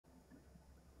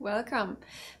Welcome.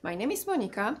 My name is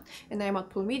Monika and I'm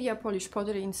at Media Polish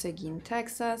Pottery in Seguin,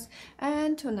 Texas,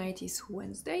 and tonight is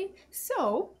Wednesday,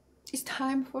 so it's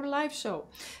time for live show.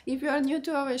 If you are new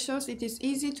to our shows, it is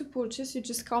easy to purchase. You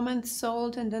just comment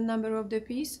sold and the number of the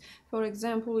piece. For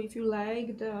example, if you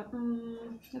like the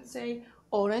let's say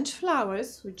orange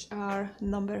flowers, which are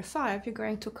number 5, you're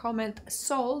going to comment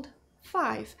sold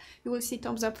 5. You will see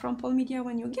thumbs up from Media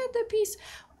when you get the piece,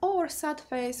 or sad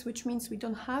face, which means we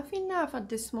don't have enough at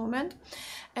this moment,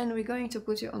 and we're going to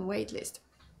put you on wait list.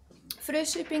 Free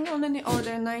shipping on any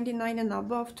order 99 and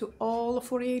above to all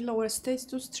 48 lower states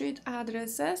to street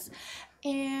addresses,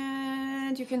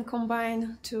 and you can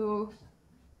combine to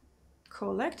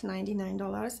collect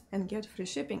 $99 and get free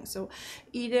shipping. So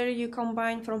either you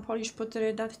combine from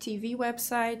polishpottery.tv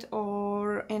website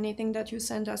or anything that you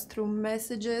send us through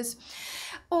messages,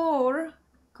 or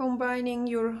combining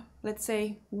your, let's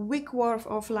say, week worth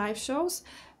of live shows.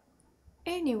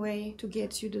 Anyway, to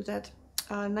get you to that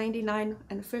 99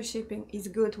 and free shipping is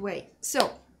good way. So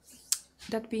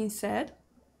that being said,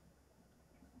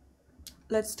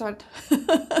 let's start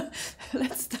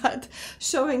let's start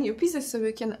showing you pieces so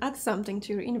we can add something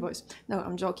to your invoice. No,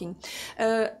 I'm joking.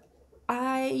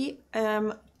 I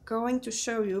am going to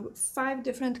show you 5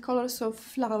 different colors of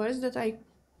flowers that I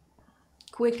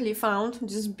quickly found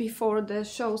just before the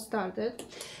show started,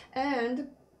 and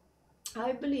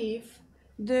I believe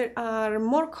there are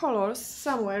more colors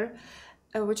somewhere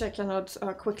which I cannot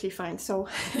quickly find. So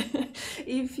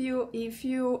if you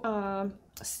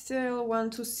still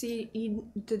want to see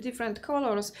in the different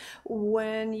colors,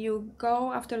 when you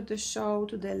go after the show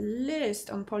to the list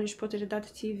on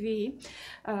polishpottery.tv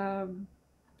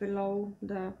below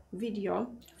the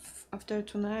video, after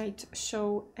tonight's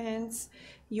show ends,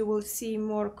 you will see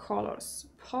more colors,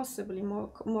 possibly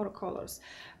more colors.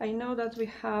 I know that we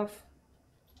have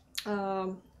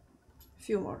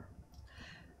few more.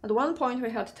 At one point we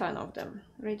had 10 of them.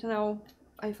 Right now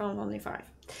I found only 5.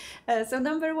 So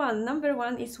number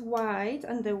one is white,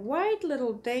 and the white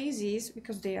little daisies,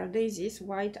 because they are daisies,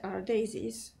 white are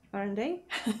daisies, aren't they?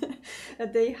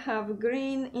 They have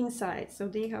green insides, so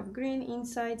they have green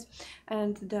insides,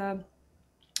 and the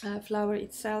flower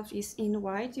itself is in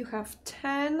white. You have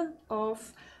 10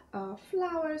 of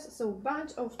flowers, so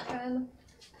bunch of 10,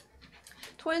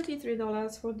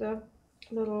 $23 for the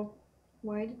little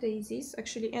white daisies.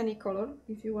 Actually any color,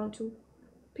 if you want to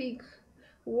pick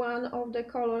one of the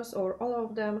colors or all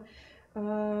of them,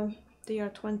 they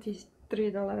are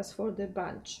 $23 for the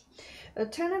bunch.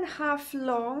 10.5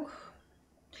 long,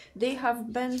 they have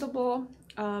bendable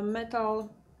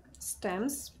metal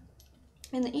stems,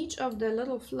 and each of the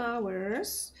little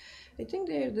flowers, I think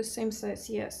they are the same size.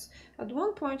 Yes, at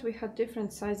one point we had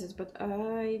different sizes, but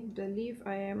I believe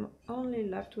I am only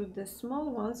left with the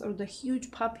small ones or the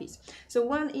huge poppies. So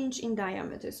 1 inch in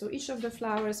diameter. So each of the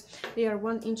flowers, they are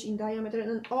 1 inch in diameter.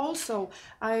 And also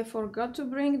I forgot to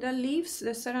bring the leaves,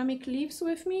 the ceramic leaves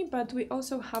with me, but we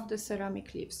also have the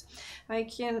ceramic leaves. I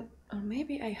can, or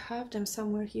maybe I have them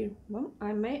somewhere here. Well,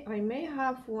 I may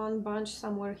have one bunch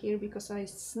somewhere here, because I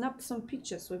snapped some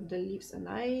pictures with the leaves and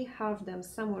I have them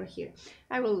somewhere here.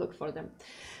 I will look for them.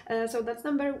 So that's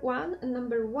number 1, and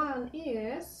number 1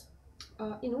 is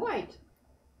in white.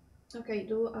 Okay,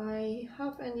 do I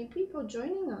have any people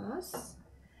joining us?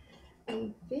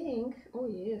 I think, oh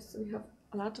yes, we have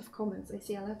a lot of comments. I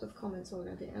see a lot of comments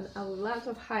already and a lot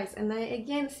of highs, and I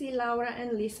again see Laura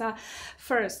and Lisa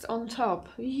first on top.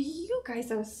 You guys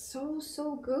are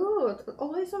so good,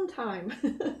 always on time.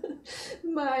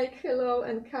 Mike, hello,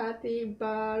 and Kathy,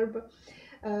 Barb,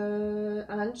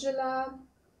 Angela,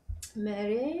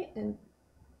 Mary, and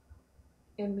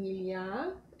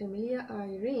Emilia,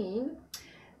 Irene,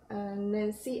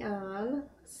 Nancy Ann,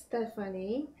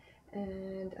 Stephanie,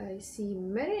 and I see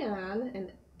Marianne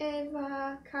and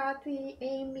Eva, Kathy,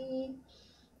 Amy,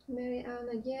 Marianne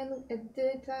again,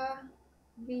 Edita,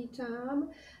 Vitam,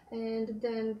 and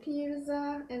then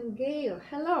Tirza and Gail.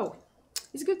 Hello,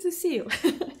 it's good to see you.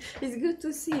 It's good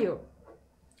to see you.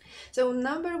 So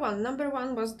number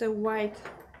one was the white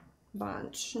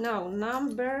bunch. Now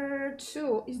number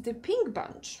 2 is the pink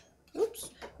bunch. Oops,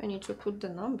 I need to put the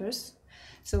numbers.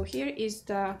 So here is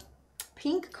the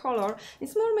pink color.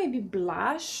 It's more maybe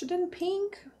blush than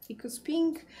pink, because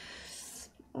pink,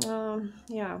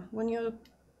 yeah, when you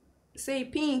say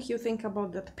pink you think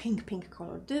about that pink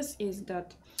color. This is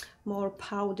that more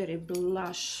powdery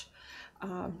blush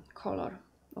color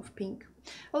of pink.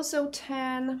 Also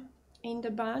 10 in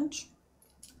the bunch,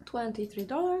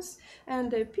 $23,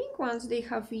 and the pink ones, they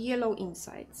have yellow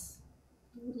insides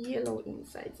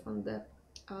on the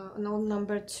on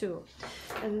number 2.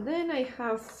 And then I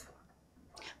have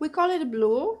We call it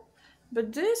blue,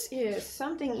 but this is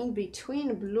something in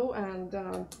between blue and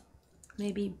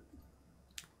maybe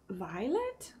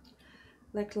violet,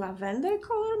 like lavender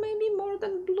color, maybe more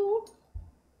than blue.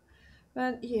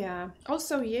 But yeah,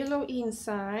 also yellow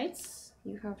insides.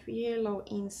 You have yellow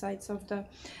insides of the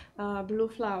blue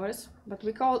flowers, but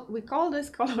we call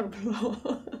this color blue,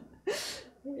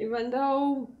 even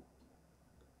though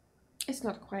it's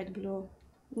not quite blue.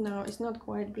 No, it's not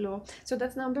quite blue. So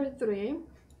that's number 3.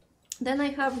 Then I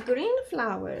have green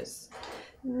flowers.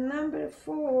 Number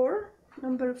 4.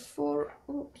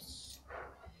 Oops,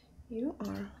 you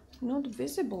are not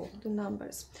visible, the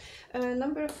numbers.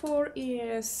 Number 4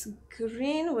 is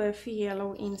green with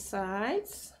yellow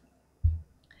insides,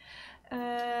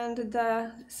 and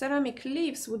the ceramic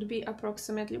leaves would be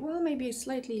approximately, well, maybe a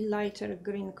slightly lighter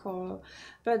green color.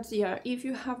 But yeah, if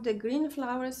you have the green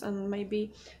flowers and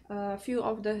maybe a few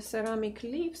of the ceramic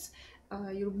leaves,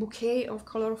 your bouquet of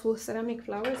colorful ceramic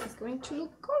flowers is going to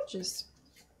look gorgeous.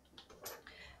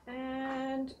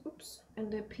 And oops,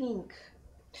 and the pink.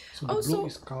 So the blue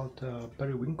is called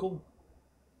periwinkle?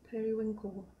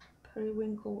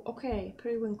 Periwinkle, okay,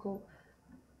 periwinkle,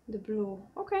 the blue,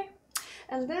 okay.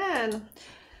 And then,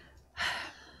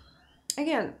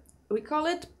 again, we call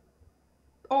it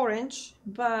orange,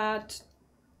 but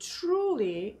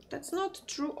truly, that's not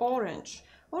true orange.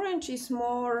 Orange is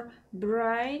more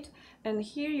bright, and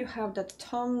here you have that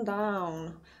toned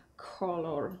down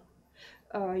color.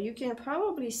 You can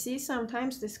probably see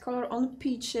sometimes this color on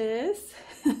peaches,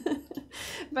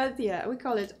 but yeah, we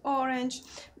call it orange,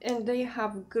 and they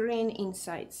have green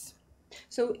insides.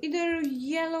 So either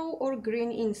yellow or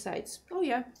green insides. Oh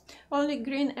yeah, only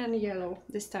green and yellow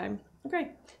this time.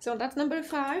 Okay, so that's number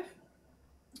 5.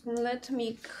 Let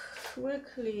me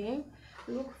quickly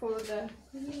look for the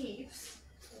leaves.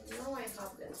 Now I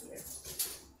have them here.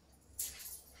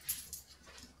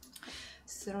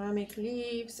 Ceramic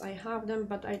leaves, I have them,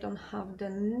 but I don't have the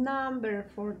number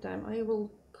for them. I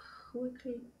will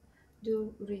quickly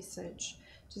do research.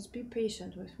 Just be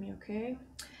patient with me, okay?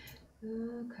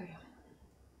 Okay.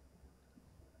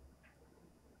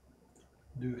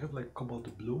 Do you have like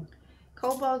cobalt blue?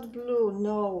 Cobalt blue,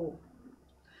 no.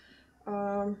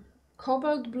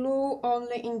 Cobalt blue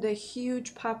only in the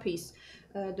huge poppies.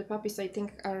 The poppies I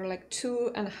think are like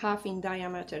 2.5 in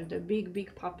diameter, the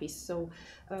big poppies. So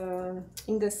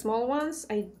in the small ones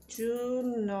I do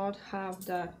not have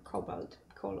the cobalt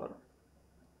color.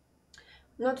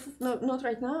 Not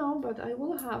right now, but I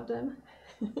will have them.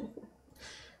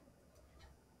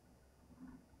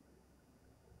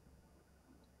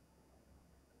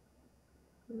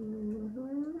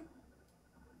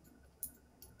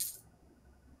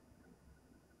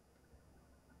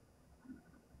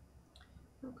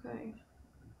 Okay.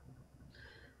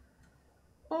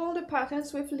 All the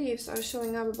patterns with leaves are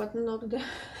showing up, but not the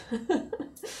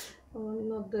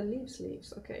not the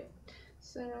leaves. Okay.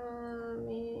 Ceramic.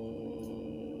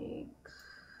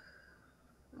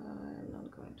 I'm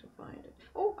not going to find it.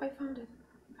 Oh, I found it.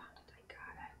 I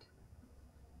got it.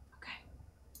 Okay.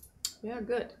 We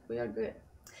are good.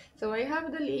 So I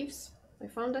have the leaves. I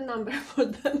found a number for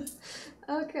them.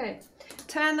 Okay.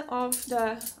 10 of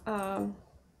the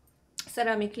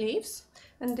ceramic leaves,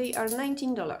 and they are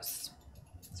 $19.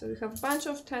 So we have a bunch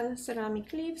of 10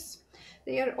 ceramic leaves.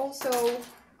 They are also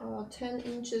 10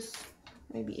 inches,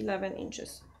 maybe 11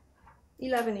 inches.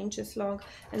 11 inches long,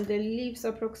 and the leaves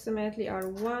approximately are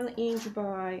 1 inch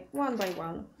by 1 by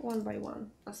 1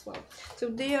 as well. So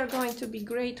they are going to be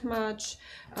great match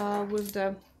with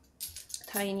the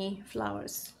tiny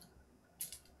flowers.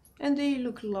 And they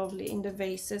look lovely in the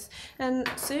vases, and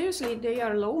seriously, they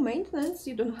are low maintenance.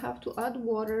 You don't have to add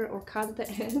water or cut the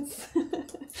ends.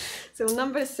 So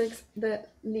number 6, the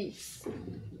leaves,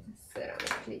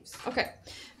 ceramic leaves. Okay,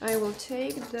 I will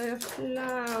take the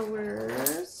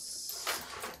flowers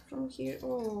from here.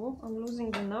 Oh, I'm losing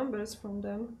the numbers from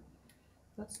them.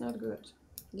 That's not good.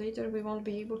 Later we won't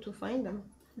be able to find them.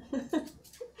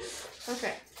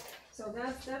 Okay, so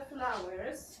that's the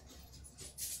flowers.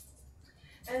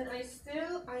 And I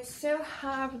still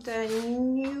have the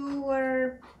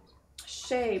newer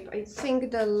shape. I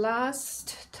think the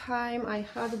last time I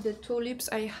had the tulips,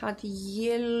 I had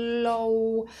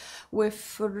yellow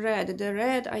with red. The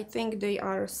red, I think they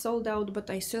are sold out, but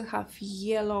I still have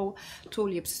yellow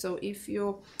tulips. So if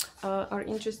you are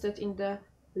interested in the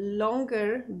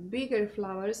longer, bigger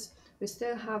flowers, we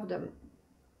still have them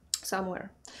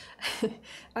somewhere.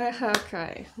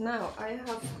 Okay, now I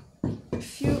have a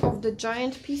few of the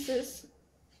giant pieces,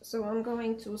 so I'm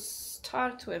going to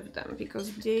start with them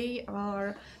because they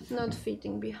are not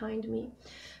fitting behind me.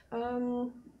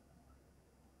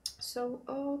 So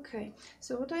okay,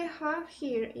 so what I have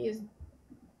here is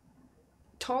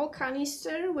tall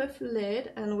canister with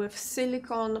lid and with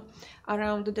silicone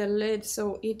around the lid,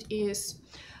 so it is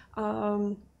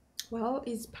well,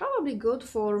 it's probably good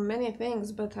for many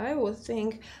things, but I would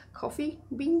think coffee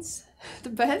beans the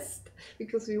best,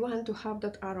 because we want to have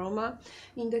that aroma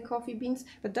in the coffee beans.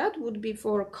 But that would be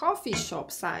for coffee shop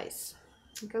size,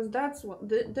 because that's what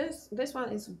this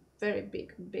one is very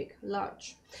big,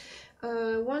 large.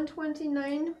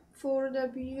 129 for the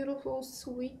beautiful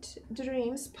Sweet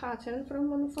Dreams pattern from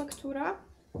Manufactura.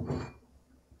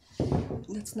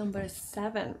 That's number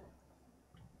 7.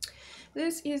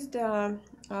 This is the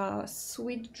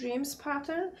Sweet Dreams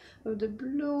pattern with the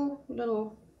blue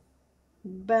little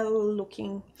bell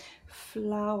looking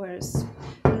flowers,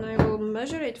 and I will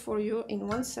measure it for you in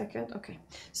 1 second. Okay,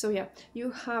 so yeah,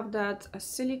 you have that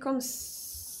silicone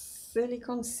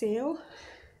seal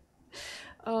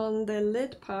on the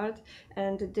lid part,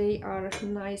 and they are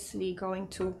nicely going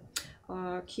to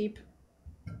keep,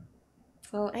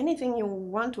 well, anything you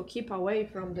want to keep away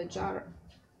from the jar,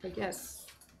 I guess.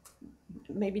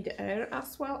 Maybe the air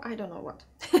as well, I don't know what.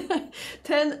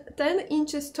 10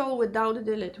 inches tall without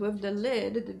the lid. With the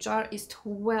lid, the jar is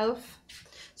 12,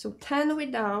 so 10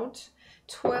 without,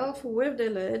 12 with the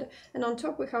lid, and on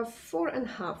top we have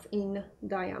 4.5 in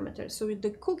diameter. So with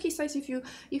the cookie size, if you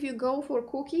go for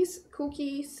cookie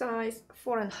size,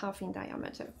 4.5 in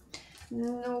diameter,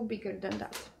 no bigger than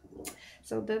that.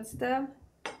 So that's the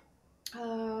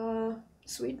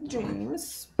Sweet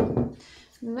Dreams.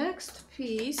 Next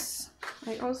piece,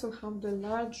 I also have the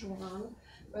large one,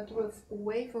 but with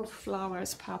Wave of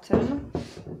Flowers pattern.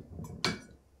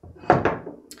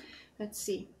 Let's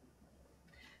see.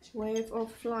 Wave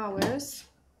of Flowers,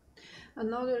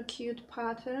 another cute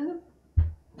pattern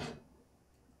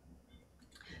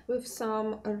with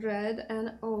some red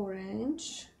and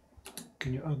orange.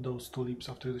 Can you add those tulips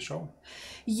after the show?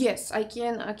 Yes, I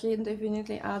can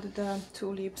definitely add the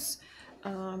tulips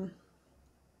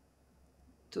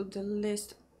to the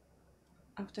list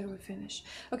after we finish.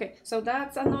 Okay, so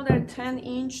that's another 10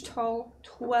 inch tall,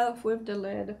 12 with the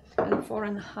lid, and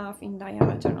 4.5 in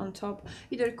diameter on top.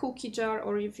 Either cookie jar,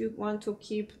 or if you want to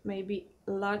keep maybe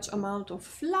large amount of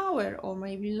flour, or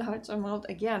maybe large amount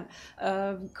again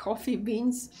coffee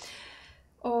beans,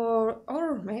 or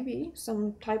maybe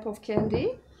some type of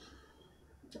candy.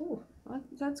 Oh,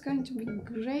 that's going to be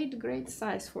great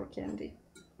size for candy.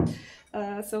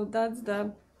 So that's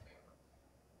the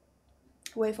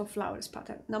Wave of Flowers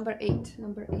pattern. Number 8.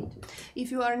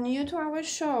 If you are new to our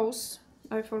shows,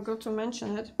 I forgot to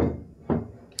mention it,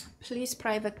 please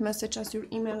private message us your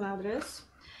email address,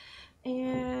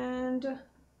 and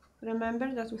remember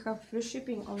that we have free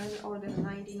shipping on any order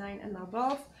 99 and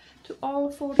above to all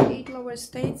 48 lower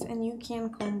states, and you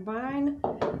can combine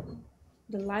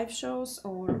the live shows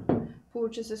or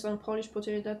purchases on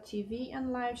polishpottery.tv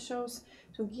and live shows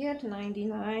to get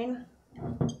 99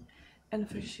 and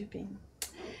free shipping.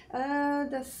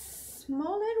 The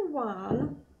smaller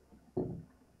one,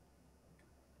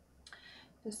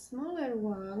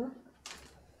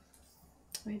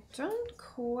 I don't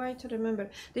quite remember.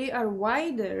 They are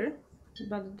wider,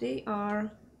 but they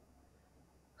are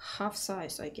half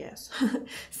size, I guess.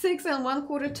 6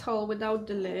 1/4 tall without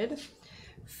the lid.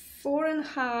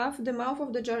 4.5. The mouth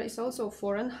of the jar is also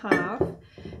 4.5,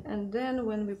 and then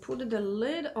when we put the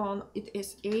lid on, it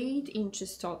is 8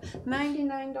 inches tall.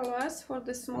 $99 for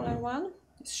the smaller one.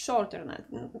 It's shorter,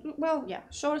 well, yeah,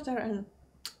 shorter and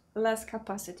less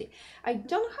capacity. I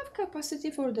don't have capacity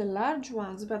for the large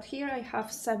ones, but here I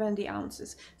have 70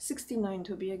 ounces, 69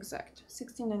 to be exact,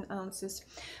 69 ounces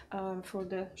for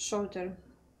the shorter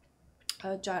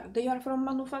jar. They are from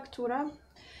Manufactura,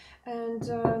 and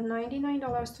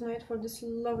 $99 tonight for this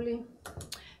lovely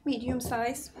medium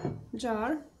size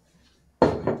jar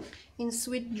in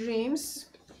Sweet Dreams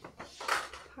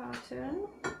pattern.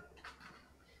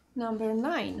 Number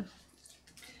 9.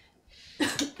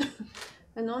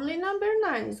 And only number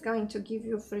 9 is going to give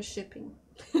you free shipping.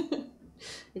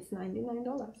 It's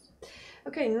 $99.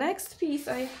 Okay, next piece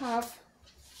I have,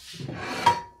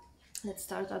 let's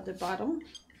start at the bottom.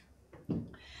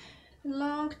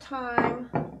 Long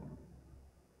time,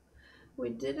 we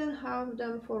didn't have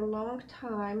them for a long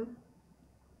time.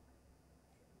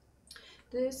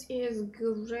 This is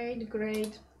great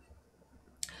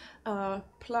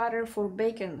platter for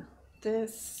bacon.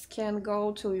 This can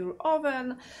go to your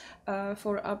oven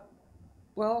for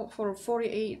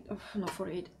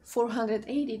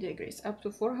 480 degrees, up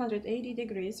to 480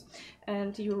 degrees,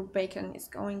 and your bacon is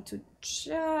going to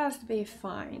just be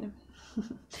fine.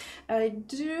 I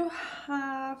do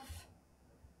have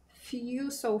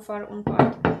few so far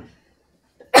unpacked.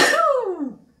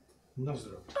 Na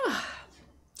zdrowie.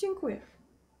 Dziękuję.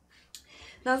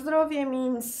 Na zdrowie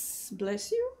means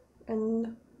bless you and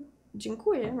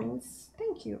dziękuję means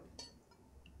thank you.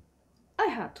 I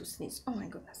had to sneeze. Oh my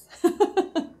goodness.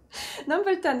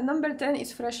 Number 10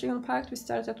 is freshly unpacked. We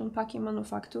started unpacking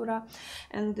Manufaktura,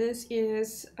 and this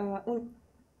is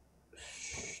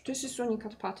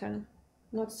unique pattern,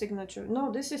 not signature.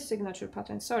 No, this is signature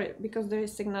pattern. Sorry, because there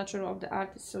is signature of the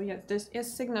artist. So yes, this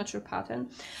is signature pattern.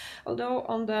 Although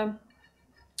on the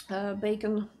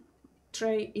bacon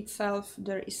tray itself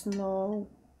there is no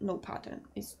pattern.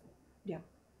 It's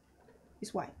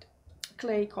white.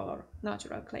 Clay color,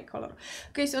 natural clay color.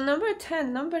 Okay, so number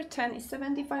 10 is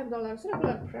 $75.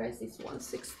 Regular price is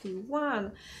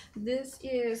 $161. This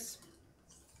is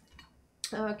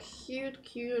a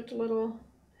cute little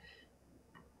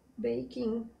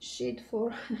baking sheet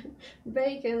for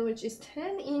bacon, which is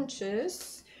 10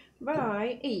 inches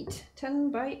by 8,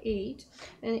 10 by 8,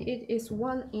 and it is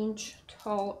 1 inch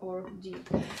tall or deep.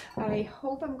 I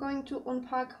hope I'm going to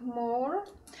unpack more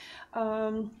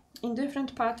in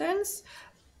different patterns,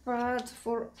 but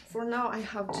for now I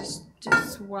have just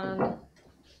this one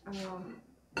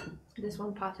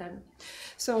pattern.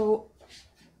 So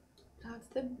that's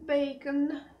the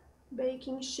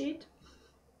baking sheet.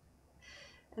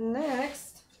 And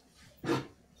next,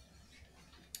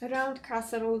 a round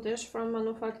casserole dish from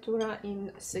Manufaktura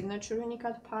in signature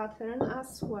unicat pattern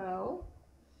as well.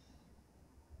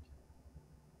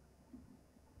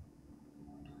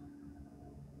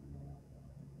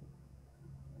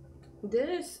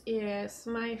 This is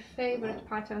my favorite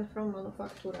pattern from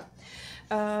Manufaktura.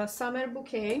 Summer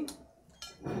bouquet.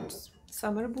 Oops,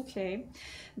 summer bouquet.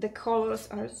 The colors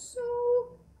are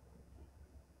so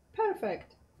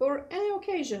perfect for any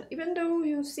occasion. Even though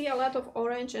you see a lot of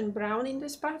orange and brown in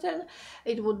this pattern,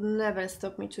 it would never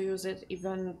stop me to use it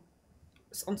even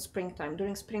on springtime,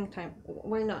 during springtime.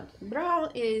 Why not? Brown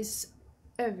is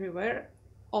everywhere,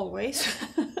 always,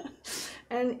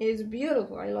 and it's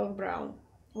beautiful. I love brown.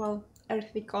 Well,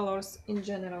 earthy colors in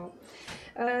general.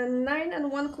 9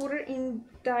 1/4 in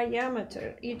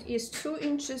diameter. It is 2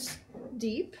 inches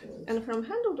deep, and from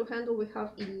handle to handle we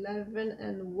have 11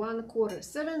 1/4.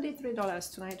 $73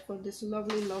 tonight for this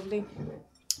lovely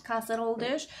casserole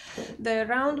dish. The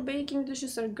round baking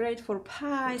dishes are great for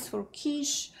pies, for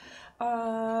quiche,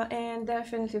 and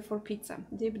definitely for pizza,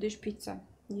 deep dish pizza.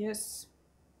 Yes.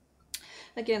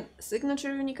 Again,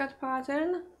 signature unicat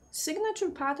pattern.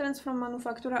 Signature patterns from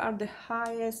Manufaktura are the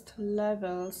highest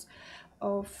levels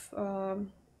of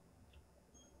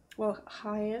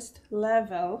highest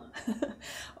level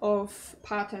of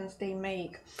patterns they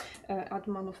make at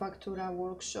Manufaktura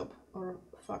workshop or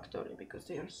factory, because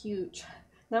they are huge.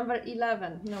 Number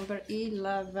 11.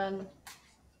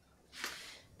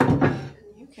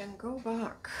 You can go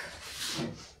back.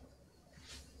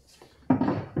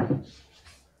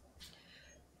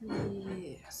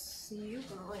 Yes, you're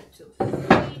going to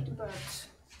feed, but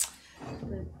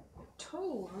the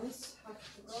towels have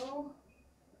to go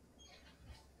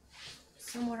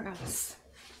somewhere else.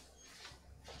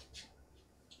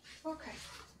 Okay.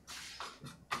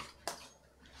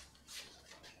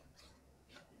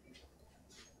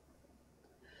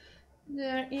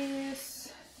 There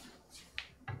is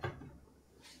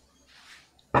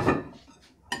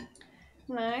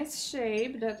nice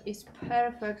shape that is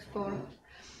perfect for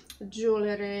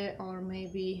jewelry, or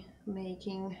maybe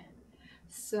making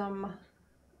some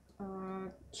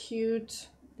cute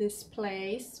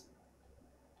displays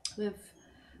with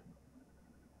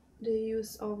the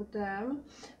use of them.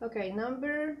 Okay,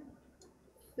 number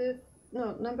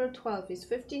 12 is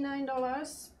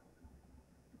 $59.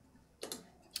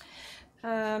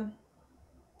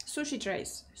 Sushi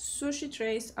trays. Sushi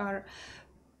trays are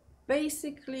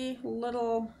basically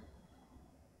little,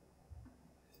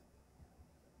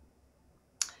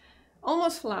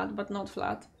 almost flat but not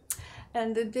flat,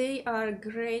 and they are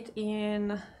great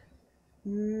in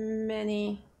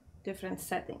many different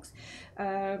settings.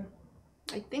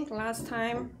 I think last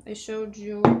time I showed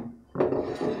you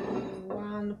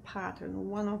one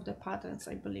of the patterns,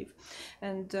 I believe,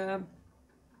 and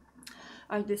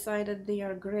I decided they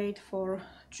are great for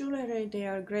jewelry, they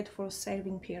are great for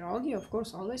serving pierogi, of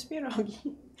course, always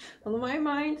pierogi. On my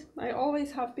mind, I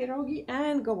always have pierogi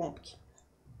and gołąbki.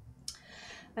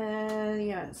 And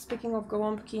yeah, speaking of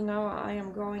gołąbki, now I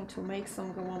am going to make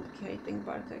some gołąbki, I think,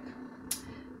 Bartek.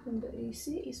 And the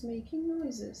AC is making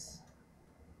noises.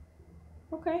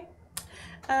 Okay.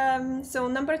 So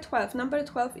number 12. Number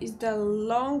 12 is the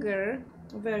longer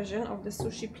version of the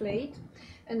sushi plate,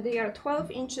 and they are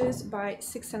 12 inches by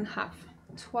 6.5.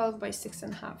 12 by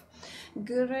 6.5.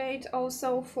 Great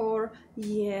also for,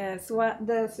 yes, what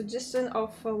the suggestion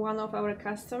of one of our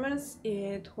customers,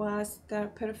 it was the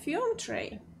perfume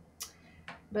tray.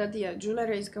 But yeah,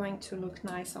 jewelry is going to look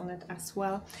nice on it as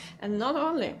well. And not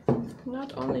only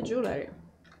jewelry.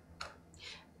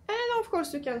 And of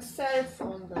course you can surf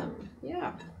on them.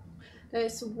 Yeah.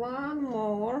 There's one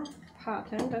more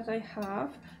pattern that I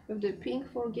have with the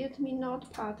pink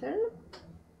forget-me-not pattern.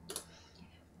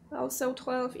 Also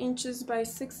 12 inches by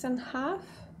 6.5.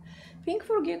 Pink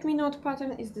forget-me-not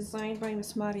pattern is designed by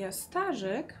Miss Maria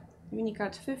Starzyk,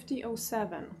 Unicat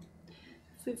 5007.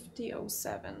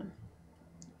 5007.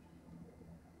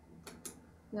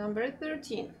 Number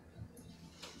 13.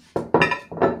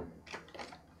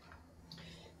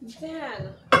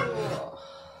 Then, oh.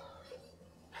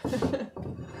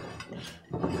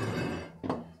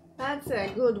 That's a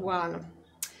good one.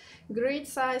 Great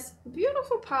size,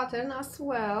 beautiful pattern as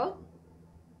well.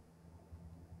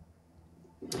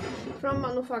 From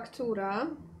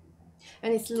Manufaktura.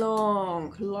 And it's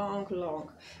long.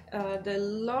 The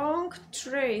long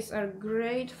trays are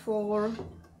great for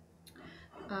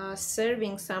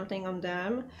serving something on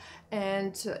them,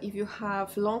 and if you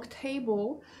have long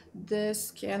table, this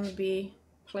can be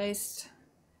placed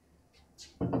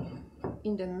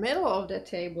in the middle of the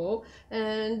table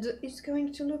and it's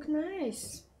going to look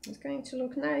nice. It's going to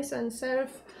look nice and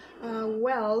serve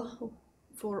well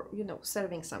for, you know,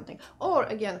 serving something, or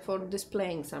again for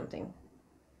displaying something.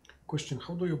 Question: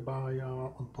 how do you buy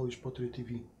on Polish Pottery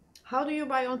TV? How do you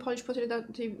buy on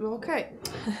PolishPottery.tv? Okay,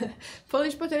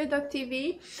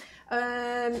 PolishPottery.tv.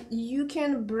 You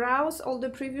can browse all the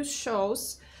previous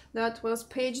shows. That was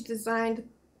page designed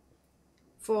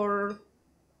for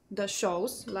the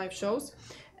shows, live shows,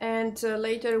 and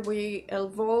later we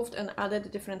evolved and added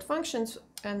different functions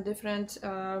and different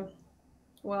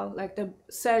well, like the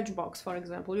search box, for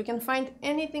example. You can find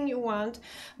anything you want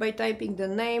by typing the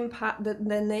name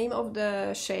of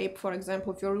the shape. For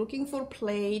example, if you're looking for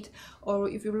plate or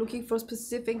if you're looking for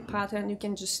specific pattern, you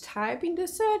can just type in the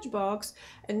search box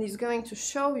and it's going to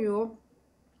show you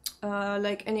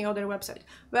like any other website.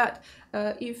 But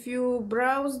if you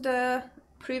browse the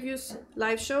previous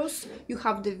live shows, you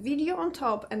have the video on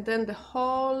top and then the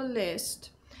whole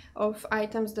list of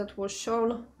items that was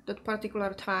shown that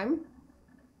particular time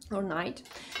or night,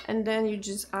 and then you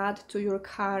just add to your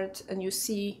cart and you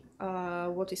see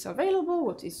what is available,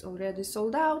 what is already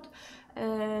sold out,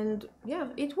 and yeah,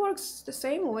 it works the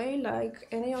same way like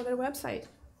any other website.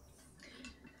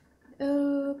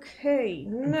 Okay,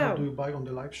 And now how do you buy on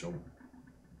the live show?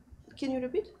 Can you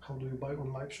repeat? How do you buy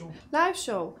on live show? Live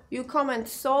show, you comment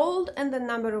sold and the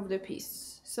number of the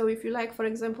piece. So if you like, for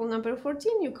example, number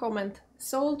 14, you comment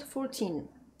sold 14.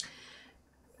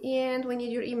 And we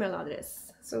need your email address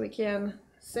so we can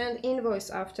send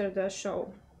invoice after the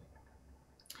show.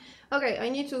 Okay, I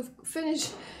need to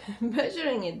finish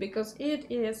measuring it because it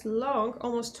is long,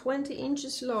 almost 20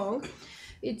 inches long.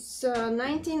 It's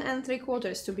 19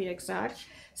 3/4 to be exact,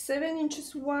 7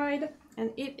 inches wide,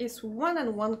 and it is 1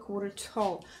 1/4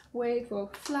 tall. Wave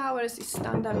of flowers is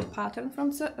standard pattern from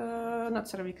not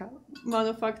Ceramica,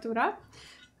 Manufaktura.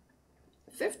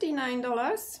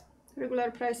 $59.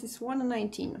 Regular price is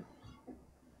 $119.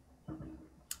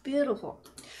 Beautiful.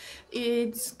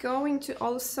 It's going to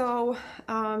also,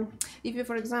 if you,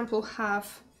 for example,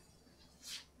 have,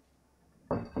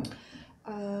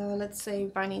 let's say,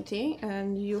 vanity,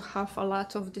 and you have a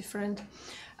lot of different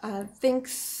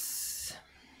things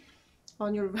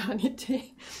on your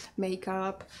vanity,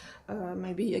 makeup,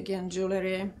 maybe again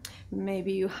jewelry,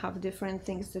 maybe you have different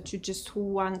things that you just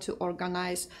want to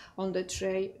organize on the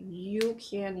tray, you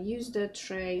can use the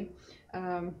tray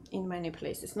in many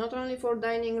places, not only for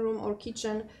dining room or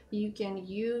kitchen. You can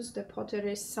use the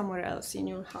pottery somewhere else in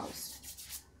your house.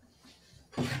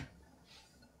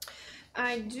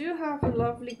 I do have a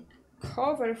lovely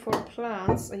cover for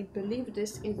plants. I believe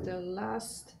this is the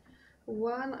last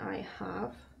one I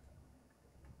have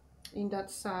in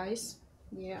that size.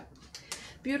 Yeah,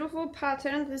 beautiful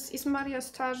pattern. This is Maria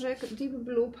Starzyk deep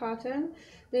blue pattern.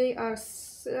 They are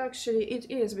actually, it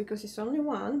is because it's only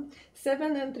one,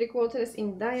 7 3/4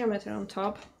 in diameter on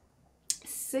top,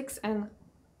 6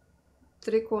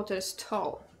 3/4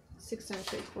 tall. 6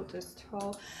 3/4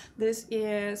 tall. This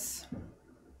is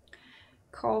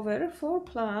cover for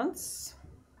plants.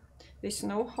 There's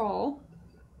no hole.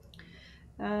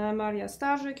 Maria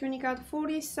Starzyk Unicat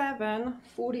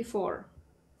 4744.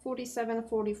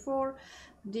 4744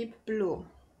 deep blue.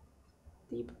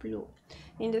 Deep blue.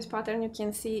 In this pattern you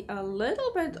can see a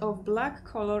little bit of black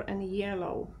color and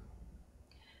yellow.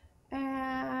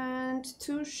 And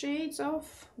 2 shades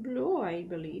of blue, I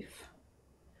believe.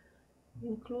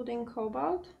 including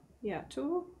cobalt. Yeah,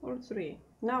 2 or 3.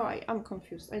 Now I'm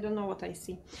confused. I don't know what I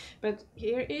see. But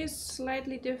here is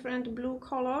slightly different blue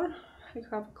color. I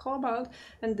have cobalt,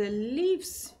 and the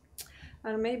leaves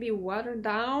are maybe watered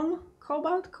down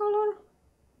cobalt color.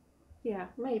 Yeah,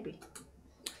 maybe.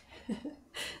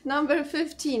 Number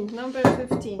 15. Number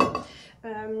 15.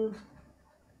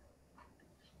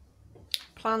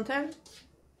 Planter.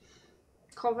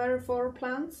 Cover for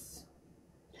plants.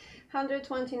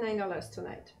 $129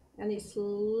 tonight. And it's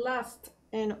last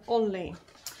and only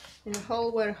in the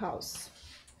whole warehouse.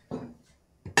 Oh.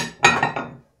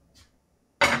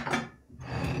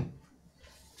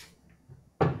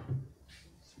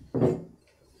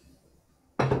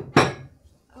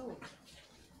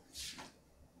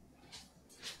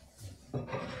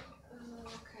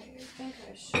 Okay, I think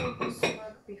I showed this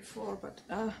work before, but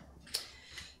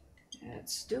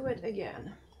let's do it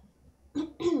again.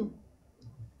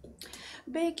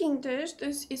 Baking dish.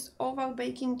 This is oval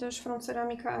baking dish from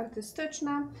Ceramika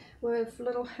Artystyczna with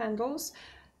little handles.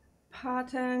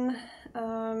 Pattern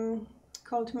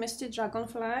called Misty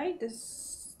Dragonfly.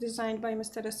 This designed by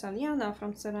Mr. Saliana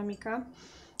from Ceramika.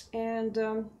 And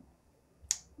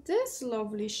this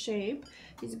lovely shape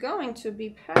is going to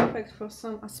be perfect for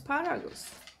some asparagus.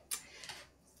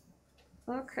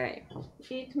 Okay,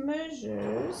 it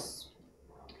measures,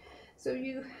 so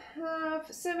you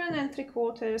have 7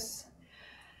 3/4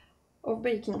 of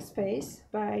baking space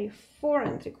by 4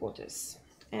 3/4,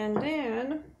 and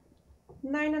then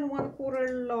 9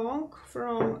 1/4 long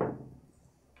from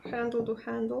handle to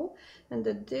handle, and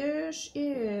the dish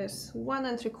is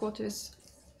 1 3/4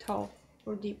 tall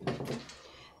or deep.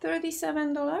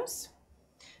 $37.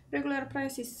 Regular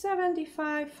price is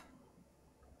 $75.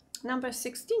 Number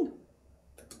 16.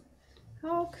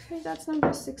 Okay, that's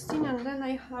number 16, and then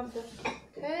I have the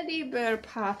teddy bear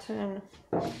pattern.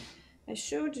 I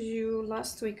showed you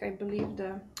last week, I believe,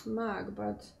 the mug,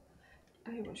 but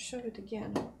I will show it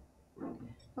again.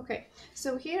 Okay,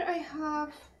 so here I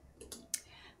have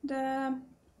the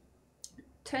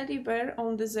teddy bear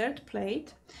on dessert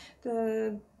plate.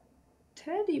 The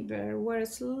teddy bear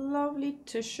wears lovely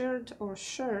t-shirt or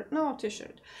shirt, no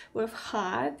t-shirt, with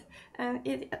hat, and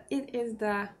it is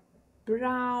the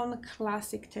brown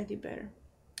classic teddy bear.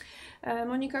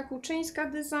 Monika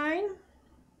Kuczyńska design.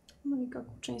 Monika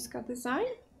Kuczyńska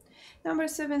design. Number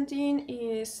 17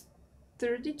 is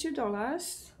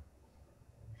 $32.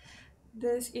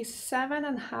 This is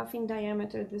 7.5 in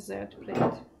diameter dessert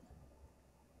plate.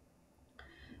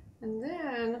 And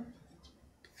then,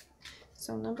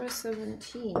 so number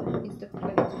 17 is the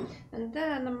plate. And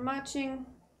then a matching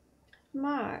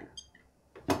mug.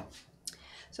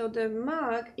 So the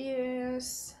mug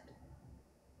is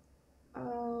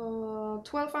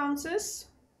 12 ounces.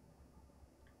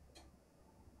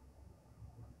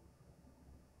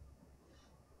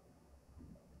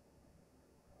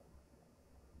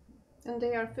 And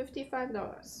they are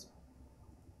 $55.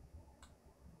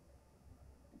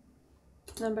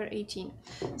 Number 18.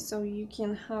 So you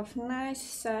can have nice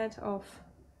set of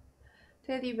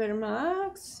teddy bear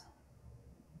mugs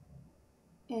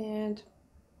and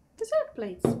dessert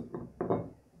plates.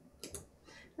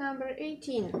 Number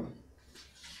 18.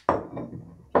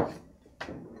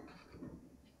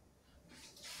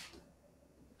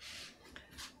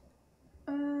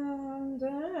 And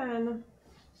then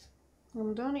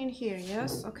I'm done in here,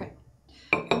 yes? Okay.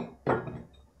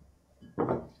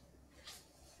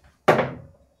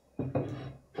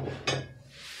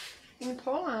 In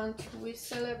Poland, we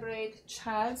celebrate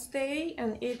Child's Day,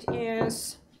 and it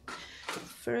is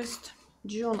 1st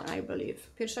June, I believe.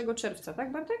 1 czerwca,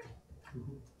 tak, Bartek?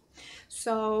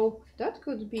 So that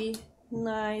could be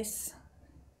nice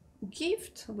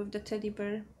gift with the teddy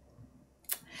bear.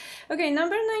 Okay,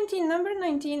 number 19. Number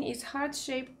 19 is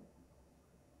heart-shaped.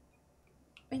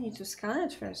 I need to scan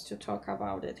it first to talk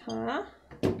about it, huh?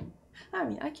 I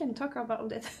mean, I can talk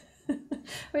about it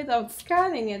without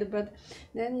scanning it, but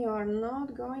then you are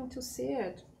not going to see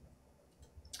it.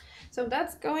 So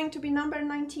that's going to be number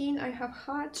 19. I have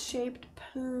heart-shaped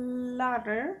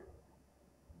platter.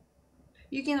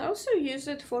 You can also use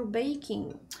it for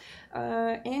baking.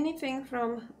 Anything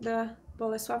from the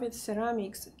Bolesławiec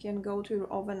ceramics can go to your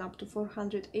oven up to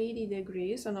 480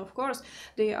 degrees, and of course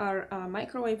they are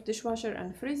microwave, dishwasher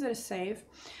and freezer safe,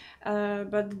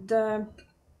 but the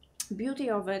beauty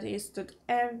of it is that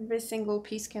every single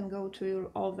piece can go to your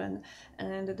oven,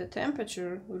 and the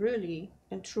temperature really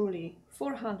and truly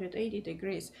 480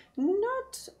 degrees.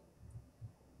 Not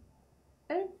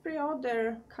every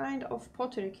other kind of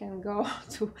pottery can go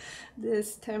to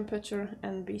this temperature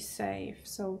and be safe.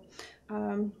 So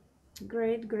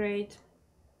great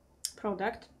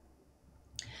product.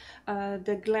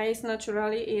 The glaze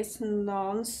naturally is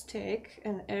non-stick,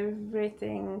 and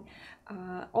everything,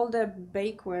 all the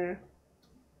bakeware,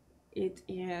 it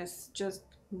is just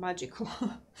magical.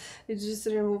 You just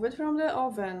remove it from the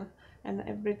oven and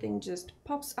everything just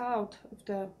pops out of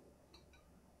the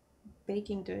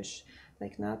baking dish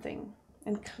like nothing,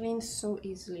 and cleans so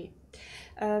easily.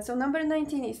 So number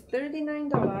 19 is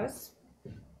 $39.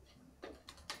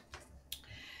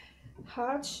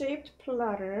 Heart-shaped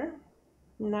platter,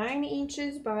 9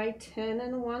 inches by 10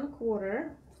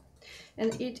 1/4,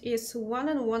 and it is 1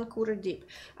 1/4 deep.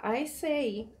 I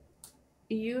say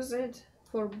use it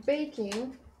for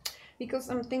baking because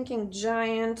I'm thinking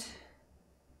giant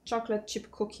chocolate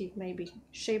chip cookie, maybe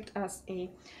shaped as a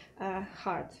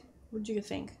heart. What do you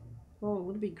think? Oh, it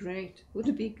would be great.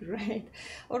 Would be great.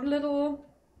 Or little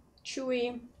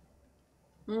chewy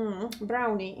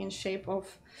brownie in shape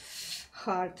of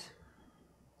heart.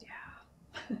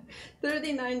 Yeah.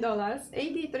 $39.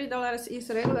 $83 is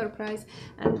regular price,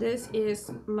 and this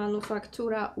is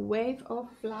Manufactura Wave of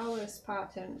Flowers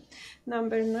pattern.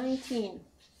 Number 19.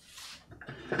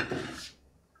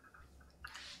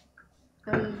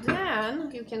 And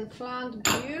then you can plant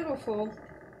beautiful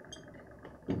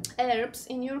herbs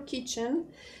in your kitchen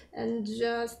and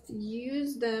just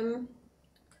use them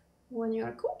when you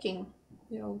are cooking.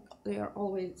 They are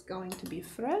always going to be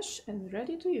fresh and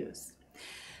ready to use.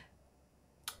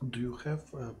 Do you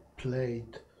have a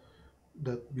plate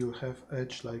that will have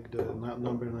edge like the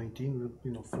number 19,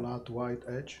 you know, flat white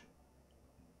edge?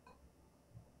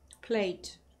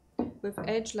 Plate with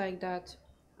edge like that.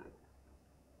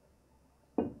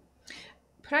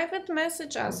 Private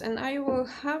message us, and I will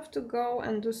have to go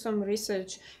and do some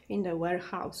research in the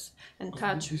warehouse and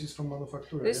touch. This is from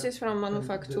Manufactura. This yeah? is from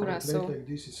Manufactura. The plate So like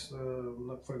this is,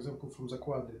 for example, from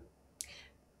Zakłady.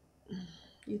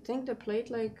 you think the plate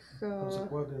like From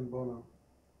Zakłady and Bona.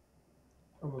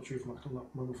 I'm not sure if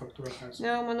Manufactura has.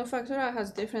 No, Manufactura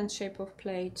has different shape of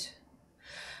plate.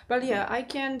 But yeah, I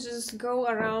can just go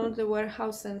around the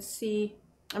warehouse and see.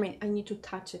 I mean, I need to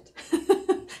touch it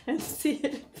and see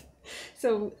it.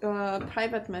 So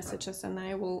private messages, and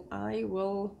I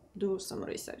will do some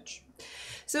research.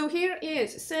 So here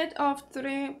is a set of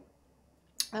 3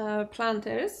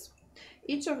 planters,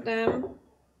 each of them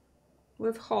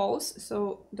with holes,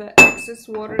 so the excess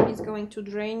water is going to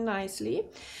drain nicely,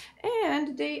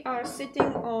 and they are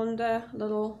sitting on the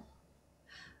little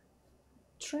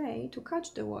tray to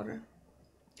catch the water.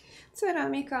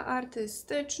 Ceramika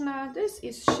artystyczna. This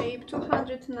is shape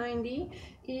 290.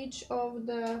 Each of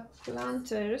the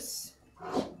planters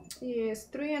is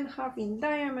 3.5 in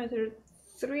diameter,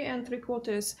 3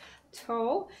 3/4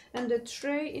 tall, and the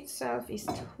tray itself is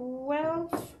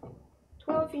 12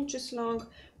 inches long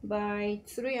by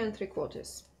 3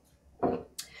 3/4.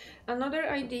 Another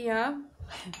idea,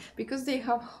 because they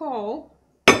have holes,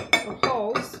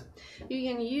 you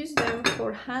can use them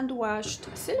for hand-washed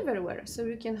silverware. So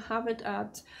you can have it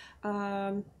at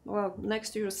well,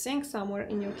 next to your sink somewhere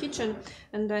in your kitchen,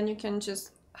 and then you can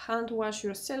just hand wash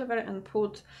your silver and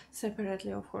put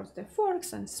separately, of course, the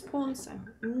forks and spoons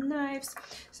and knives,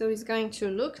 so it's going to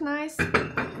look nice.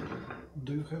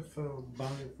 Do you have a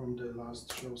bunny from the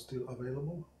last show still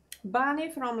available?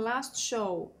 Bunny from last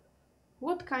show.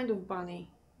 What kind of bunny?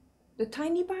 The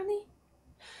tiny bunny?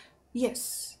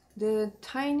 Yes, the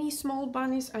tiny small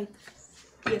bunnies.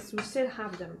 Yes, we still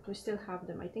have them. We still have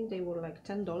them. I think they were like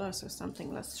 $10 or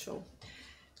something last show.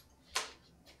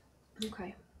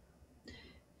 Okay.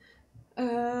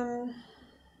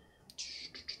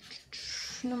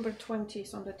 Number 20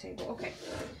 is on the table. Okay,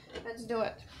 let's do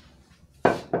it.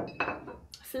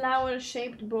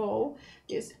 Flower-shaped bowl.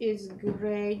 This is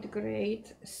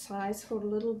great size for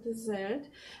little dessert.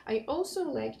 I also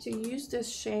like to use this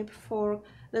shape for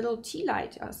little tea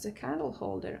light as a candle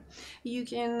holder. You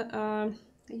can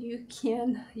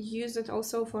use it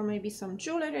also for maybe some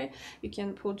jewelry. You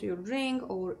can put your ring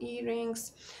or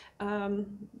earrings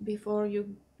before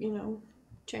you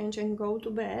change and go to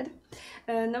bed.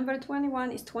 Number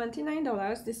 21 is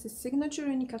 $29. This is signature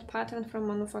unique pattern from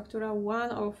Manufactura,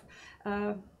 one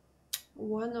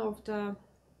of the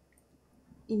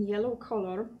in yellow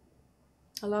color,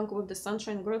 along with the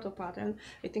Sunshine Grotto pattern.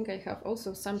 I think I have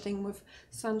also something with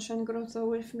Sunshine Grotto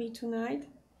with me tonight.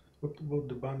 What about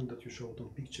the bunny that you showed on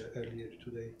picture earlier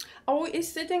today? Oh, it's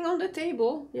sitting on the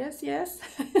table. Yes.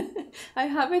 I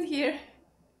have it here.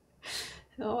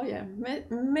 Oh yeah,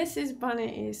 Mrs.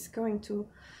 Bunny is going to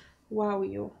wow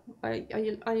you. I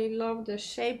love the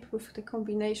shape with the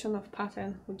combination of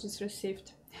pattern we just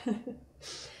received.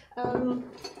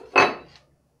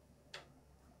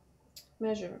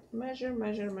 Measure.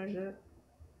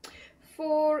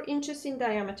 4 inches in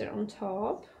diameter on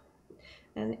top,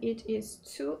 and it is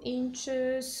 2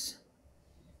 inches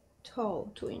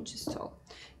tall. 2 inches tall.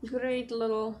 Great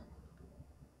little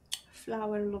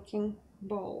flower looking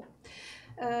ball.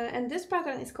 And this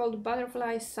pattern is called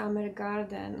Butterfly Summer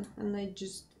Garden, and I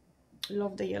just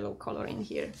love the yellow color in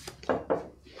here.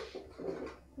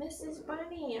 Mrs.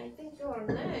 Bunny, I think you are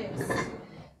next.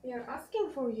 We are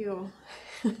asking for you.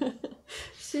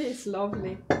 She is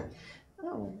lovely.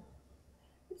 Oh,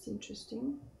 it's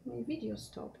interesting. My video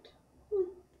stopped.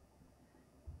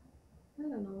 I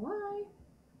don't know why,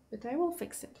 but I will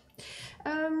fix it.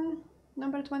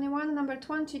 Number 21, number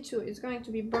 22 is going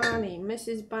to be Bunny,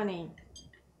 Mrs. Bunny.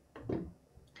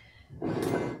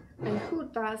 And who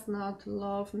does not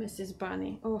love Mrs.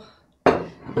 Bunny? Oh,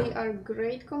 they are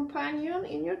great companion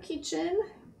in your kitchen.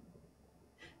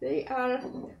 They are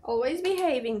always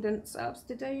behaving themselves.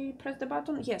 Did I press the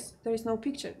button? Yes, there is no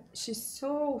picture. She's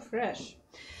so fresh.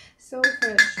 So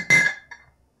fresh.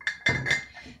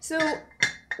 So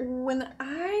when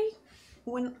I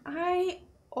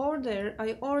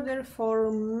order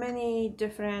for many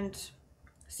different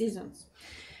seasons.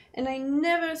 And I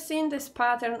never seen this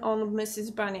pattern on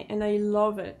Mrs. Bunny, and I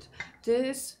love it.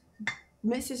 This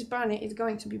Mrs. Bunny is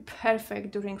going to be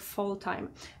perfect during fall time.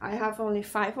 I have only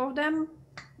 5 of them,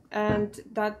 and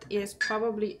that is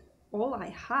probably all I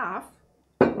have,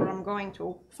 or I'm going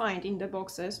to find in the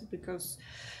boxes, because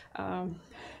I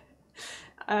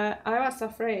was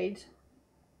afraid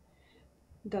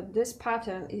that this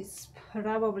pattern is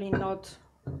probably not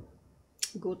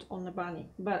good on the bunny,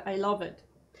 but I love it.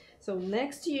 So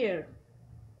next year,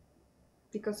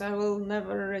 because I will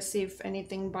never receive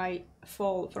anything by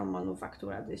fall from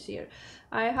Manufactura this year,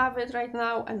 I have it right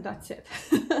now, and that's it.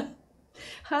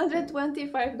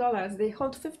 $125. They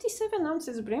hold 57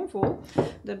 ounces brimful.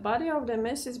 The body of the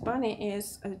Mrs. Bunny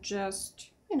is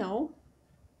just, you know,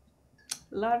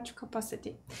 large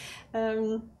capacity.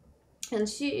 And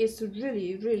she is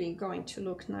really, really going to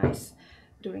look nice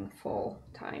during fall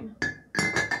time.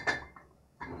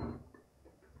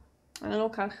 And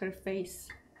look at her face.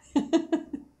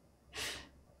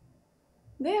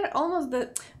 They are almost the,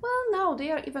 well, no,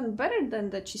 they are even better than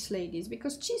the Cheese Ladies,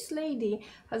 because Cheese Lady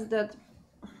has that,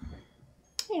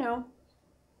 you know,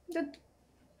 that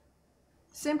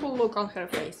simple look on her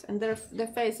face, and the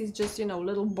face is just, you know,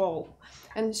 little ball.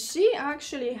 And she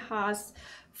actually has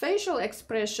facial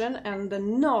expression, and the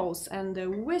nose, and the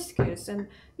whiskers, and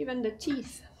even the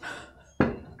teeth.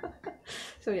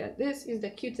 So yeah, this is the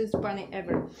cutest bunny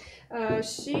ever.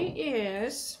 She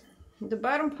is, the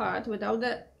bottom part without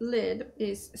the lid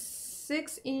is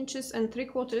 6 inches and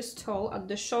 3/4 tall at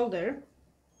the shoulder.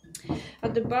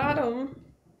 At the bottom,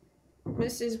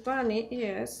 Mrs. Bunny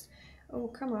is, oh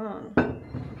come on,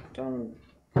 don't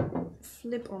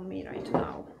flip on me right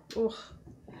now. Ugh.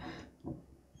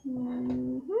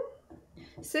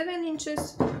 7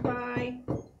 inches by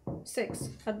 6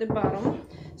 at the bottom,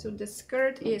 so the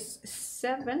skirt is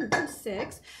 7 by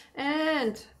 6,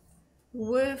 and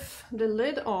with the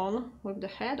lid on, with the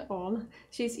head on,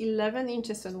 she's 11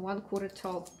 inches and 1/4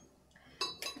 tall.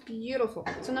 Beautiful.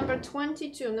 So number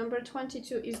 22, number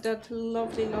 22 is that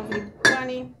lovely, lovely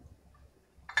bunny.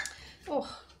 Oh,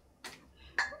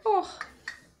 oh,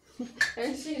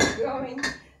 and she's going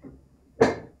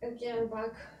again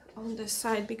back on the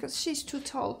side because she's too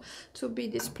tall to be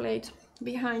displayed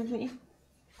behind me.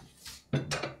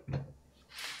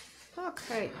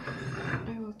 Okay,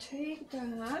 I will take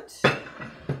that.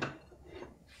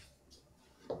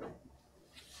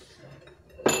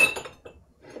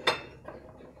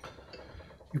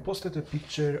 You posted a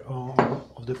picture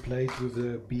of the plate with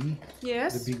the bee.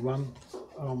 Yes. The big one.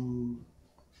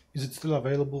 Is it still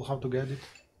available? How to get it?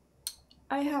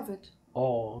 I have it.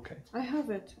 Oh, okay. I have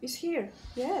it. It's here.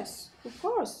 Yes, of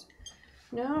course.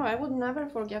 No, I would never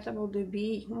forget about the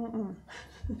bee.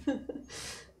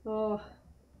 Oh.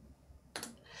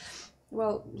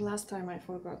 Well, last time I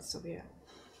forgot, so yeah.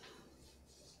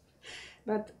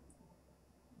 But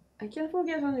I can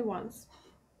forget only once.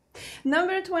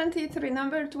 Number 23.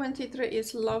 Number 23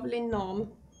 is Lovely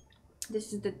Gnome.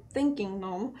 This is the Thinking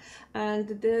Gnome, and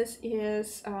this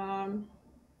is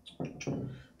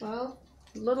well,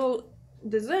 little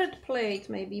dessert plate,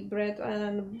 maybe bread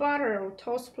and butter or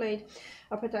toast plate,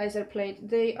 appetizer plate.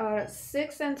 They are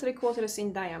 6 3/4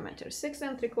 in diameter. 6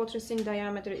 3/4 in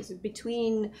diameter is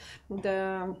between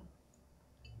the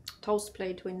toast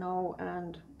plate we know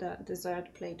and the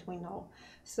dessert plate we know.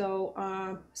 So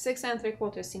 6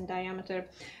 3/4 in diameter,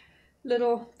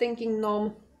 little Thinking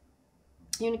Gnome.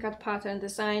 Unicat pattern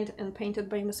designed and painted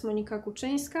by Miss Monika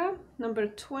Kuczyńska. Number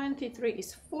 23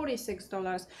 is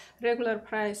 $46. Regular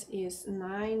price is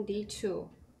 $92.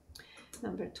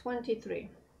 Number 23.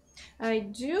 I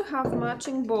do have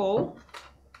matching bowl.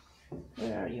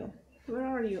 Where are you? Where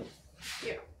are you?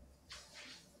 Here.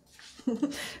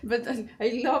 But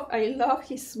I love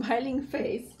his smiling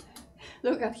face.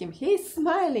 Look at him, he's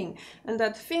smiling, and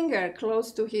that finger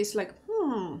close to his, like,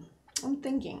 I'm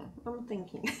thinking.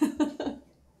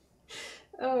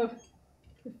 Oh,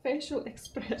 the facial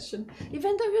expression.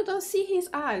 Even though you don't see his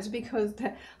eyes because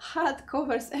the hat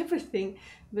covers everything,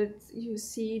 but you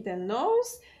see the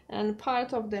nose and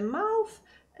part of the mouth,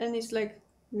 and it's like,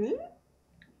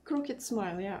 crooked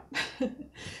smile, yeah.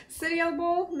 Cereal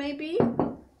bowl, maybe.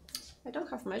 I don't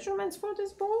have measurements for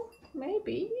this bowl.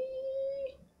 Maybe.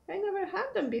 I never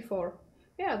had them before.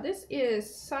 Yeah, this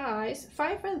is size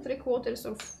 5 3/4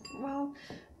 of, well,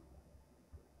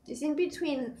 it's in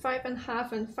between 5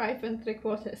 1/2 and 5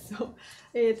 3/4. So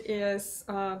it is,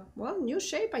 well, new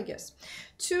shape, I guess.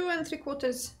 2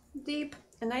 3/4 deep,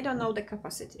 and I don't know the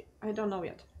capacity. I don't know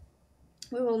yet.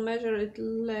 We will measure it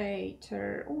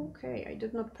later. Okay, I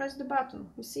did not press the button,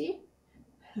 you see?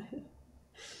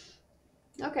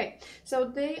 Okay, so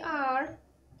they are,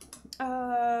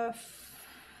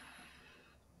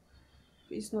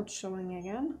 it's not showing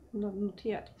again, not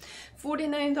yet.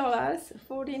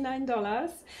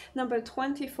 $49. Number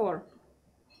 24.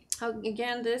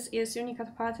 Again, this is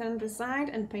Unicat pattern designed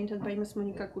and painted by Miss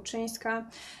Monika Kuczyńska.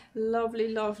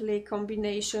 Lovely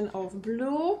combination of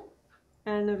blue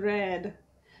and red,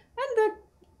 and the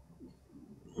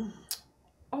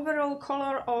overall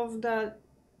color of the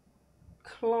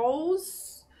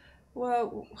clothes,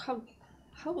 well,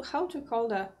 how to call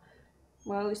that?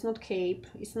 Well, it's not cape,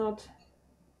 it's not,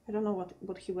 I don't know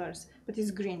what he wears, but it's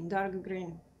green, dark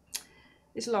green.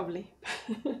 It's lovely.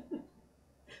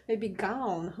 Maybe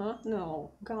gown, huh?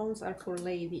 No, gowns are for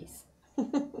ladies.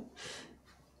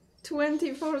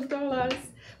 $24.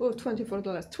 Oh,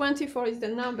 $24. 24 is the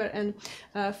number, and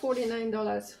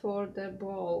 $49 for the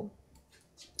bowl.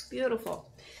 Beautiful.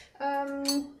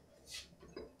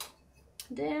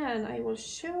 Then I will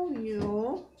show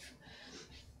you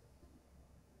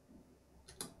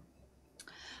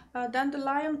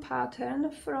dandelion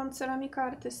pattern from Ceramika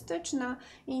Artystyczna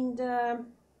in the,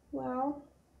 well,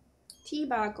 tea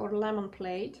bag or lemon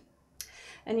plate.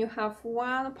 And you have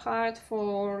one part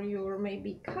for your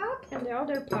maybe cup, and the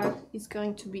other part is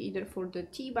going to be either for the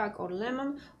tea bag or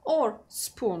lemon or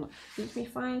spoon. Let me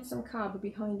find some cup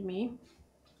behind me,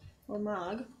 or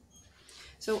mug.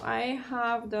 So I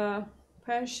have the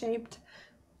pear-shaped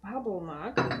bubble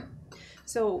mug.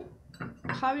 So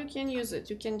how you can use it?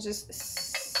 You can just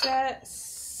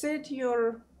sit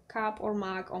your cup or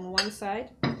mug on one side,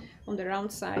 on the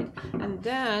round side, and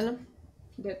then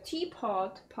the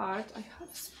teapot part, I have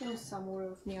a spoon somewhere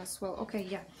with me as well. Okay,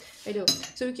 yeah, I do.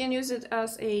 So you can use it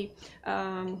as a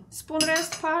spoon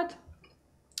rest part,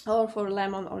 or for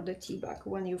lemon or the tea bag.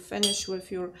 When you finish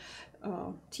with your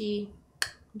tea,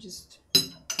 just,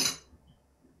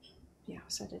 yeah,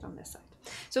 set it on the side.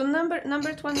 So number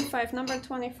 25. Number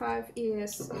 25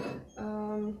 is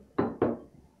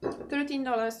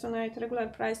 $13 tonight. Regular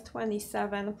price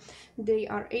 $27. They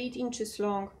are 8 inches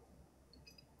long.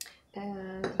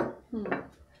 And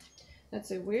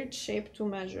that's a weird shape to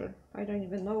measure. I don't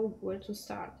even know where to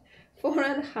start.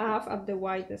 4.5 at the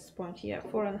widest point. Yeah,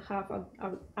 4.5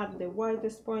 at the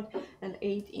widest point, and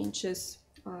 8 inches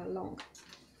long.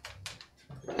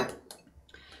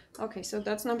 Okay, so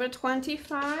that's number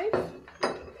 25.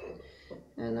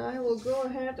 And I will go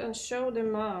ahead and show the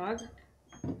mug.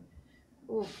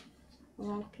 Oh,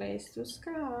 wrong place to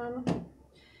scan.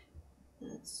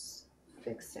 Let's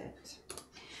fix it.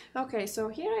 Okay, so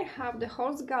here I have the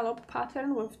horse gallop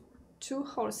pattern with 2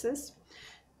 horses.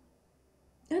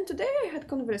 And today I had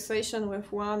conversation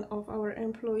with one of our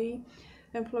employees,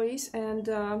 and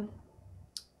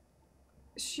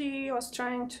she was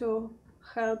trying to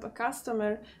help a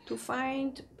customer to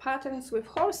find patterns with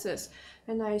horses.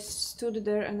 And I stood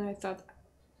there and I thought,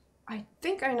 I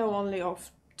think I know only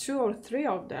of 2 or 3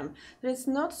 of them. There's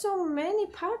not so many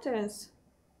patterns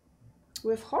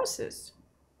with horses.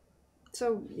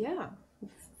 So yeah,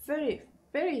 very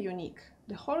unique.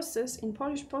 The horses in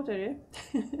Polish pottery,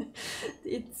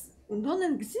 it's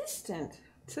non-existent.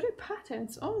 3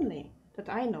 patterns only that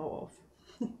I know of.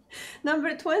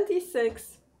 Number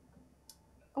 26.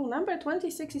 Oh, number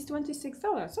 26 is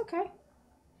 $26. Okay,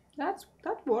 that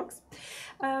works.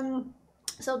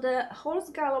 So the horse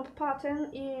gallop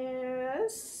pattern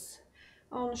is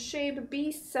on shape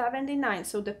B79.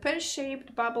 So the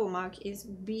pear-shaped bubble mug is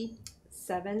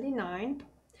B79.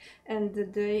 and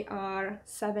they are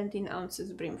 17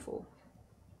 ounces brimful.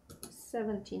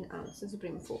 17 ounces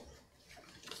brimful.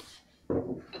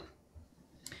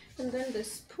 And then the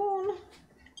spoon,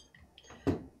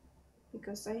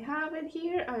 because I have it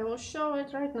here, I will show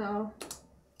it right now.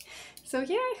 So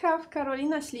here I have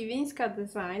Karolina Śliwińska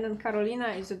design, and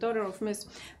Karolina is the daughter of Miss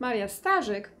Maria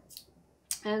Starzyk,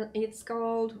 and it's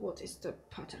called, what is the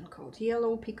pattern called?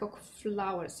 Yellow Peacock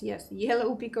Flowers. Yes,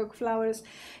 Yellow Peacock Flowers.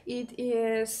 It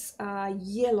is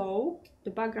yellow,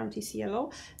 the background is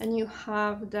yellow, and you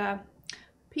have the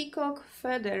peacock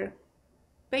feather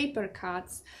paper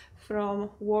cuts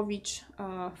from Łowicz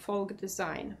folk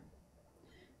design.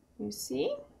 You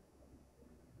see?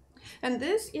 And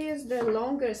this is the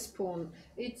longer spoon.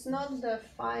 It's not the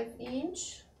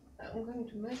 5-inch. I'm going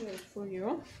to measure it for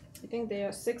you. I think they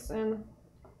are 6 and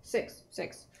 6,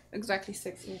 exactly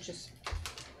 6 inches.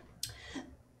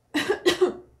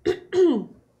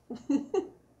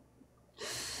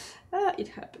 It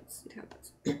happens.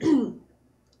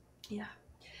 Yeah.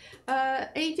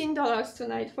 $18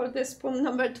 tonight for this spoon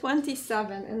number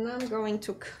 27, and I'm going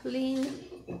to clean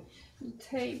the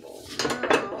table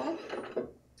now.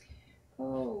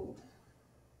 Oh,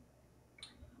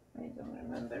 I don't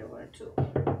remember where to.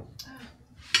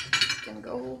 Can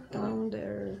go down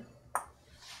there.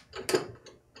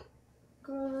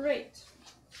 Great.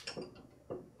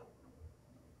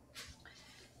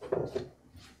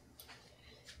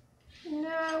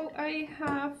 Now I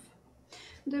have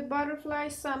the butterfly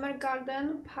summer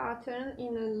garden pattern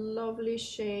in a lovely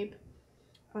shape,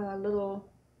 a little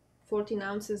 14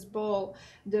 ounces ball.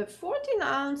 The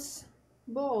 14-ounce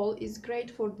ball is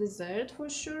great for dessert for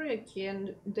sure. You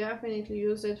can definitely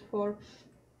use it for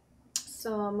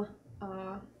some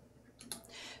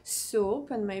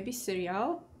soup and maybe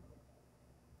cereal.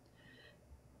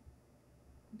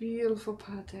 Beautiful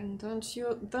pattern, don't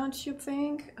you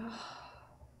think? Oh.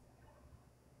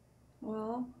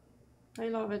 Well, I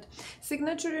love it.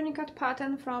 Signature Unicat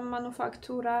pattern from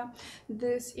Manufaktura.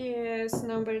 This is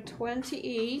number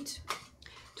 28.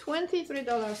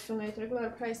 $23 tonight, regular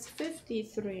price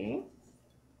 $53,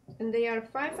 and they are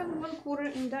 5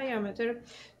 1/4 in diameter,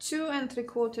 2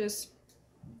 3/4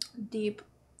 deep,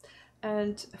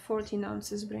 and 14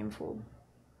 ounces brimful.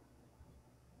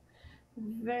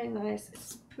 Very nice.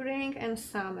 Spring and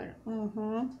summer.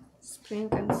 Spring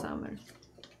and summer.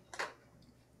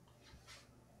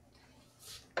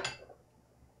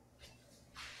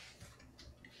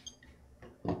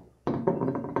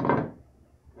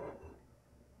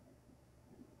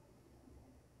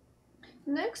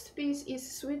 Next piece is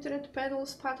Sweet Red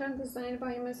Petals pattern designed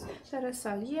by Miss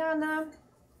Teresa Liana.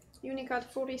 Unicat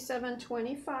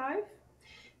 4725.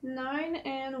 9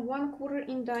 1/4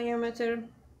 in diameter,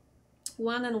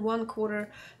 1 1/4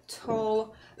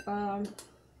 tall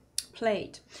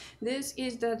plate. This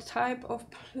is the type of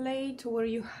plate where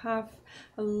you have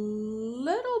a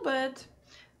little bit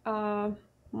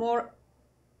more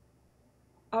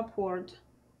upward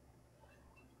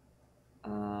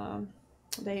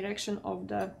direction of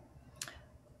the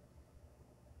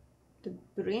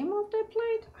brim of the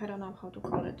plate. I don't know how to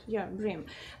call it. Yeah, brim.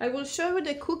 I will show you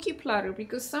the cookie platter,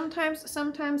 because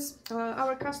sometimes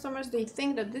our customers, they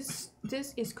think that this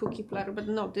is cookie platter, but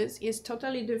no, this is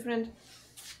totally different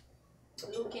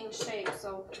looking shape.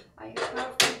 So I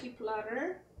have cookie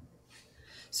platter,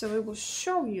 so I will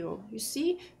show you. You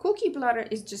see, cookie platter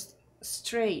is just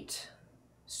straight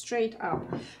up,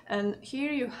 and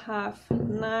here you have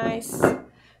nice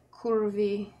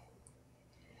curvy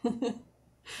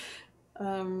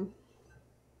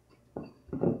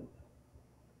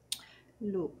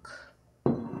look.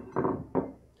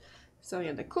 So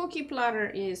yeah, the cookie platter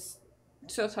is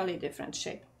totally different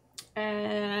shape,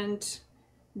 and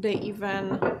they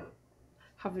even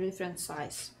have a different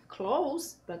size.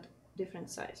 Close, but different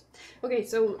size. Okay,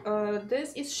 so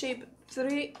this is shape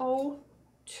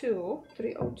 302,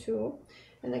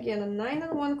 and again a 9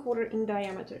 1/4 in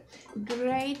diameter.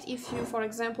 Great if you, for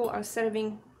example, are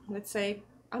serving, let's say,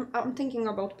 I'm thinking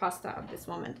about pasta at this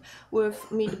moment, with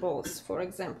meatballs, for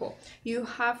example. You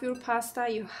have your pasta,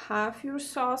 you have your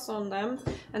sauce on them,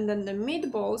 and then the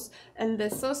meatballs, and the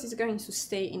sauce is going to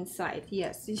stay inside.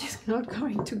 Yes, it's not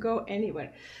going to go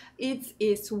anywhere. It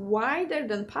is wider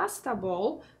than pasta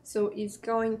bowl, so it's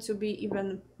going to be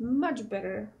even much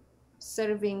better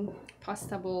serving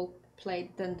pasta bowl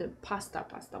plate than the pasta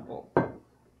bowl,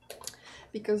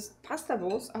 because pasta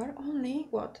bowls are only,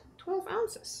 what, 12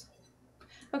 ounces.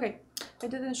 Okay, I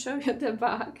didn't show you the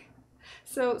back.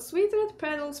 So Sweet Red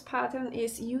Petals pattern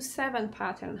is U7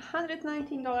 pattern.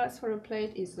 $119 for a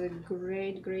plate is a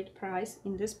great price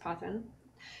in this pattern.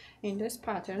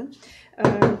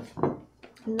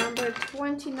 Number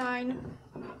 29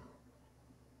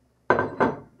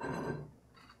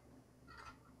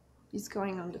 is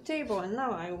going on the table, and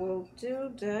now I will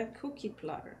do the cookie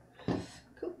platter.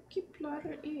 Cookie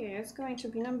platter is going to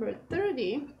be number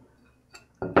 30,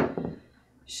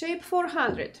 shape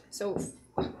 400. So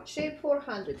shape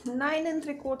 400, 9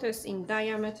 3/4 in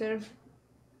diameter,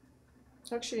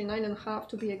 actually 9 1/2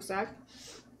 to be exact,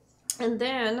 and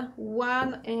then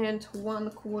 1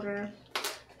 1/4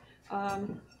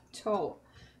 tall.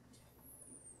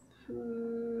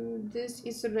 This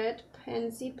is red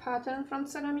pansy pattern from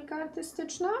Ceramika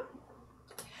Artystyczna.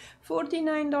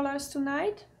 $49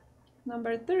 tonight.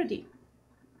 Number 30.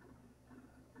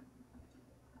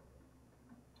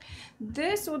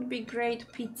 This would be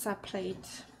great pizza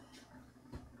plate.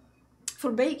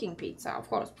 For baking pizza, of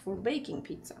course, for baking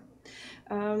pizza.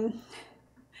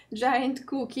 Giant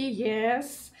cookie,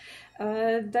 yes.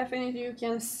 Definitely you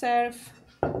can serve.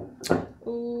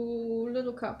 Ooh,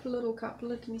 little cup,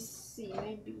 let me see,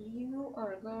 maybe you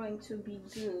are going to be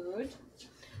good.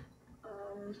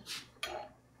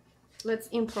 Let's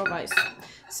improvise.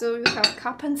 So you have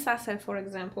cup and saucer, for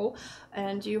example,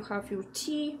 and you have your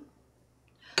tea,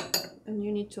 and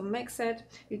you need to mix it.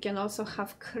 You can also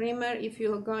have creamer if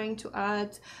you're going to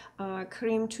add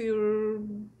cream to your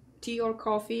tea or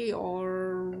coffee,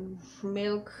 or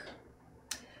milk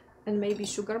and maybe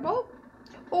sugar bowl.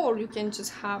 Or you can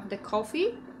just have the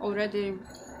coffee already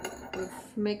with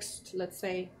mixed, let's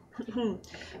say,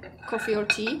 coffee or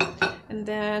tea, and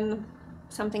then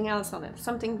something else on it,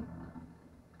 something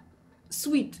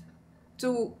sweet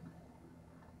to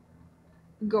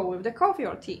go with the coffee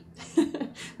or tea.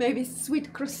 Maybe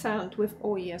sweet croissant with,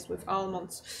 oh yes, with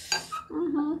almonds.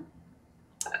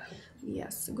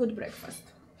 Yes, good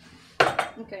breakfast.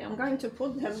 Okay, I'm going to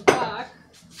put them back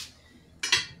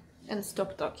and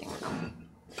stop talking now.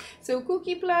 So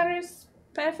cookie platters,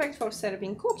 perfect for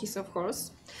serving cookies, of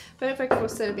course, perfect for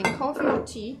serving coffee or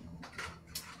tea.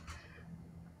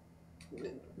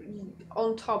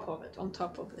 On top of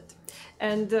it,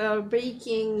 and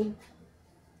baking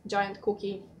giant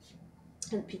cookie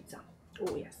and pizza.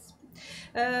 Oh yes.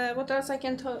 What else I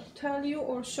can tell you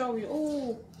or show you?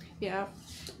 Oh yeah,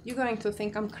 you're going to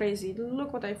think I'm crazy.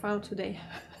 Look what I found today.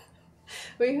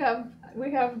 we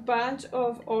have bunch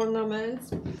of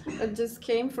ornaments that just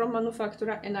came from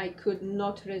manufacturer, and I could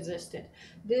not resist it.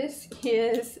 This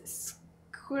is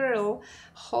squirrel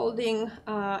holding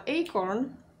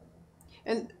acorn,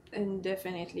 and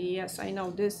definitely, yes, I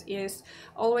know this is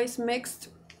always mixed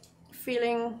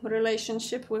feeling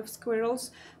relationship with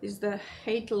squirrels. Is the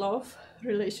hate-love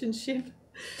relationship.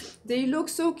 They look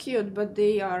so cute, but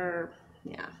they are,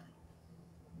 yeah,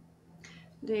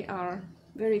 they are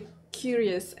very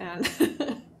curious, and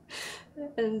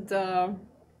and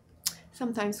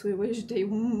sometimes we wish they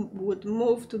would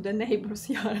move to the neighbor's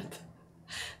yard.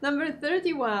 Number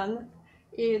 31,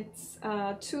 it's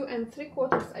 2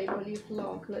 3/4, I believe,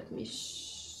 long. Let me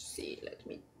see, let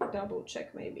me double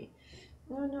check maybe.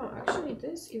 No, actually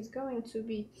this is going to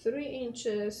be 3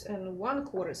 inches and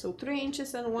 1/4, so 3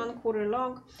 inches and 1/4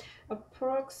 long,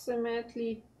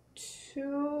 approximately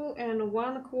 2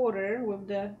 1/4 with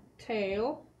the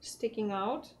tail sticking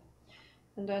out,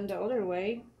 and then the other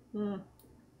way,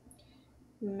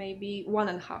 maybe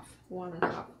 1.5.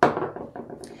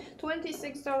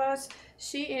 $26.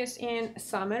 She is in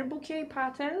summer bouquet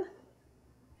pattern.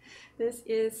 This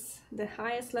is the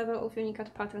highest level of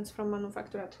Unicat patterns from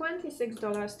manufacturer.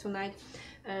 $26 tonight,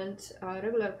 and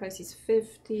regular price is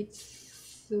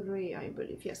 $53, I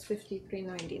believe. Yes,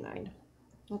 $53.99.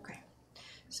 Okay,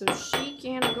 so she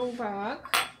can go back.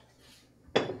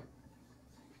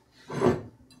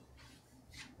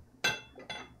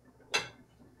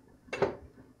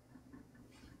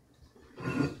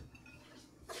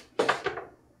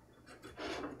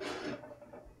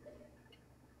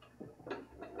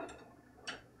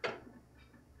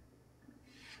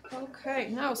 Okay,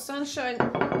 now Sunshine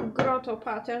Grotto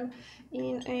pattern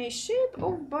in a shape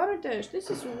of butter dish. This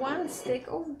is 1 stick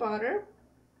of butter.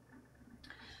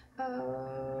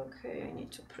 Okay, I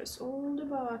need to press all the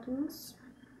buttons.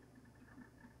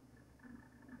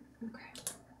 Okay.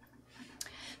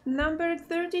 Number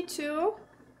 32.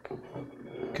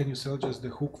 Can you sell just the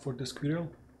hook for the squirrel?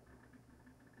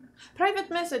 Private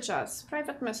message us,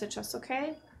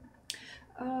 okay?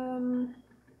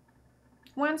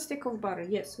 1 stick of butter,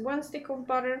 yes, 1 stick of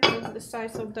butter is the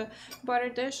size of the butter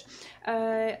dish.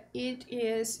 It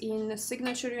is in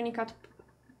signature Unicat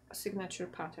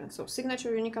pattern, so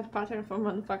signature Unicat pattern from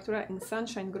manufacturer in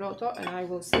Sunshine Grotto, and I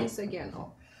will sneeze again.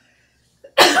 Oh.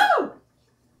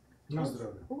 Na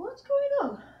zdrowie. What's going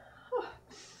on? Oh.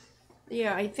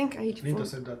 Yeah, I think Linda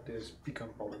said that there's pecan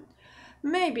pollen.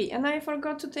 maybe, and I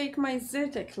forgot to take my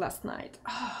Zyrtec last night.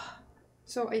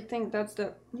 So I think that's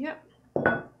the, yeah.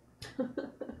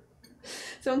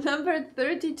 So number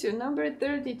 32. Number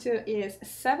 32 is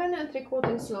 7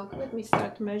 3/4 long. Let me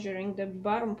start measuring the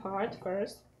bottom part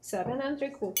first. 7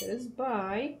 3/4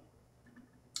 by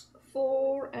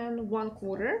 4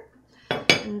 1/4.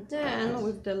 And then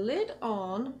with the lid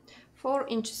on, 4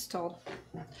 inches tall.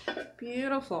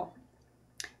 Beautiful.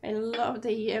 I love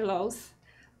the yellows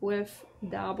with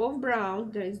dab of brown.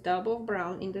 There is dab of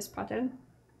brown in this pattern.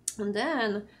 And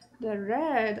then the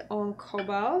red on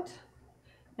cobalt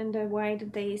and the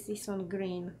white daisies on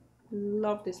green.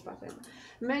 Love this pattern.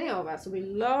 Many of us, we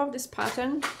love this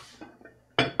pattern.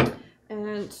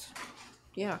 And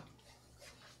yeah,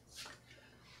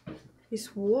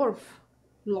 it's worth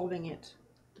loving it.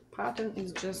 The pattern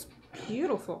is just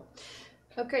beautiful.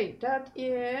 Okay, that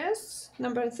is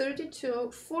number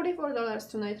 32, $44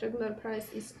 tonight. Regular price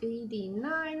is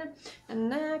 $89. And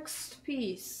next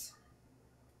piece.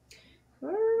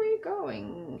 Where are we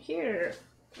going? Here.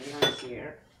 Right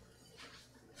here.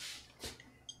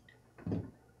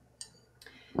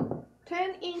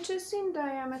 10 inches in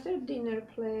diameter dinner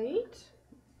plate.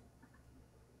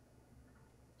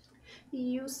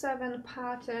 U7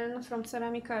 pattern from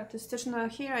Ceramic Artystyczna.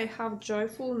 Here I have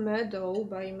Joyful Meadow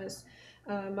by Miss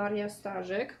Maria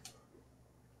Starzyk.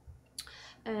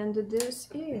 And this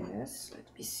is,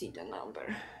 let me see the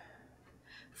number,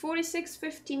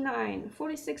 4659.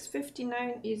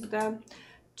 4659 is the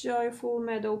Joyful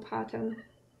Meadow pattern.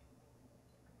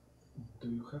 Do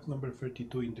you have number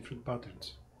 32 in different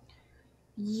patterns?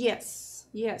 Yes,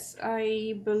 yes,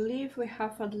 I believe we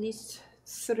have at least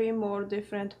 3 more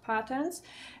different patterns,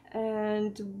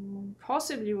 and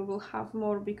possibly we will have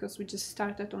more because we just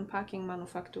started unpacking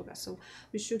Manufaktura, so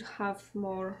we should have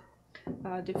more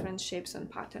different shapes and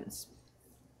patterns.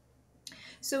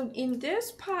 So in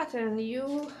this pattern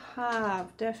you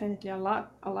have definitely a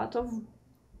lot of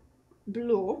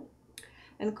blue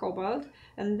and cobalt,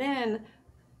 and then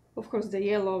of course the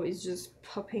yellow is just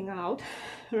popping out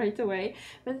right away,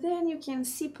 but then you can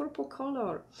see purple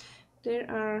color. There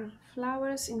are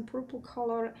flowers in purple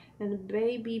color and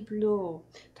baby blue,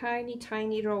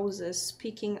 tiny roses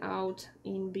peeking out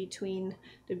in between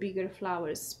the bigger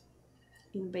flowers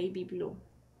in baby blue.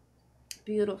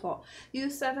 Beautiful.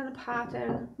 U7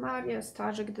 pattern, Maria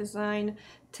Starzyk design,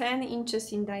 10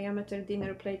 inches in diameter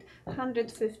dinner plate,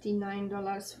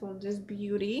 $159 for this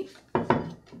beauty.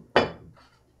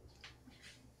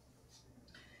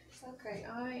 Okay,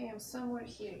 I am somewhere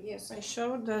here. Yes, I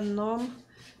showed the gnome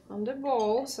on the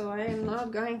ball, so I am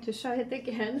not going to show it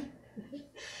again.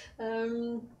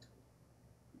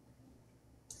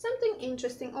 Something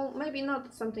interesting, or maybe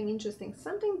not something interesting,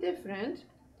 something different,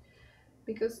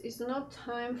 because it's not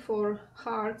time for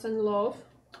hearts and love,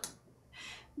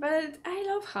 but I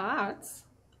love hearts.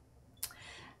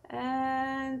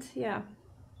 And yeah,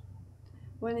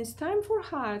 when it's time for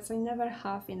hearts, I never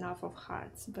have enough of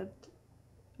hearts, but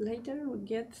later we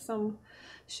get some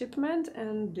shipment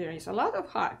and there is a lot of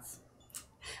hearts.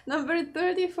 Number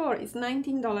 34 is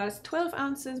 $19, 12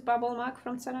 ounces bubble mug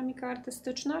from Ceramika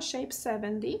Artystyczna, shape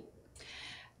 70.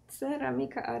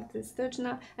 Ceramika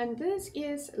Artystyczna, and this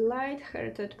is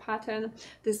light-hearted pattern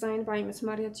designed by Miss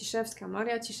Maria Ciszewska.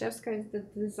 Maria Ciszewska is the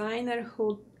designer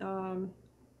who,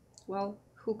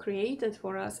 who created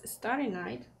for us Starry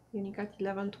Night, Unicat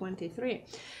 1123,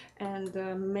 and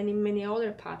many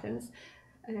other patterns.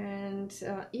 And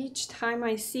each time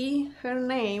I see her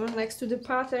name next to the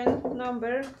pattern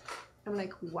number, I'm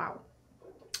like, wow,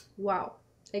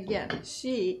 again,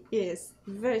 she is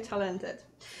very talented.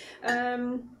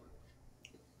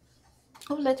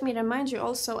 Let me remind you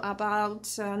also about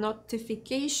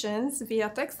notifications via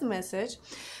text message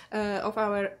of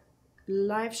our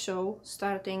live show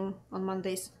starting on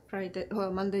Mondays,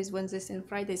 Wednesdays and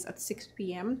Fridays at 6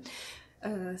 p.m.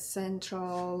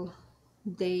 Central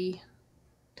Day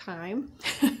Time.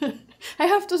 I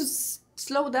have to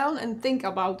slow down and think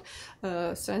about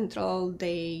Central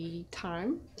Day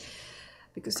Time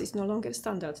because it's no longer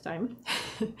standard time.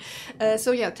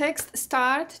 So yeah, text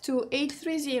start to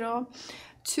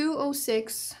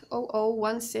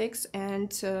 830-206-0016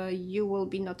 and you will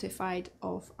be notified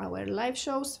of our live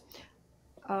shows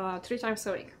 3 times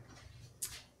a week.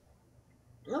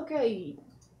 Okay,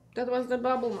 that was the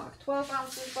bubble mug. 12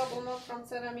 ounces bubble mug from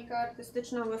Ceramika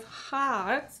Artystyczna with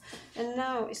hearts. And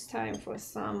now it's time for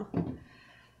some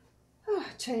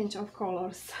change of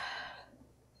colors.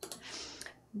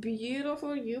 Beautiful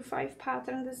U5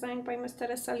 pattern designed by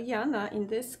Mr. Saliana. In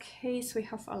this case we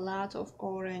have a lot of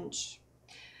orange,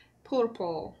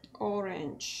 purple,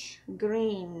 orange,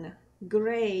 green,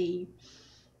 gray,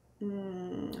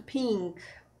 pink,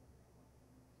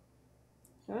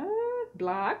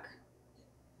 black.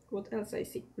 What else I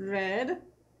see? Red.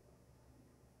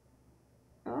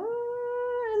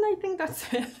 And I think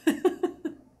that's it.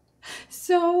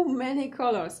 So many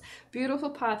colors. Beautiful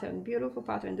pattern, beautiful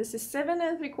pattern. This is 7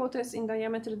 3/4 in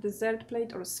diameter dessert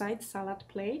plate or side salad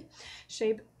plate.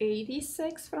 Shape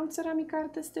 86 from Ceramika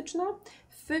Artystyczna.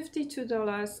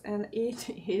 $52, and it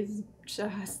is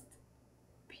just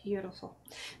beautiful.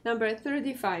 Number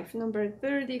 35. Number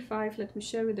 35. Let me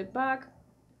show you the back.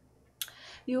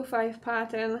 U5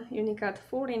 pattern, Unicat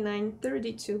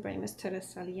 4932 by Miss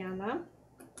Teresa Liana.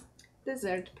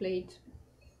 Dessert plate.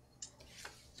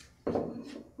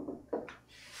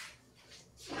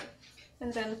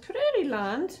 And then Prairie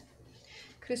Land,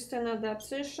 Krystyna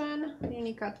Dacyszyn,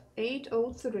 Unicat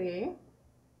 803,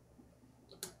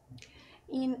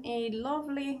 in a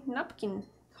lovely napkin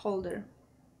holder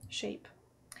shape.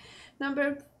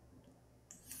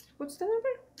 What's the number?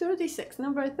 36.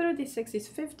 Number 36 is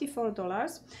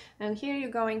 $54, and here you're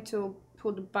going to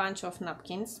put a bunch of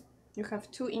napkins. You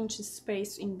have 2 inches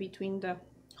space in between the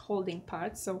holding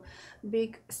parts, so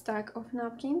big stack of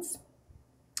napkins.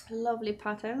 Lovely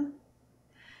pattern.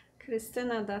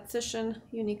 Krystyna Dacyszyn,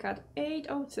 Unicat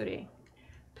 803,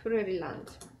 Prairie Land.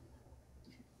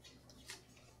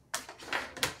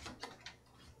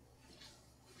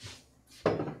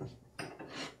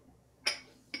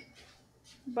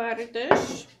 Butter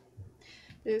dish.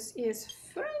 This is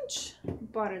French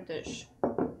butter dish.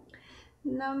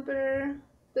 Number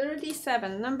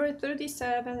 37. Number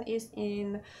 37 is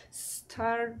in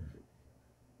Sunburst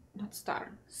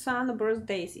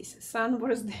Daisies.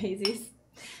 Sunburst Daisies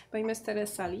by Miss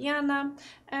Teresa Liana.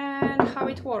 And how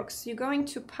it works, you're going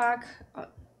to pack,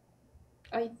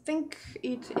 I think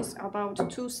it is about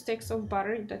 2 sticks of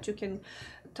butter that you can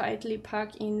tightly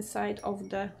pack inside of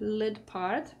the lid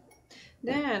part.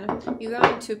 Then you're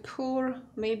going to pour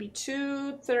maybe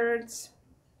 2/3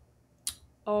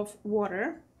 of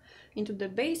water into the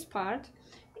base part,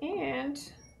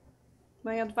 and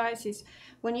my advice is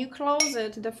when you close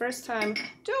it the first time,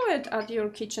 do it at your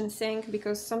kitchen sink,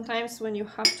 because sometimes when you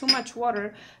have too much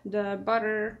water, the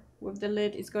butter with the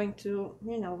lid is going to,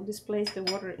 you know, displace the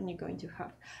water, and you're going to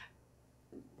have,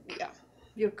 yeah,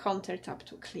 your countertop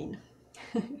to clean.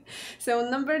 So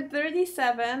number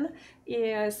 37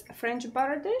 is French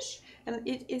butter dish, and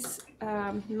it is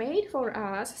made for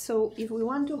us. So if we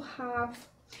want to have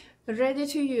ready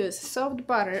to use soft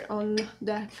butter on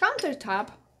the countertop,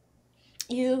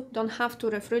 you don't have to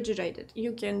refrigerate it.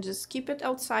 You can just keep it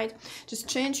outside, just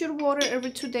change your water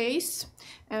every 2 days,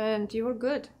 and you're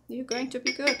good. You're going to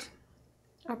be good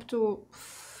up to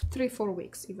 3-4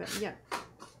 weeks even, yeah.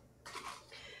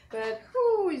 But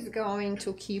who is going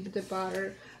to keep the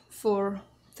butter for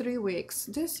 3 weeks?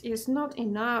 This is not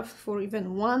enough for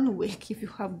even 1 week. If you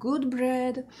have good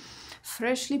bread,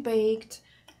 freshly baked,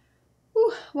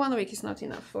 1 week is not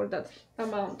enough for that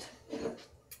amount.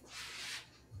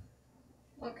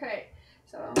 Okay,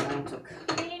 so I'm going to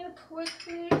clean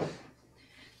quickly,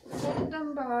 put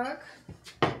them back.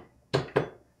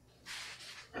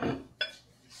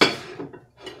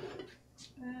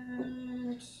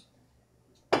 And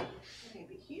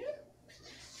maybe here.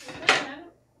 And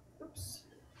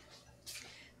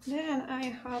then I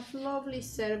have lovely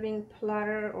serving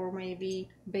platter or maybe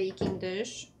baking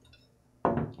dish.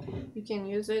 You can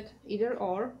use it either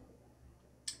or.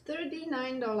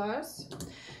 $39.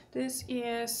 This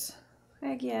is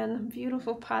again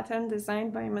beautiful pattern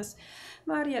designed by Miss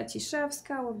Maria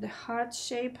Ciszewska with the heart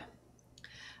shape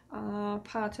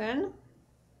pattern.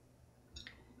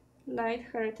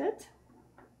 Light-hearted.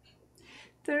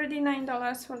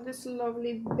 $39 for this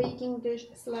lovely baking dish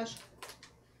slash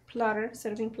platter,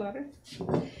 serving platter.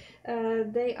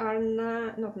 They are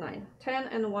 10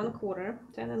 and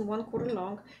 1/4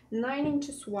 long, 9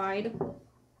 inches wide,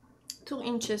 2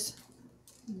 inches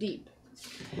deep,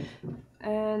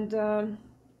 and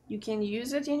you can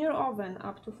use it in your oven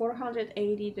up to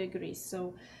 480 degrees.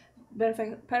 So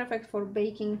perfect for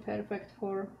baking, perfect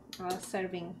for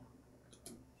serving.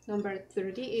 Number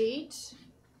 38,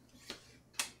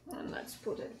 and let's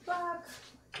put it back.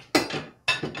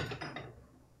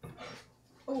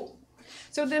 Oh,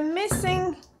 so the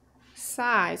missing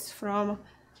size from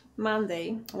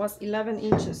Monday was 11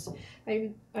 inches.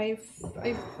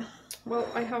 Well,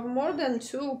 I have more than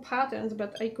 2 patterns,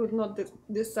 but I could not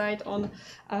decide on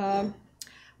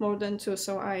more than 2.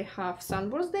 So I have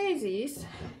Sunburst Daisies.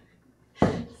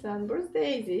 Sunburst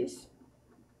Daisies.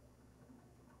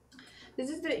 This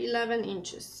is the 11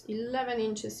 inches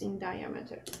in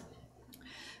diameter.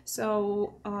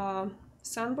 So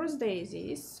sunburst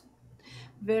daisies,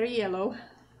 very yellow,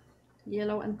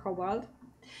 yellow and cobalt,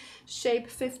 shape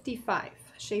 55,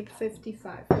 shape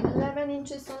 55, 11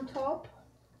 inches on top,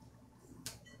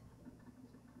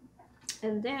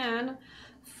 and then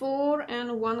 4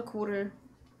 1/4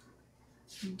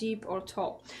 deep or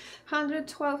tall.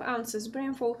 112 ounces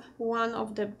brimful, one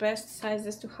of the best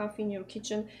sizes to have in your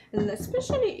kitchen, and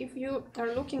especially if you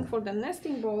are looking for the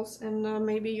nesting balls and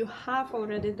maybe you have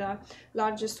already the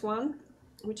largest one,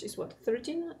 which is what,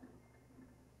 13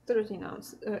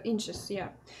 inches, yeah.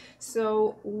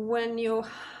 So when you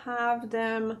have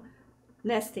them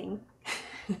nesting,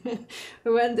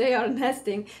 when they are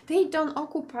nesting, they don't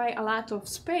occupy a lot of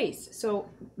space, so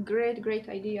great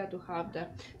idea to have the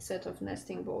set of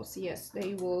nesting balls. Yes,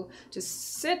 they will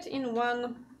just sit in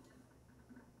one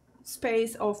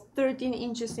space of 13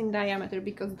 inches in diameter,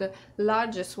 because the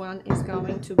largest one is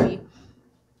going to be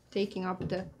taking up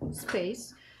the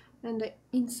space and the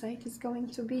inside is going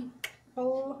to be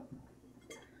all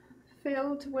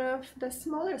filled with the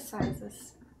smaller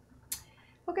sizes.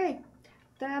 Okay,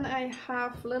 then I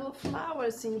have little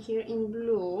flowers in here in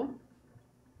blue.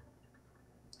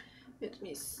 Let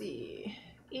me see,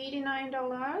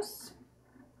 $89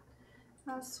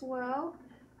 as well.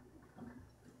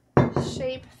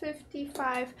 Shape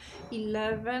 55,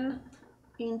 11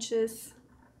 inches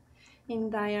in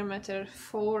diameter,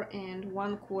 4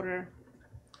 1/4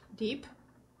 deep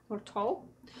or tall.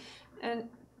 And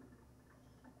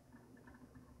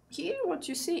here what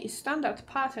you see is standard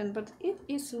pattern, but it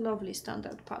is lovely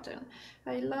standard pattern.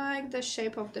 I like the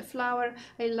shape of the flower.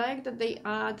 I like that they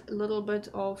add a little bit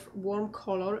of warm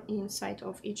color inside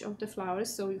of each of the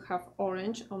flowers, so you have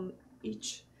orange on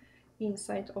each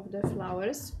inside of the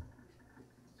flowers.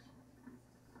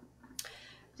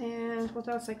 And what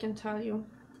else I can tell you?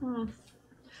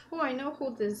 Oh, I know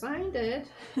who designed it.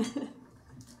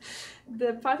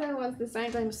 The pattern was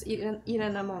designed by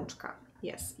Irena Mączka.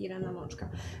 Yes, Irena Mączka.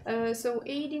 So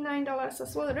 $89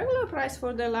 as well. Regular price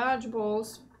for the large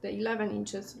balls, the 11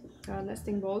 inches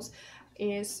nesting balls,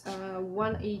 is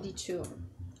 $182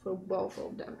 for both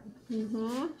of them.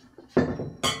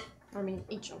 I mean,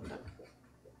 each of them.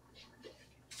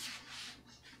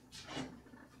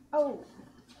 Oh,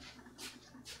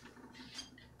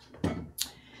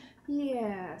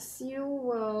 yes, you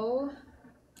will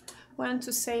want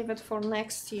to save it for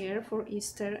next year, for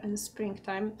Easter and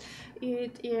springtime.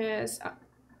 It is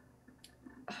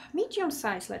medium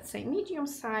size, let's say medium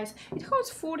size. It holds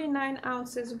 49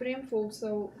 ounces brimful,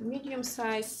 so medium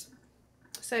size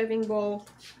serving bowl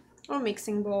or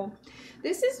mixing bowl.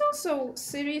 This is also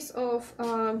series of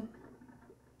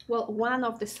well, one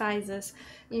of the sizes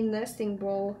in nesting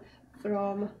bowl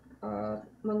from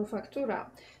Manufaktura.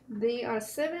 They are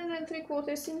 7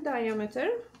 3/4 in diameter,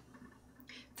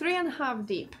 3 1/2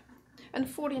 deep, and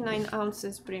 49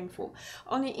 ounces brimful.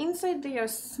 On the inside they are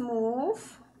smooth,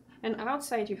 and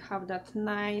outside you have that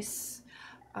nice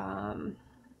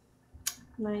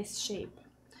nice shape.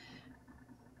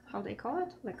 How they call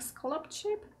it? Like scalloped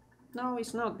shape? No,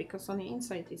 it's not, because on the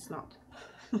inside it's not.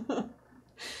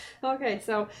 Okay,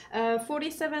 so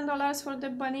 $47 for the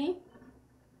bunny.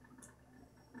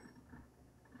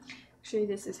 Actually,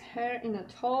 this is hair in a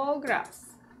tall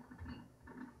grass.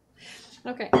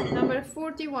 Okay, number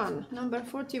 41. Number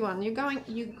 41. You're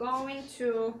going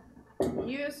to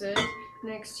use it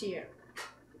next year,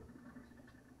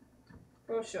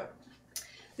 for sure.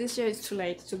 This year it's too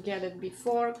late to get it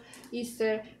before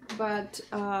Easter, but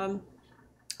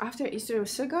after Easter we're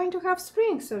still going to have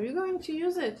spring, so you're going to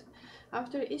use it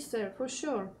after Easter for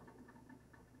sure.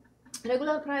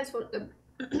 Regular price for the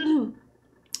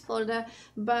for the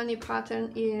bunny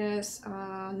pattern is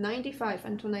 $95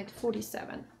 and tonight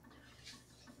 $47.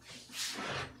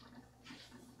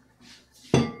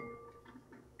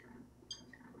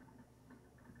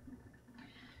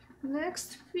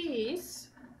 Next piece,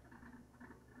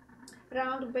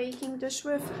 round baking dish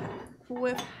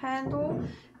with handle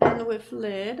and with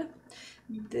lid.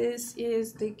 This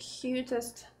is the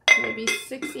cutest, maybe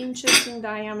 6 inches in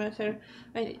diameter.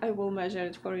 I will measure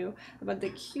it for you, but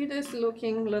the cutest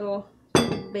looking little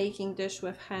baking dish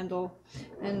with handle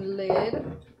and lid.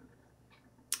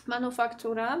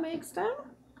 Manufaktura makes them.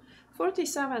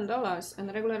 $47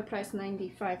 and regular price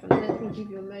 $95. And let me give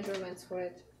you measurements for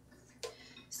it.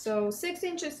 So 6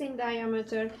 inches in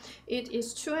diameter. It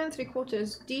is 2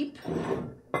 3/4 deep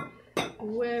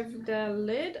with the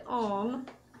lid on,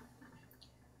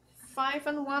 5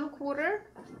 1/4,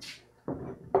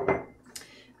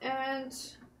 and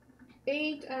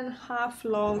 8 1/2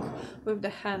 long with the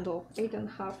handle. 8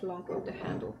 1/2 long with the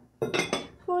handle.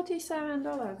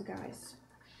 $47, guys.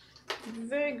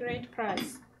 Very great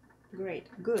price. Great,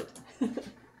 good.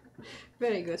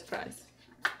 Very good price.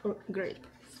 Or great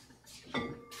price.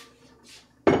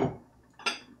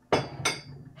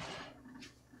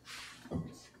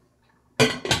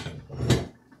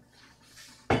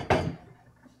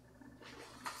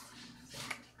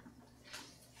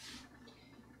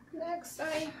 Next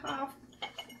I have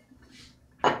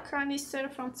canister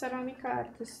from Ceramika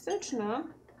Artystyczna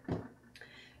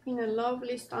in a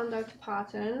lovely standard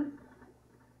pattern.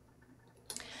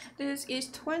 This is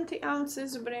 20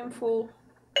 ounces brimful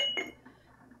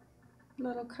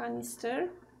little canister.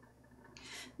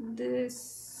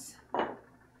 This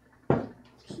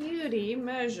cutie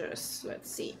measures,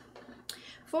 let's see,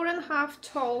 4.5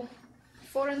 tall,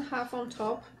 4.5 on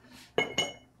top,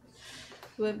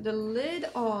 with the lid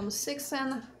on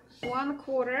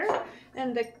 6.25,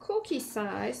 and the cookie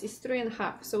size is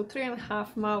 3.5, so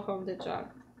 3.5 mouth of the jar.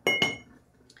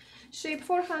 Shape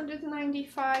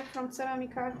 495 from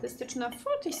Ceramika Artystyczna,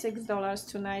 $46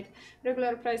 tonight.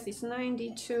 Regular price is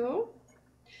 $92.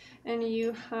 And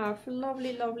you have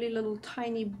lovely, lovely little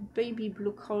tiny baby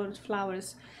blue colored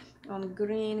flowers on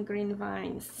green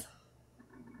vines.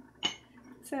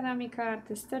 Ceramika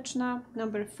Artystyczna,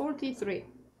 number 43.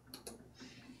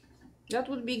 That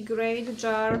would be great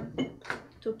jar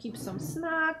to keep some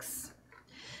snacks.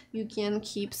 You can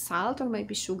keep salt or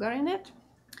maybe sugar in it.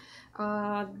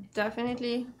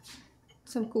 Definitely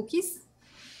some cookies.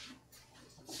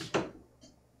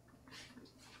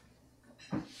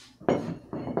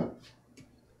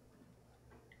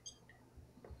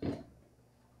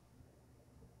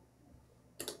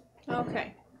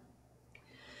 Okay.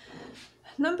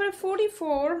 Number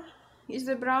 44 is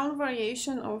the brown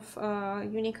variation of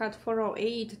Unicat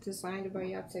 408 designed by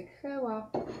Jacek Heła.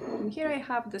 And here I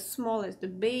have the smallest, the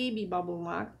baby bubble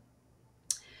mug,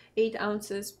 8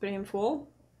 ounces brimful.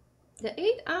 The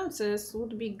 8 ounces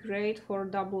would be great for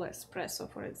double espresso,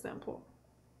 for example.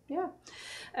 Yeah.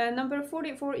 Number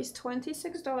 44 is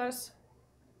 $26.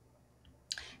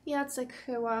 Jacek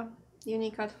Heła,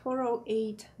 Unicat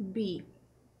 408B.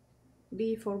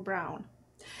 B for brown.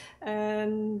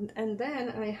 And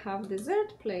then I have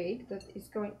dessert plate that is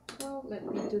going, well, let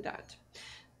me do that.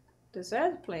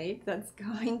 Dessert plate that's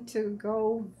going to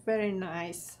go very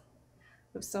nice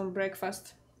with some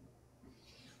breakfast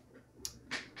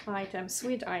item,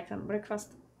 sweet item.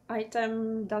 Breakfast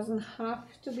item doesn't have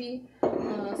to be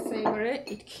savory.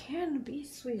 It can be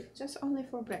sweet, just only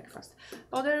for breakfast.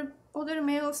 Other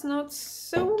meals not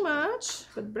so much,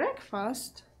 but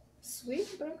breakfast,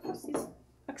 sweet breakfast is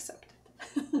accepted.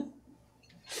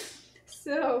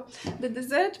 So the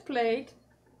dessert plate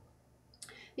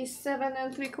is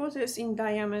 7.75 in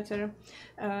diameter.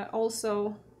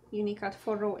 Also Unicat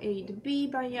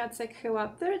 408B by Jacek Heła,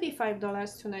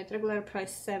 $35 tonight. Regular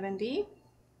price $70.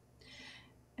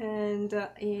 And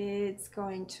it's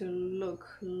going to look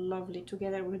lovely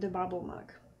together with the bubble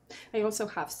mug. I also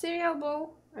have cereal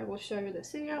bowl. I will show you the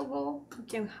cereal bowl. You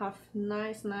can have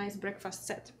nice breakfast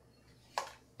set.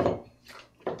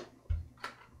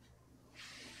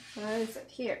 Where is it?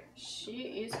 Here.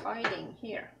 She is hiding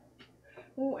here.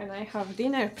 Oh, and I have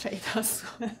dinner plate as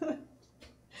well.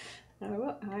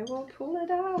 I will pull it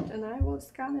out and I will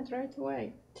scan it right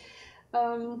away.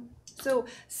 So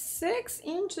 6.5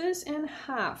 inches,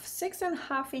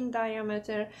 6.5 in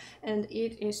diameter, and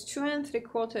it is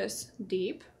 2.75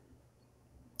 deep.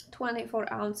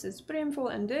 24 ounces brimful,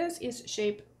 and this is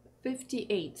shape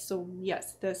 58. So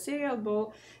yes, the cereal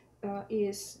bowl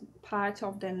is part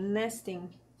of the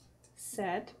nesting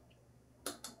set.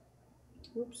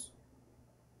 Oops.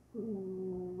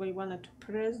 We wanted to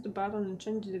press the button and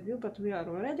change the view, but we are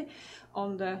already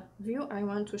on the view I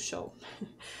want to show.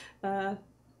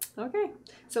 Okay,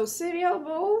 so cereal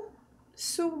bowl,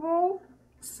 soup bowl,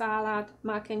 salad,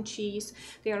 mac and cheese.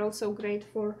 They are also great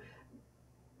for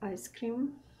ice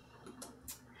cream.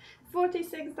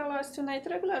 $46 tonight.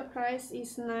 Regular price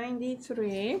is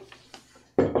 $93.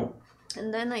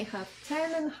 And then I have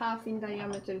 10.5 in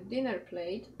diameter dinner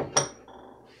plate.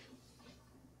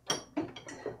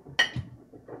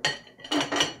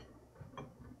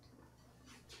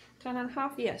 Ten and a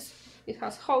half, yes. It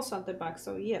has holes at the back,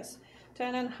 so yes,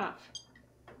 10.5.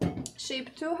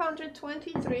 Shape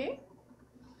 223.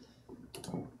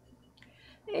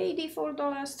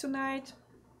 $84 tonight.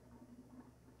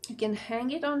 You can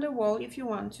hang it on the wall if you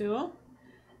want to.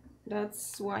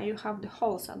 That's why you have the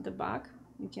holes at the back.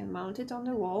 You can mount it on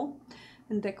the wall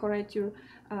and decorate your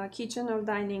kitchen or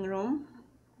dining room.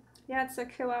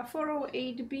 Jacek Heła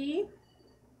 408B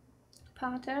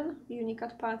pattern,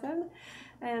 Unicat pattern,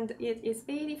 and it is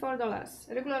 $84.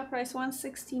 Regular price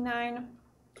 $169.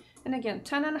 And again,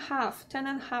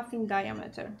 10.5 in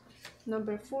diameter.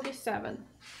 Number 47.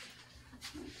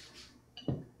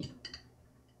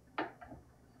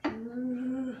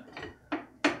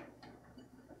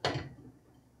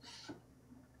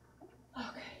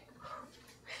 Okay.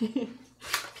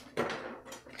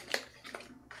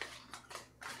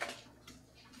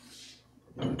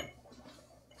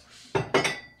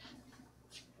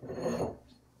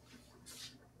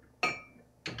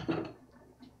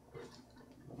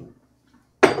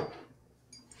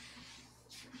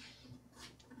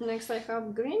 Next I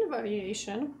have green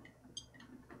variation.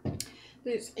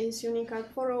 This is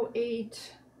Unicard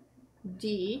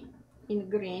 408D in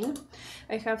green.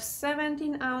 I have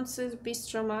 17 ounces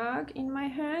bistro mug in my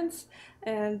hands,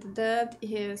 and that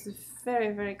is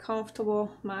very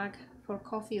comfortable mug for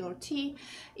coffee or tea.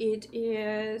 It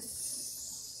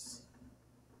is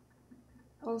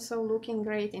also looking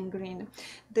great in green.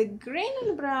 The green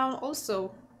and brown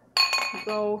also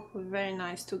go very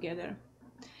nice together.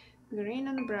 Green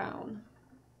and brown.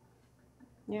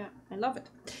 Yeah, I love it.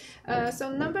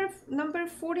 So number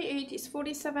 48 is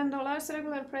 $47.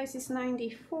 Regular price is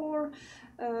 $94.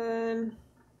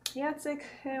 Jacek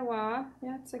Heła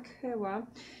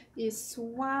is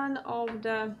one of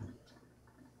the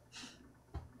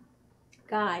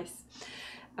guys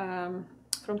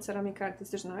from Ceramika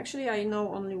Artystyczna. Actually, I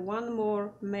know only one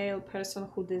more male person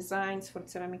who designs for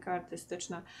Ceramika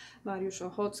Artystyczna, Mariusz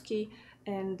Ochocki,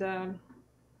 and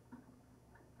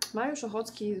Mariusz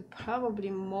Ochocki is probably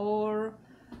more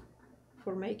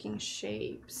for making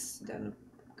shapes than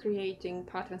creating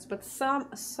patterns, but some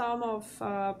of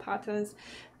patterns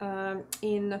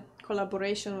in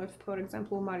collaboration with, for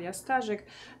example, Maria Starzyk,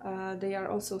 they are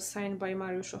also signed by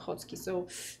Mariusz Ochocki. So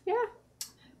yeah,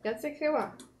 Jacek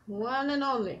Heła, one and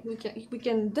only. We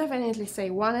can definitely say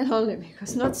one and only,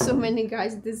 because not so many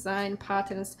guys design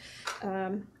patterns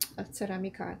at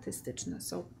Ceramika Artystyczna.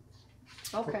 So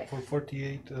okay. For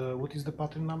 48, what is the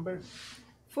pattern number?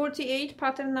 48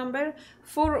 pattern number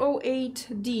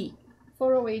 408D.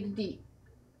 408D.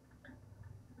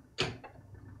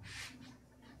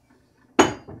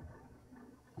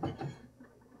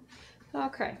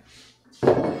 Okay.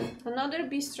 Another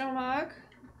bistro mug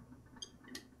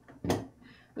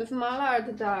with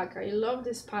mallard duck. I love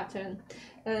this pattern.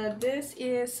 This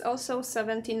is also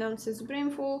 17 ounces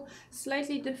brimful,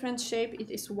 slightly different shape.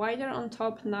 It is wider on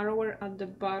top, narrower at the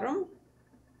bottom.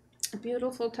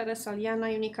 Beautiful Teresaliana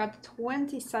Unicard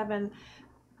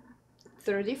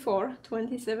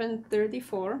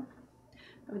 2734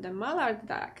 of the mallard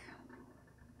duck.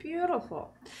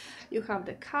 Beautiful. You have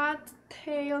the cat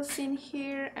tails in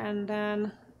here, and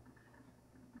then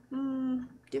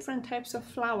different types of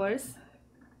flowers,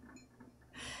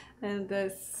 and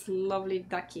this lovely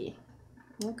ducky.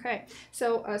 Okay,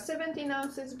 so 17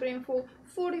 ounces brimful,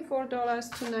 $44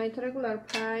 tonight. Regular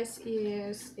price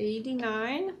is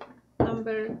 $89.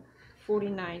 Number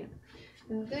 49.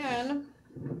 And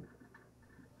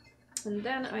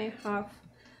then I have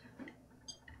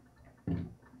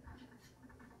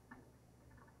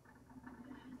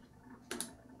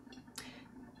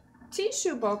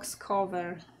tissue box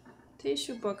cover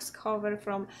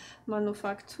from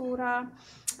Manufaktura.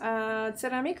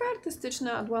 Ceramika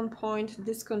Artystyczna at one point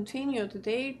discontinued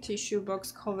their tissue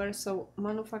box cover, so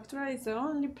Manufaktura is the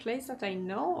only place that I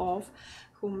know of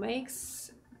who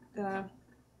makes the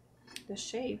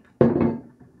shape.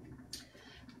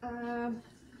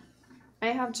 I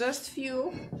have just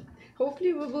few.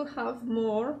 Hopefully we will have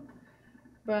more,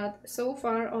 but so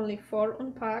far only 4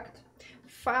 unpacked.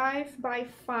 5 by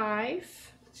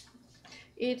 5.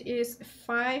 It is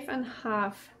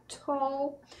 5.5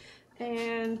 tall,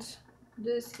 and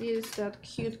this is that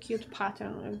cute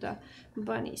pattern with the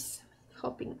bunnies,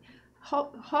 hopping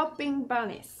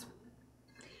bunnies.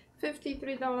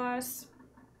 $53.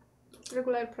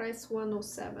 Regular price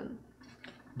 $107.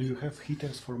 Do you have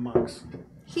heaters for mugs?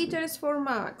 Heaters for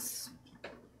mugs.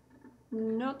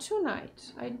 Not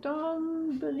tonight. I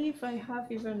don't believe I have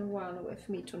even one with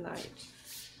me tonight.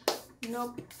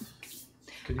 Nope.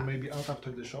 Can you maybe add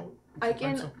after the show? I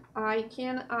can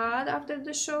add after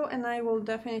the show, and I will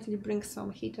definitely bring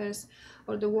some heaters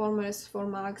or the warmers for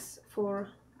mugs for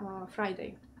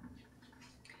Friday.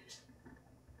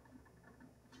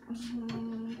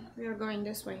 We are going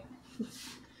this way.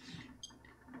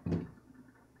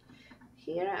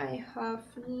 Here I have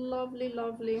lovely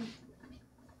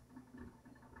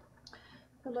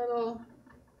a little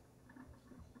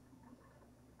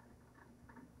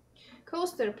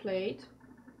coaster plate.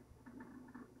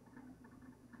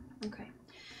 Okay.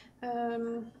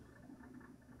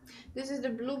 This is the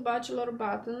blue bachelor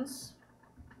buttons.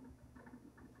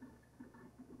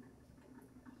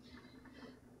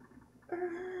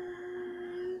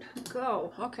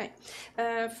 go. Okay,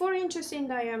 4 inches in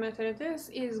diameter. This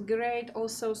is great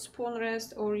also spoon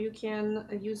rest, or you can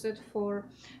use it for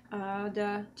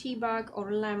the tea bag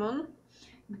or lemon.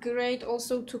 Great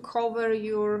also to cover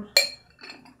your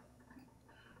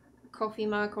coffee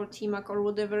mug or tea mug or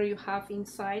whatever you have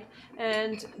inside,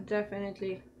 and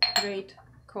definitely great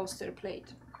coaster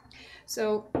plate.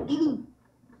 So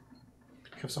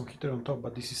Have some heater on top,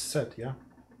 but this is set, yeah?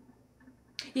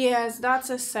 yes, that's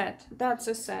a set. That's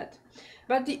a set.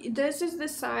 But this is the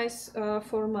size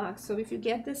for mugs. So if you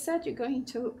get the set, you're going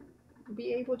to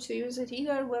be able to use it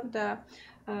either with the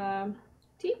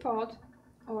teapot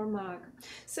or mug.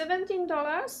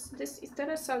 $17. This is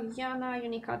Teresaliana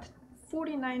Unicat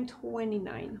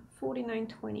 49.29.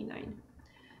 49.29.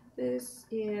 This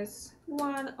is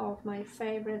one of my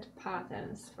favorite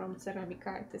patterns from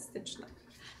Ceramika Artystyczna.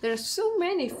 There are so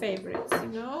many favorites, you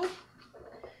know,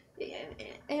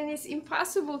 and it's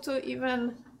impossible to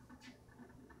even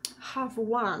have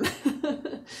one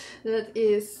that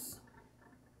is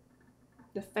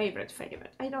the favorite.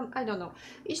 I don't know.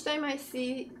 Each time I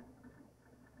see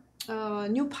a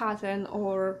new pattern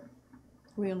or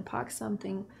we unpack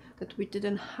something that we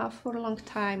didn't have for a long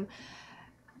time,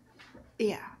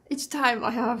 yeah, each time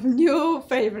I have new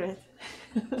favorite.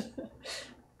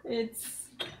 It's,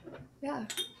 yeah,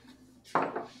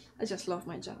 I just love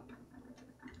my job.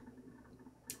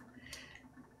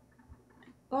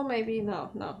 Or maybe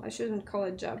no, I shouldn't call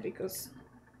it job, because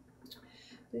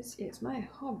this is my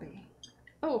hobby.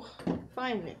 Oh,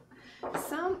 finally,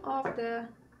 some of the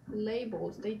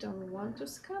labels, they don't want to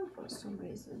scan for some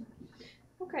reason.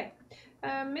 Okay,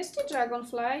 Misty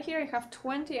Dragonfly, here I have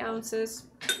 20 ounces,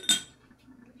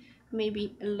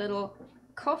 maybe a little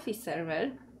coffee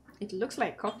server. It looks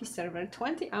like coffee server,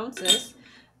 20 ounces.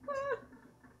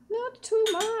 Not too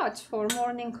much for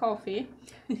morning coffee.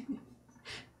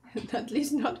 At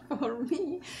least not for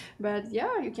me, but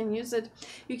yeah, you can use it.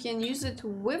 You can use it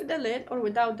with the lid or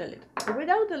without the lid.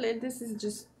 Without the lid, this is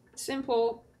just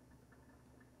simple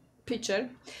pitcher.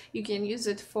 You can use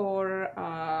it for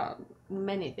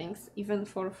many things, even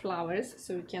for flowers,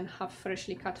 so you can have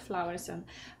freshly cut flowers and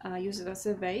use it as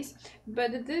a vase.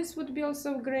 But this would be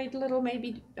also great little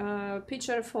maybe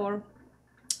pitcher for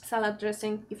salad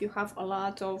dressing if you have a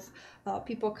lot of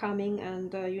people coming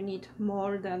and you need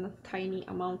more than tiny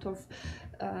amount of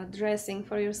dressing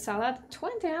for your salad.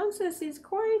 20 ounces is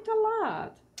quite a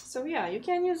lot. So yeah, you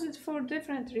can use it for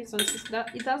different reasons.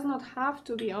 It does not have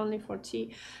to be only for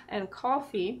tea and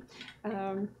coffee.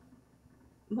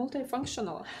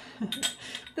 Multifunctional.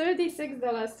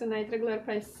 $36 tonight, regular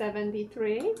price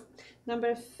 $73.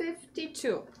 Number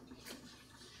 52.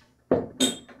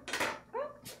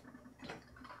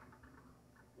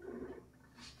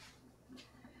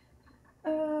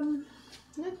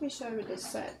 Let me show you the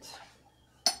set.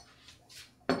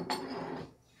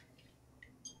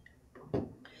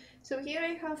 So here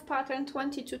I have pattern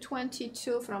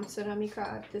 2222 from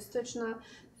Ceramika Artystyczna,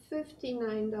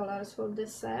 $59 for the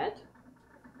set.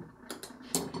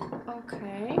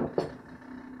 Okay.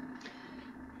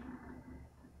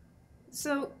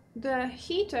 So the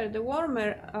heater, the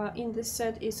warmer in this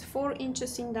set is 4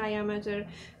 inches in diameter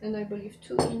and I believe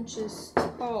 2 inches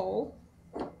tall.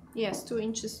 Yes, 2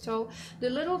 inches tall. The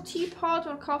little teapot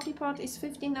or coffee pot is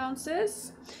 15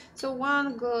 ounces. So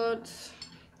one good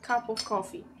cup of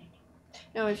coffee.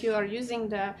 Now, if you are using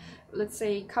the, let's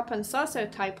say, cup and saucer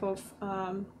type of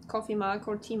coffee mug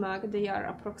or tea mug, they are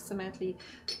approximately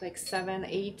like 7,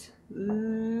 8,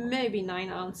 maybe 9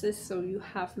 ounces. So you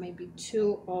have maybe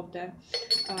 2 of the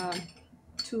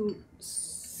 2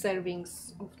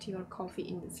 servings of tea or coffee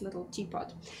in this little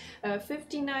teapot.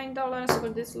 $59 for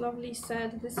this lovely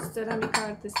set. This is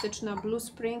Ceramika Artystyczna Blue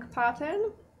Spring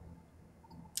pattern.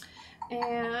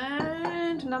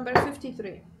 And number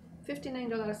 53.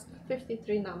 $59,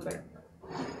 53 number.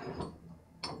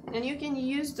 And you can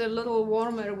use the little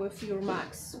warmer with your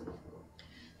mugs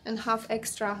and have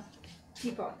extra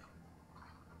teapot.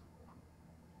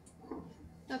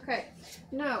 Okay,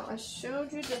 now I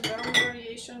showed you the brown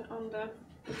variation on the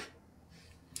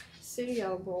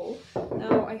cereal bowl.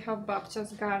 Now I have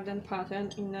Babcia's Garden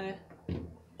pattern in a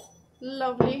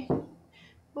lovely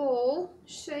bowl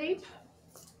shape.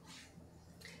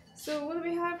 So what do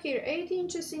we have here? 8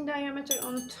 inches in diameter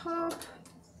on top,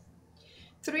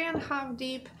 3.5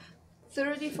 deep,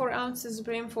 34 ounces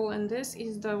brimful, and this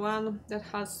is the one that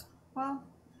has, well,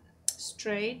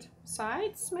 straight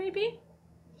sides maybe.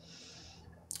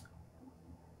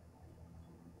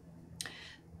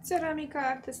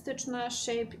 Ceramika Artystyczna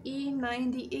shape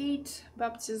E98,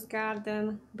 Babcia's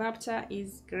Garden. Babcia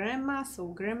is grandma, so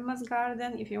grandma's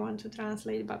garden if you want to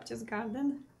translate Babcia's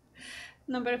Garden.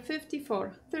 Number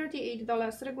 54,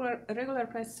 $38, regular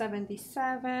price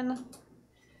 $77.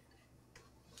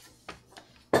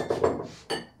 I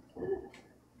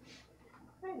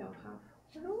don't have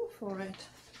room for it.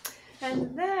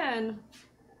 And then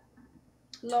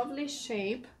lovely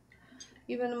shape,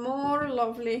 even more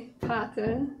lovely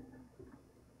pattern,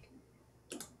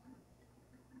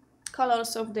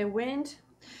 Colors of the Wind,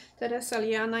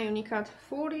 Teresaliana Unicat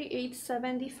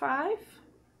 4875.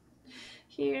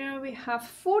 Here we have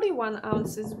 41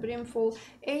 ounces brimful,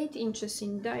 8 inches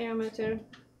in diameter,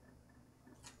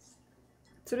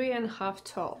 3.5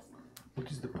 tall. What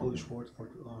is the Polish word for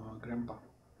grandpa?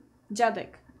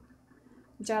 Dziadek.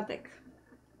 Dziadek.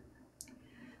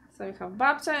 So you have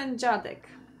babcia and dziadek.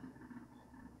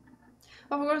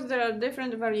 Of course, there are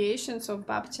different variations of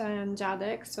babcia and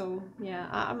dziadek. So yeah,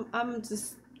 I'm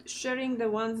just sharing the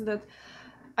ones that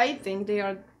I think they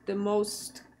are the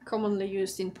most commonly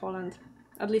used in Poland.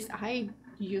 At least I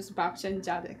use babcia and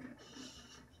dziadek.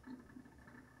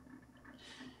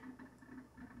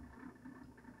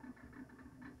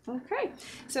 Okay,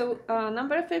 so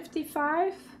number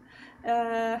 55,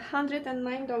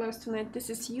 $109 tonight. This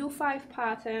is U5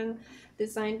 pattern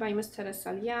designed by Ms.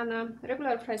 Teresaliana.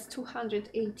 Regular price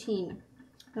 $218.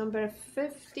 Number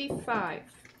 55.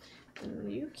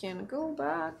 You can go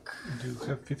back. Do you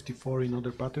have 54 in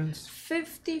other patterns?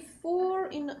 54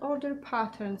 in other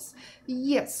patterns.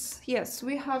 Yes,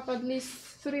 we have at least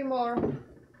 3 more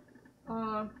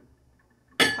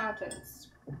patterns.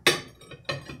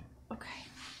 Okay.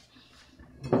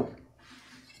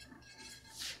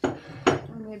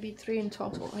 Or maybe 3 in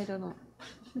total, I don't know.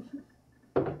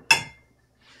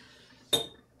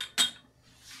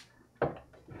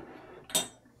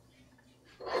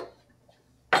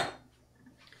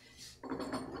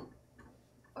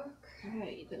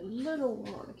 Okay, the little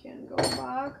one can go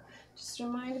back. Just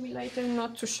remind me later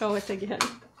not to show it again.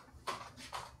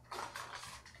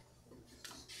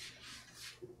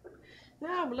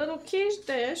 Now, little quiche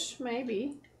dish,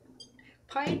 maybe.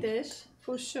 Pie dish,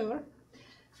 for sure.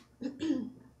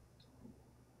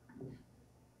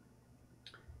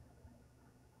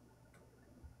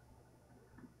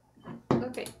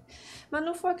 Okay,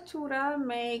 Manufaktura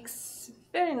makes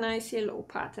very nice yellow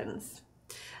patterns.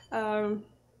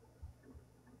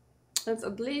 That's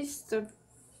at least the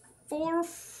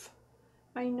 4th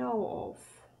I know of.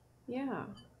 Yeah.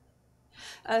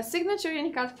 Signature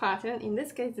Unicat pattern. In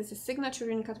this case, this is signature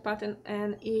Unicat pattern,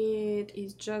 and it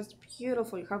is just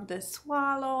beautiful. You have the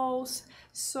swallows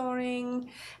soaring,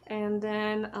 and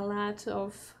then a lot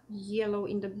of yellow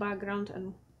in the background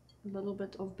and a little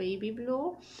bit of baby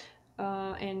blue,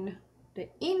 and the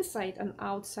inside and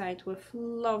outside with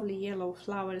lovely yellow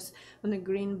flowers on a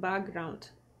green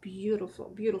background. Beautiful,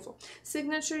 beautiful.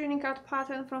 Signature Unicat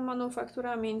pattern from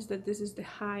Manufaktura means that this is the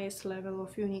highest level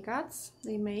of Unicats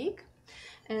they make.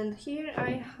 And here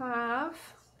I have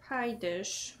pie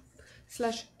dish /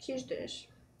 quiche dish,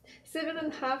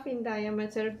 7.5 in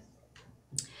diameter,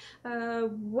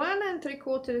 1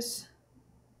 3/4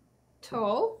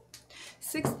 tall,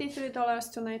 $63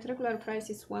 tonight. Regular price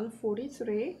is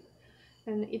 $143,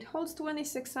 and it holds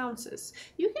 26 ounces.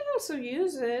 You can also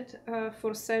use it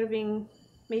for serving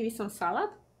maybe some salad,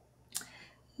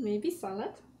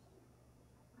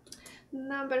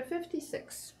 Number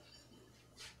 56.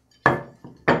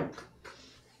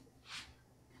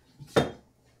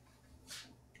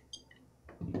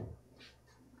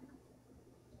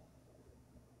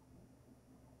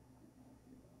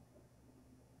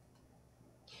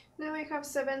 Now I have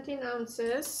 17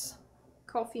 ounces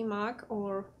coffee mug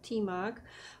or tea mug,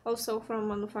 also from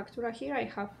Manufaktura. Here I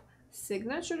have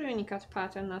signature Unicat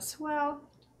pattern as well,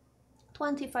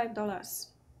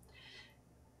 $25.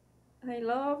 I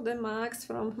love the mugs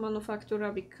from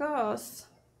Manufaktura because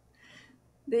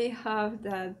they have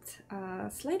that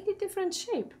slightly different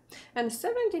shape, and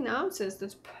 17 ounces,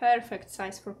 that's perfect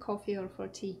size for coffee or for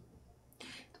tea.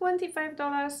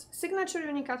 $25. Signature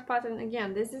Unicat pattern.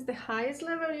 Again, this is the highest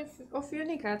level of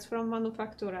Unicats from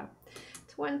Manufaktura.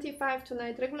 $25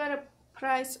 tonight. Regular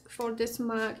price for this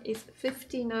mug is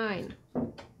 $59.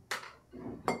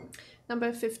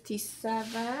 Number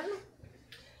 57.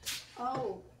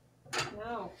 Oh,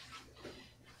 no.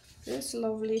 This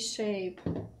lovely shape.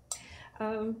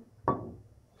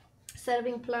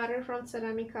 Serving platter from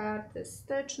Ceramica Artist.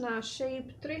 Steczna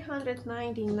shape,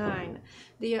 $399.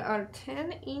 They are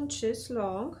 10 inches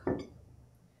long.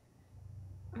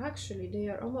 Actually, they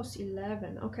are almost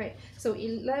 11. Okay, so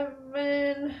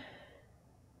 11,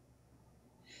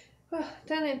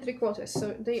 10 3/4.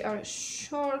 So they are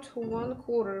short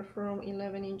 1/4 from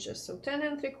 11 inches. So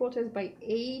 10 3/4 by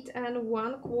 8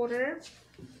 1/4.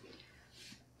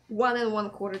 1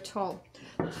 1/4 tall,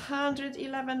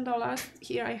 $111.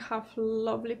 Here I have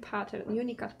lovely pattern,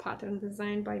 Unicat pattern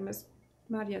designed by Miss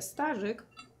Maria Starzyk.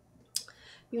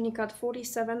 Unicat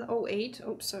 4708.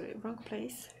 Oh, sorry, wrong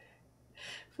place.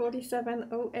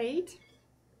 4708.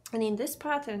 And in this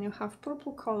pattern you have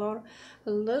purple color, a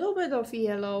little bit of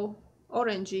yellow,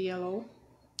 orangey yellow,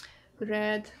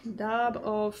 red, dab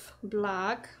of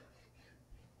black,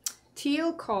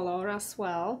 teal color as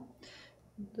well.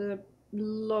 The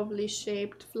lovely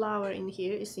shaped flower in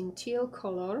here is in teal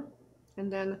color, and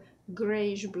then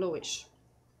grayish bluish.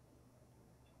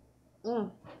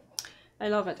 I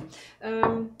love it.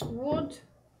 Would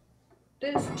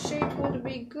this shape would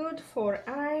be good for,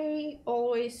 I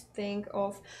always think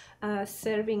of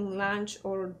serving lunch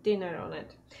or dinner on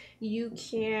it. You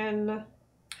can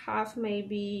have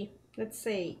maybe, let's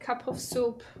say, cup of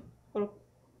soup or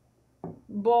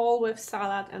bowl with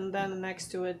salad, and then next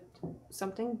to it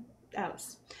something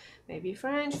else, maybe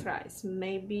French fries,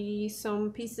 maybe some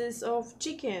pieces of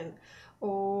chicken,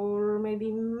 or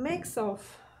maybe mix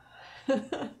of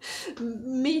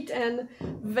meat and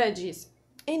veggies,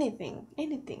 anything,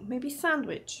 maybe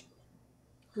sandwich.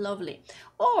 Lovely.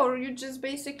 Or you just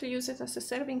basically use it as a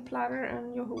serving platter,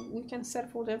 and you can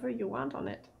serve whatever you want on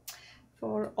it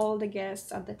for all the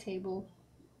guests at the table.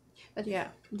 But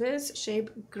yeah, this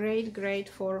shape great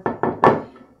for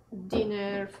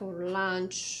dinner, for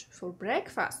lunch, for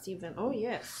breakfast even. Oh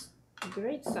yes,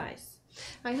 great size.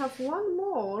 I have one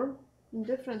more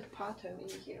different pattern in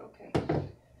here. Okay,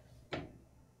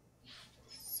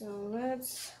 so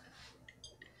let's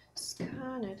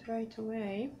scan it right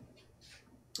away.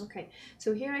 Okay,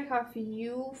 so here I have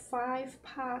U5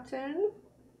 pattern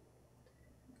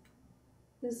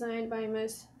designed by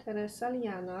Miss Teresa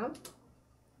Liana,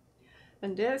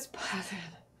 and this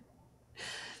pattern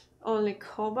only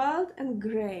cobalt and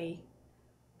gray,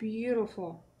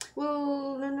 beautiful.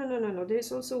 Well, no,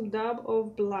 there's also dab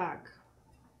of black,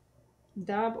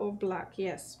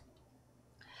 yes,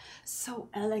 so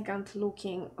elegant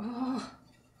looking. Oh,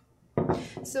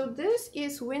 so this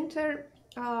is winter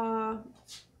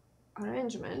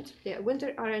arrangement, yeah,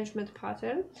 winter arrangement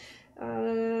pattern,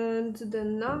 and the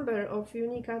number of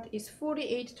Unicat is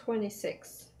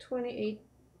 4826.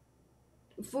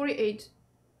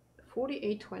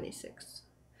 4826.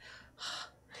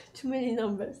 Too many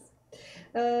numbers.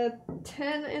 10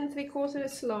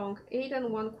 3/4 long, 8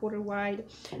 1/4 wide,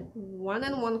 1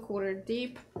 1/4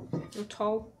 deep or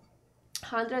tall.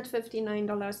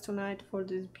 $159 tonight for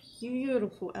this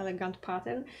beautiful elegant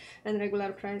pattern, and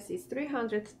regular price is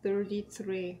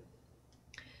 $333.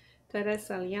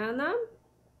 Teresa Liana,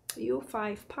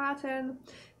 U5 pattern,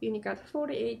 Unicat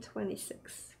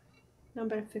 4826,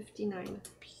 number 59.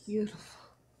 Beautiful.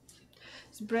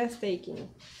 It's breathtaking.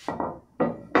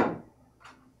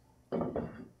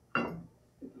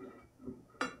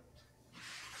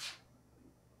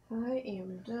 I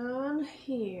am done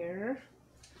here.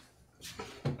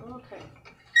 Okay.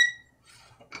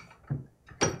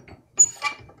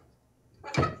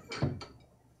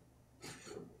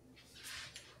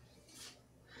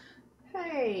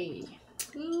 Hey,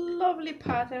 lovely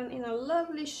pattern in a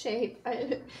lovely shape.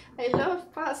 I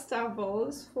love pasta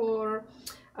bowls for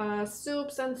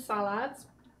soups and salads,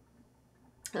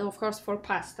 and of course for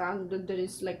pasta that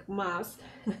is like must.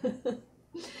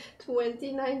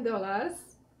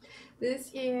 $29.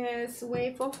 This is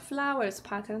Wave of Flowers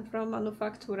pattern from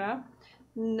Manufactura,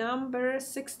 number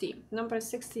 60. Number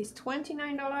 60 is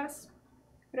 $29.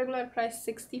 Regular price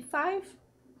 $65.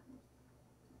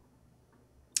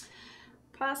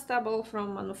 Pasta bowl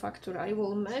from Manufactura. I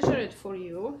will measure it for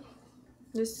you.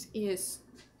 This is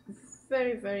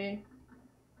very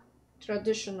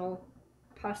traditional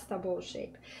pasta bowl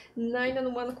shape.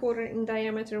 9 1/4 in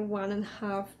diameter,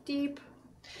 1.5 deep,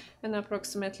 and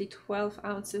approximately 12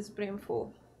 ounces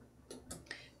brimful.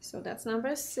 So that's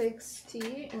number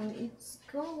 60, and it's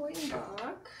going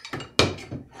back.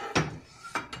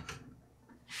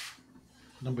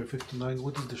 Number 59,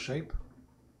 what is the shape?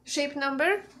 Shape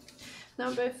number?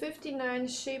 Number 59,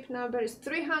 shape number is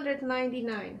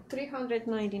 399.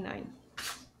 399.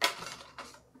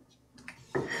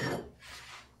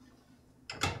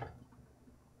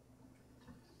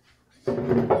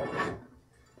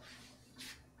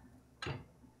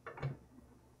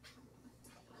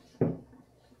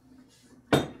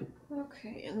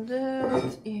 Okay, and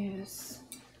that is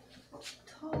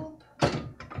top.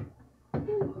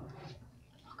 Ooh.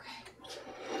 Okay.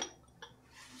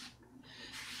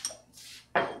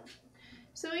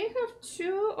 So we have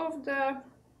two of the,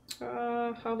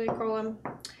 how they call them,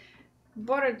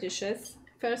 butter dishes,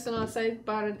 personal size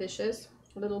butter dishes.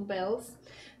 little bells,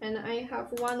 and I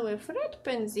have one with red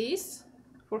pansies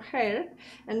for her,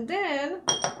 and then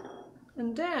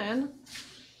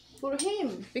for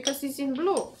him, because he's in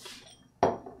blue.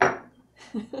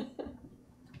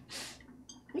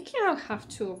 We cannot have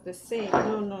two of the same.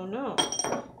 No.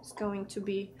 It's going to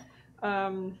be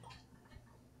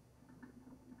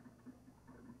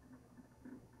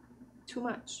too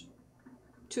much.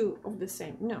 Two of the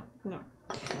same. No.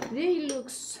 They look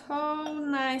so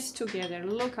nice together.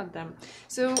 Look at them.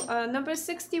 So number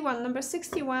 61. Number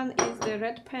 61 is the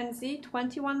red pansy,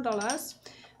 $21.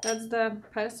 That's the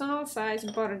personal size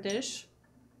bar dish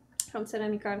from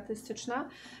Ceramika Artystyczna.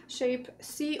 Shape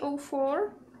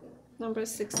CO4, number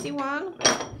 61.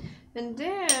 And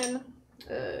then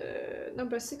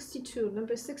number 62.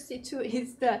 Number 62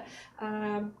 is the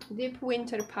deep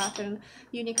winter pattern,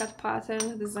 unicat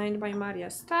pattern designed by Maria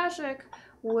Starzek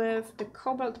with the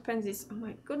cobalt pansies. Oh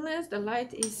my goodness, the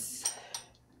light is...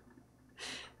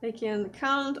 I can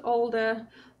count all the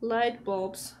light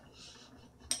bulbs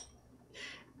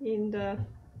in the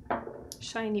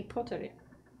shiny pottery.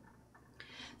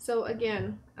 So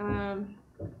again,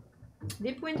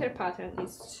 deep winter pattern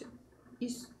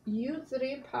is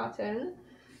U3 pattern,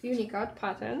 unicat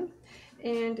pattern,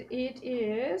 and it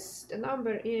is, the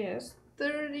number is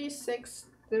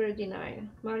 3639,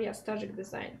 Maria Starzek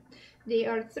design. They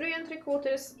are 3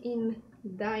 3/4 in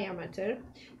diameter.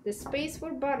 The space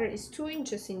for barrel is 2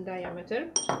 inches in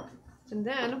diameter, and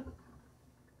then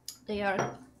they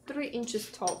are 3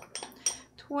 inches tall.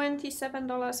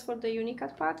 $27 for the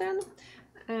unicat pattern,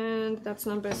 and that's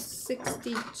number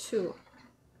 62.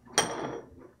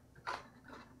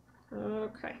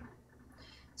 Okay,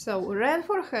 so red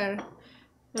for her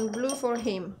and blue for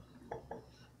him.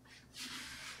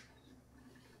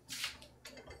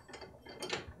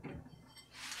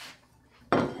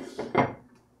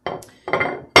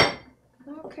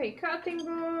 Okay, cutting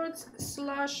boards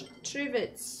 /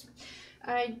 trivets.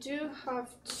 I do have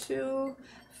 2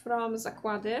 from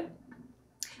Zakłady.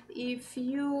 If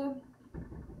you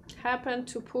happen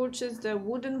to purchase the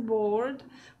wooden board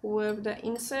with the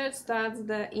inserts, that's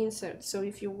the insert. So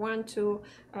if you want to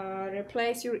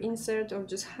replace your insert or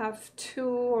just have 2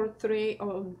 or 3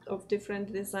 of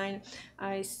different design,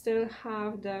 I still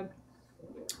have the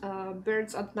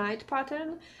birds at night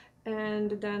pattern,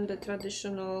 and then the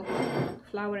traditional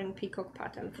flowering peacock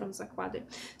pattern from Zakłady.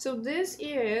 So this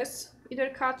is either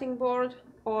cutting board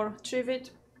or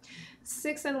trivet,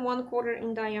 6 1/4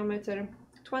 in diameter,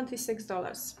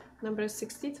 $26. Number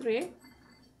 63.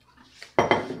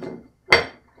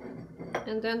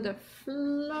 And then the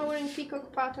flowering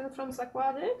peacock pattern from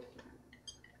Zakłady.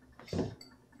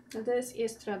 This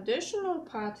is traditional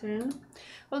pattern,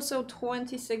 also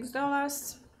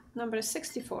 $26. Number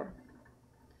 64.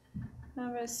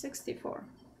 Number 64.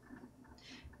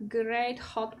 Great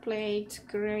hot plate,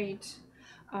 great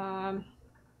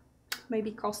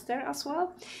maybe coaster as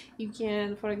well. You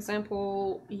can, for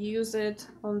example, use it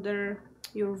under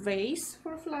your vase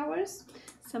for flowers.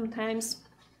 Sometimes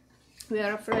we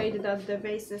are afraid that the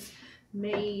vases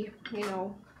may, you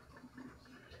know,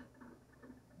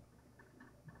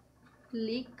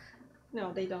 leak.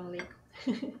 No, they don't leak.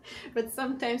 But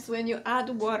sometimes when you add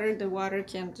water, the water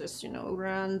can just, you know,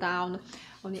 run down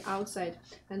on the outside,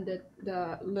 and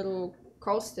the little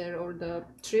coaster or the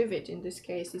trivet in this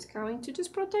case is going to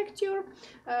just protect your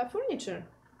furniture.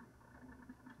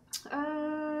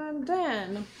 And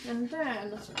then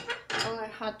oh, I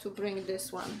had to bring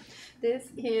this one.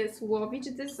 This is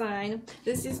Łowicz design.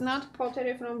 This is not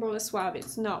pottery from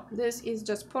Bolesławiec. No, this is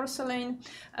just porcelain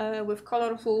with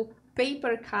colorful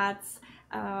paper cuts,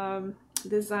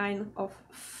 design of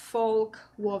folk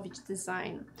Łowicz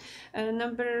design.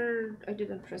 Number, I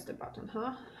didn't press the button,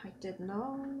 huh? I did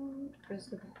not press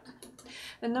the button.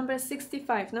 And number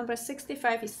 65. Number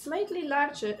 65 is slightly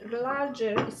larger,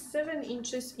 is 7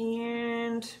 inches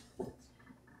and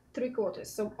 3/4,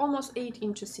 so almost 8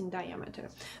 inches in diameter.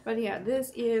 But yeah,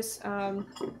 this is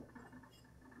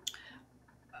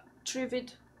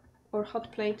trivet or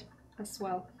hot plate as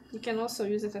well. You can also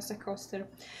use it as a coaster.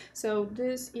 So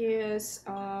this is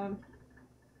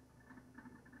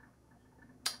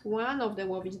one of the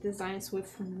Łowicz designs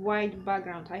with white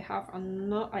background. I have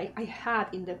I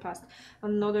had in the past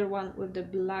another one with the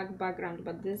black background,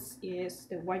 but this is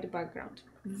the white background.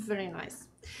 Very nice.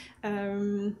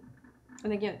 And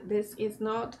again, this is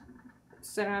not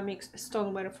ceramics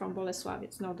stoneware from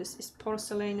Bolesławiec. No, this is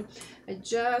porcelain. I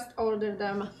just ordered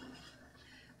them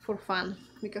for fun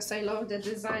because I love the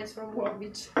designs from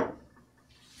Łowicz,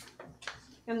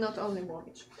 and not only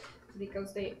Łowicz,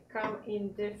 because they come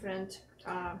in different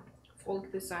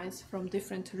folk designs from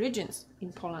different regions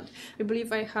in Poland. I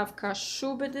believe I have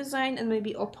Kashuby design and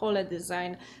maybe Opole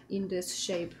design in this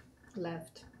shape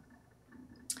left.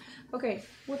 Okay,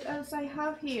 what else I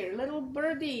have here? Little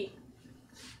birdie.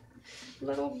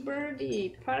 Little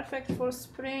birdie, perfect for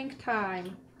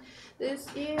springtime. This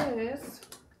is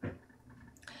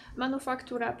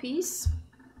Manufaktura piece.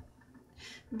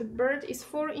 The bird is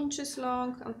 4 inches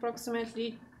long,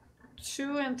 approximately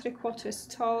 2 3/4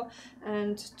 tall,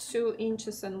 and 2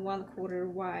 inches and 1/4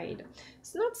 wide.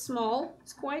 It's not small,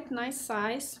 it's quite nice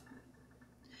size.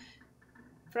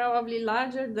 Probably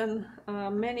larger than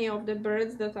many of the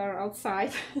birds that are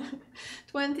outside.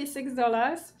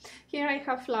 $26. Here I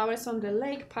have flowers on the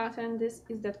lake pattern. This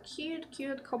is that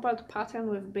cute cobalt pattern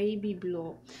with baby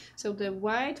blue. So the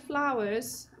white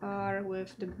flowers are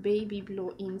with the baby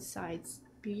blue insides.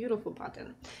 Beautiful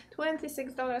pattern.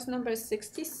 $26, number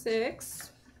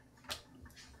 66.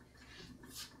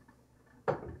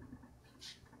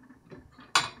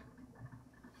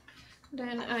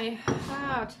 Then I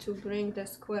had to bring the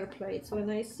square plates. When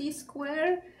I see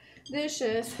square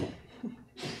dishes,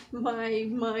 my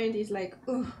mind is like,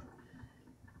 ugh.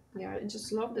 Yeah, I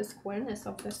just love the squareness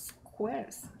of the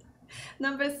squares.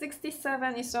 Number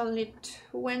 67 is only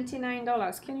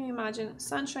 $29. Can you imagine?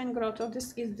 Sunshine Grotto.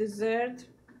 This is dessert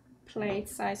plate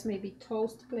size, maybe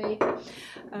toast plate.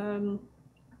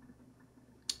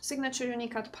 Signature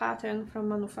Unicat pattern from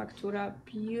Manufaktura.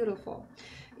 Beautiful.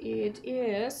 It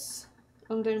is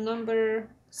under number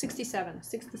 67.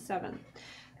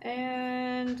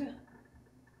 And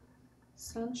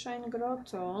Sunshine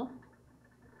Grotto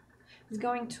is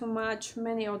going to match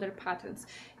many other patterns.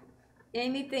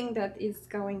 Anything that is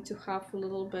going to have a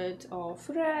little bit of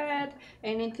red,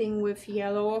 anything with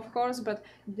yellow, of course, but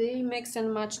they mix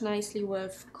and match nicely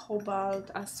with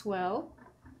cobalt as well,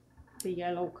 the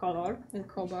yellow color and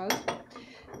cobalt.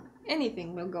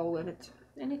 Anything will go with it.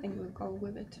 Anything will go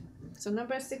with it. So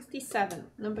number 67,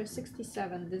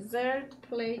 dessert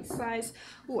plate size.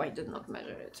 Oh, I did not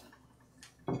measure it.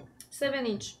 7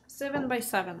 inch, 7 by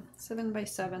 7.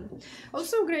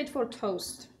 Also great for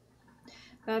toast.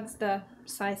 That's the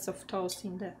size of toast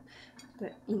in the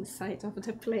inside of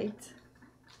the plate.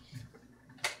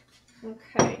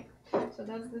 Okay, so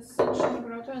that's the Sunshine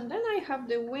Grotto. And then I have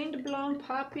the Windblown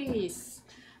Puppies.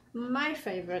 My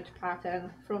favorite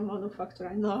pattern from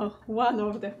Manufaktura. No, one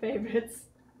of the favorites.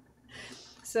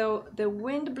 So the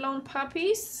Windblown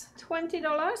Puppies,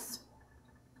 $20.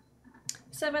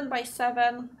 7 by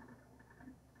 7.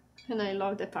 And I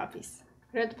love the puppies.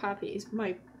 Red poppy is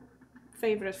my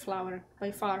favorite flower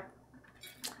by far.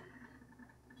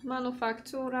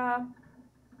 Manufaktura.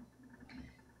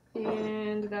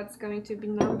 And that's going to be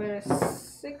number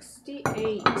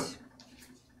 68.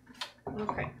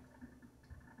 Okay.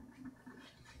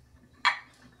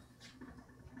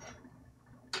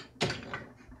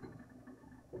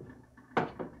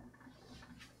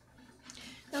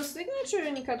 Now, signature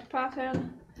Unicat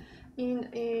pattern in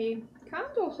a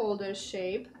candle holder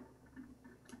shape.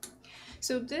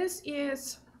 So this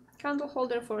is candle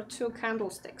holder for 2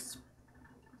 candlesticks.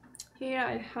 Here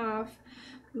I have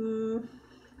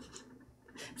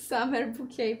summer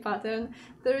bouquet pattern,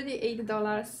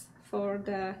 $38 for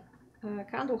the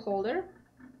candle holder.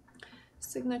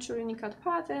 Signature Unicat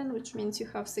pattern, which means you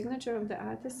have signature of the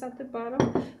artist at the bottom,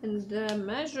 and the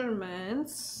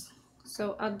measurements.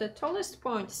 So at the tallest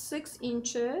point, 6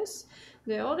 inches.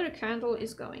 The other candle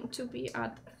is going to be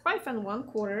at 5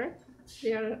 1/4.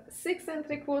 They are 6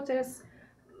 3/4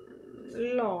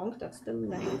 long. That's the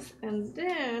length. And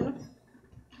then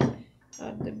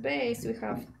at the base we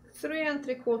have 3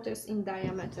 3/4 in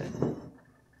diameter.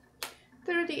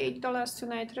 $38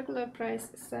 tonight. Regular price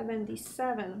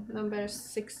 $77. Number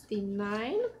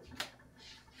 69.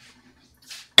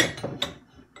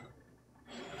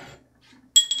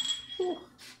 Ooh,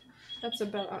 that's a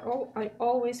bell. I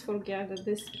always forget that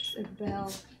this is a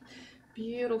bell.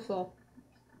 Beautiful.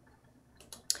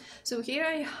 So here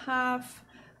I have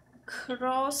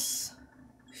cross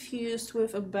fused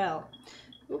with a bell.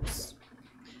 Oops.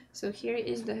 So here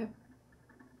is the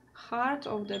heart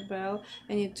of the bell,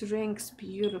 and it rings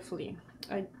beautifully.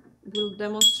 I will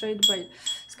demonstrate by,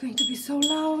 it's going to be so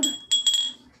loud.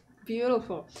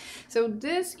 Beautiful. So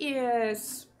this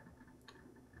is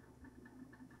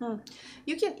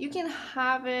you can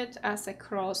have it as a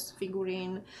cross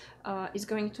figurine. It's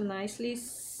going to nicely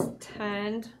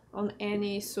stand on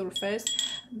any surface,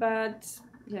 but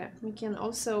yeah, you can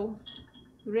also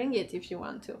ring it if you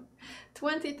want to.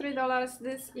 $23.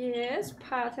 This is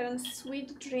pattern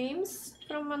Sweet Dreams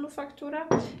from Manufaktura,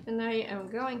 and I am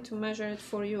going to measure it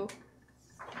for you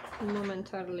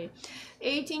momentarily.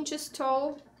 8 inches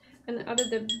tall, And at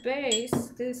the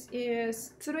base, this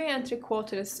is 3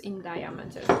 3/4 in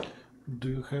diameter. Do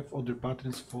you have other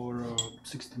patterns for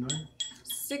 69?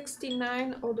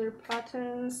 69 other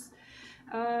patterns.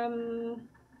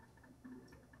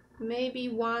 Maybe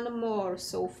one more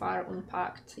so far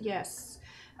unpacked. Yes.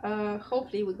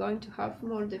 Hopefully we're going to have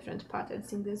more different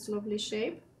patterns in this lovely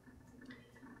shape.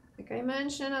 Like I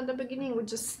mentioned at the beginning, we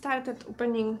just started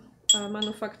opening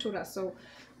Manufaktura, so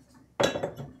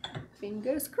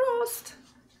fingers crossed.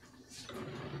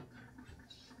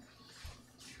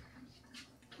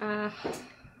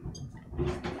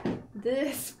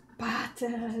 This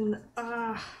pattern,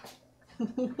 I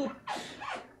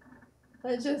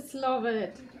just love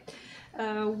it.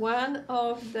 One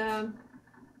of the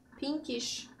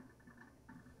pinkish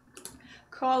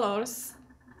colors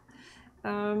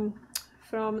from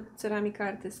Ceramika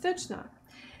Artystyczna.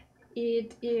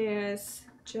 It is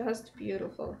just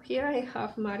beautiful. Here I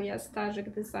have Maria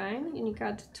Starzyk design,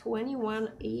 Unicat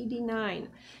 2189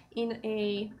 in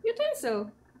a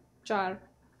utensil jar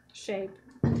shape,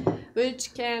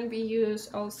 which can be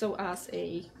used also as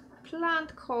a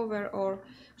plant cover or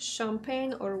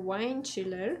champagne or wine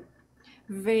chiller,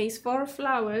 vase for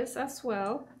flowers as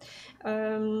well.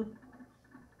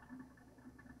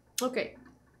 Okay,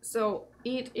 so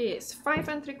it is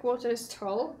 5 3/4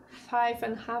 tall,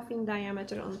 5.5 in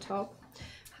diameter on top,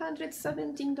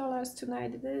 $117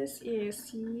 tonight. This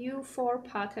is U4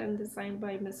 pattern designed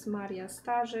by Miss Maria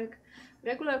Starzyk.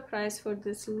 Regular price for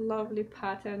this lovely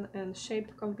pattern and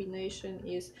shape combination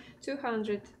is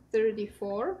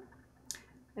 $234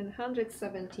 and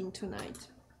 $117 tonight.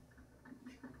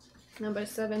 Number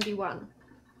 71.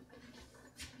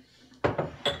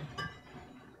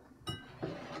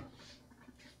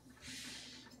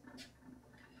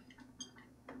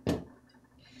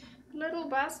 Little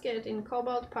basket in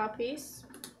cobalt poppies.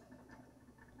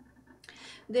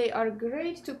 They are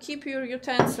great to keep your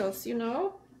utensils, you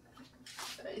know.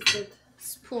 Is it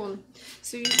spoon?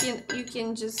 So you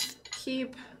can just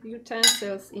keep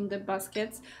utensils in the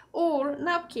baskets or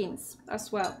napkins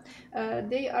as well.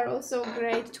 They are also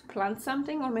great to plant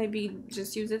something or maybe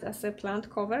just use it as a plant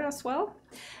cover as well.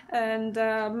 And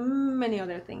many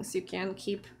other things. You can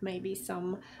keep maybe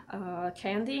some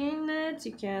candy in it.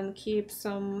 You can keep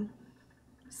some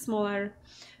smaller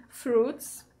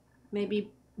fruits,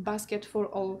 maybe basket for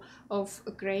all of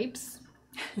grapes.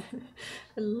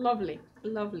 Lovely,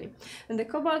 lovely. And the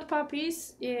cobalt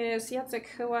poppies is Jacek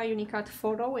Chyła Unicat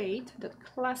 408, that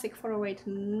classic 408,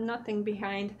 nothing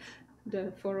behind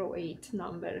the 408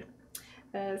 number.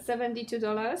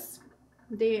 $72.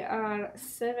 They are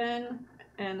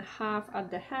 7.5 at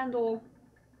the handle,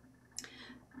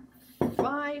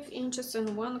 5 inches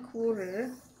and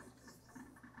 1/4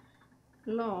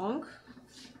 long,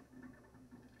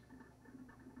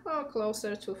 or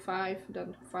closer to 5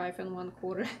 than 5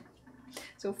 1/4.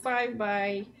 So 5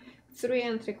 by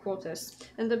 3 3/4,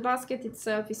 and the basket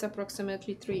itself is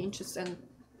approximately 3 inches and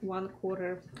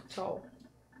 1/4 tall,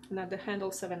 and at the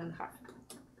handle 7.5.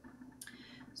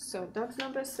 So that's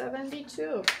number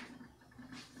 72.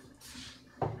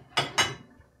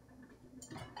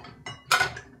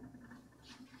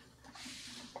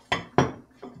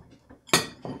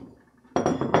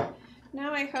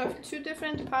 Now I have two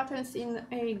different patterns in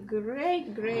a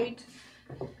great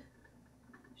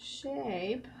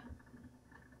shape.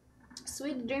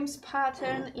 Sweet Dreams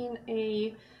pattern in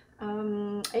a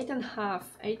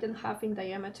 8.5 in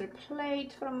diameter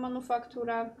plate from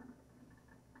Manufaktura.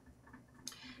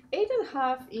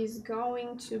 8.5 is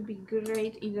going to be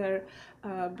great either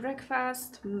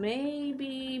breakfast,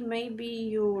 maybe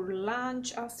your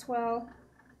lunch as well.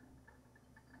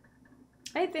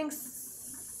 I think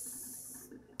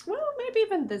well, maybe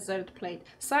even dessert plate,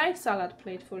 side salad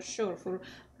plate for sure, for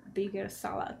bigger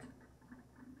salad.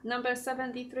 Number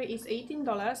 73 is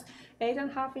 $18,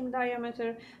 8.5 in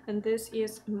diameter, and this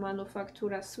is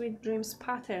Manufaktura Sweet Dreams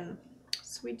pattern.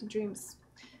 Sweet Dreams,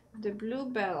 the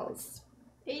bluebells,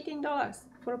 $18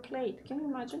 for a plate. Can you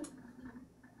imagine?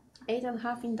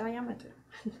 8.5 in diameter.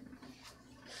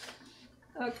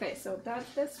 Okay, so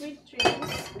that's the Sweet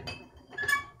Dreams.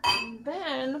 And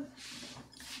then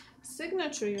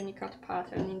signature Unicat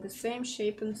pattern in the same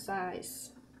shape and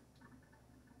size.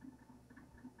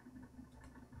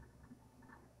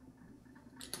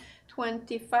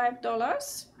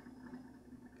 $25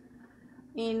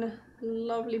 in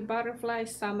lovely butterfly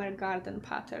summer garden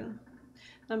pattern.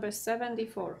 Number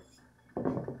 74.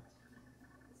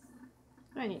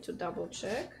 I need to double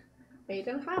check.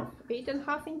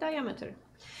 8.5 in diameter.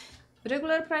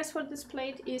 Regular price for this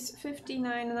plate is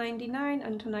 $59.99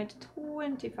 and tonight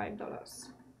 $25.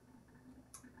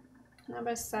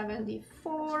 Number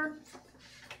 74.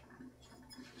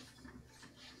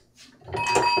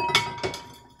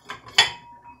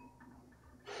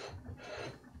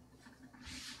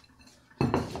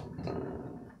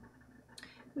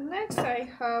 Next I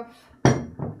have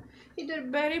either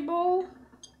berry bowl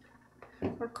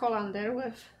or colander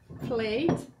with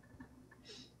plate.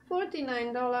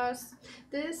 $49.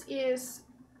 This is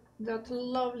that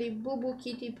lovely Boo Boo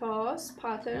Kitty Paws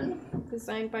pattern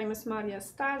designed by Miss Maria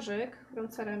Starzyk from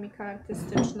Ceramika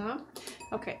Artystyczna.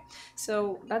 Okay,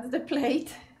 so that's the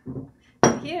plate.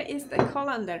 Here is the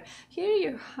colander. Here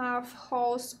you have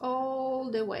holes all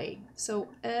the way, so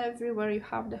everywhere you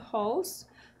have the holes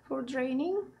for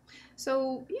draining.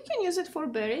 So you can use it for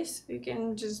berries. You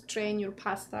can just drain your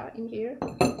pasta in here,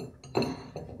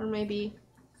 or maybe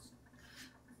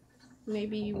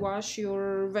wash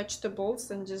your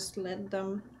vegetables and just let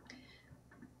them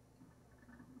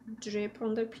drip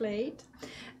on the plate.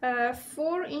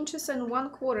 4 inches and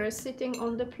 1/4 sitting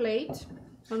on the plate.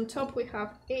 On top we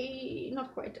have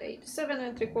not quite 8,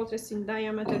 7 3/4 in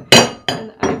diameter,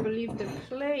 and I believe the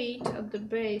plate at the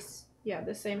base, yeah,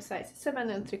 the same size,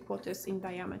 7 3/4 in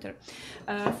diameter.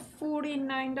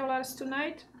 $49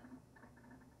 tonight.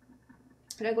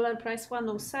 Regular price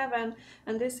 $107,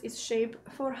 and this is shape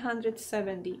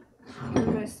 470.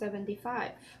 Number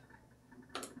 75.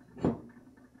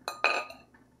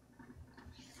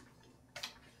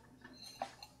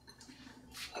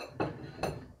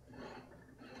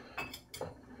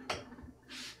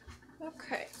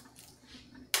 Okay.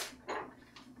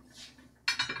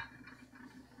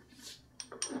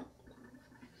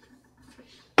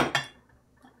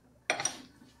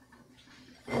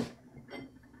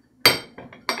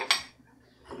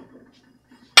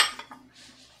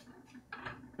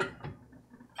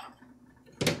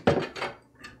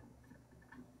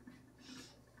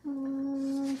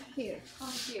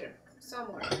 Here,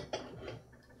 somewhere.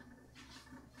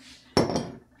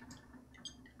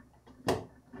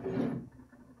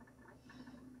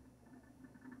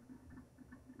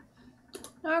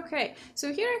 Okay,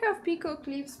 so here I have peacock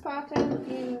leaves pattern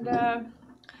in the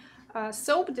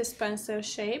soap dispenser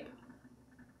shape.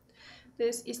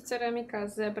 This is Ceramika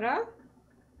Zebra.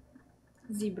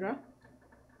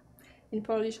 In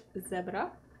Polish,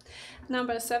 zebra.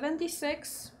 Number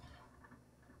 76.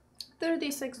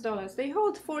 $36. They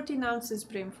hold 14 ounces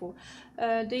brimful.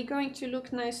 They're going to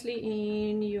look nicely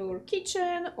in your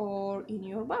kitchen or in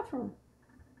your bathroom.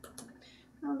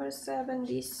 Number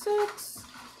 76.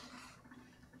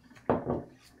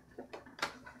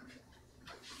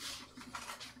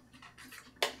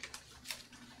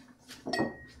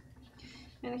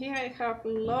 And here I have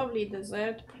lovely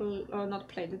dessert,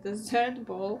 dessert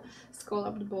bowl,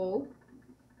 scalloped bowl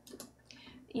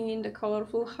in the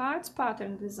colorful hearts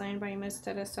pattern designed by Miss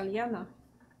Teresa Liana.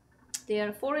 They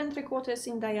are 4 3/4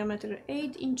 in diameter,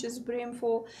 8 inches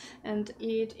brimful, and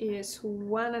it is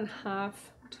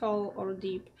 1.5 tall or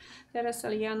deep. Teresa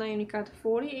Liana Unicat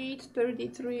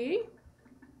 4833.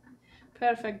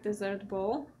 Perfect dessert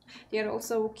bowl. They are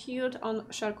also cute on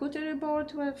charcuterie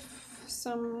board with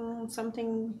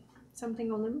something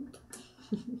on them.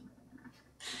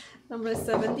 Number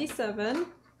 77.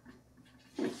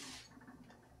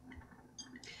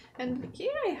 And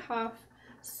here I have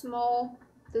small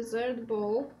dessert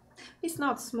bowl. It's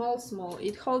not small,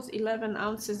 it holds 11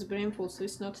 ounces brimful, so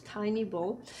it's not tiny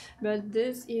bowl, but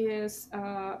this is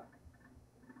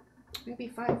maybe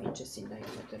 5 inches in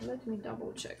diameter. Let me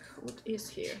double check what is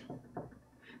here.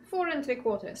 4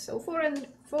 3/4, so 4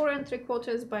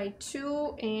 3/4 by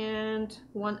 2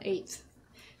 1/8.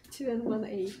 2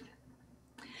 1/8.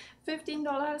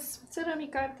 $15.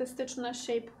 Ceramika Artystyczna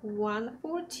shape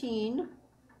 114.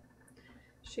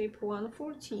 Shape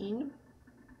 114.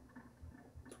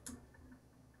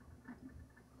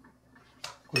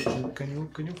 Question: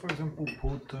 Can you for example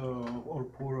put or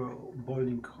pour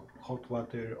boiling hot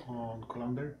water on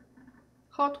colander?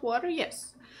 Hot water,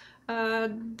 yes.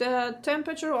 The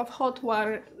temperature of hot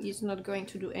water is not going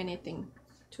to do anything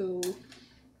to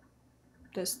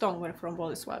the stoneware from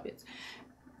Bolesławiec.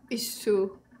 It's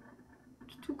too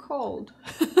cold.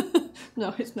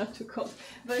 No, it's not too cold,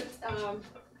 but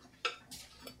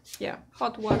yeah,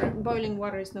 hot water, boiling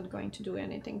water is not going to do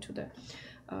anything to the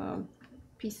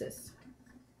pieces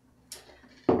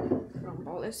from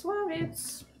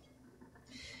Bolesławiec.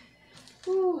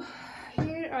 Ooh,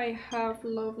 here I have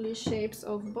lovely shapes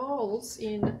of bowls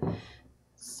in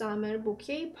summer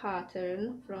bouquet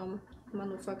pattern from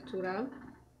Manufaktura.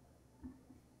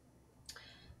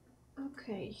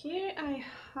 Okay, here I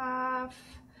have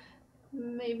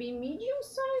maybe medium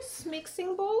size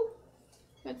mixing bowl.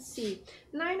 let's see,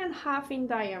 9.5 in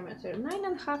diameter.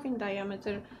 9.5 in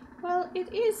diameter. Well,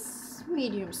 it is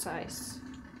medium size.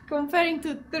 Comparing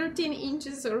to 13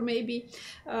 inches or maybe,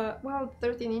 well,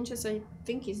 13 inches I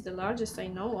think is the largest I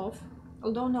know of.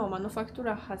 Although no,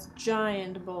 Manufactura has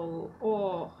giant bowl.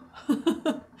 Oh,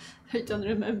 I don't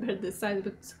remember the size,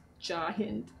 but it's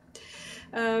giant.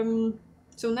 So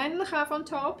 9.5 on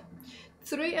top,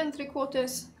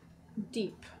 3¾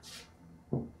 deep.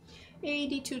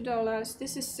 $82.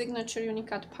 This is signature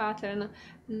unicat pattern.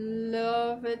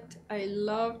 Love it. I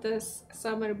love this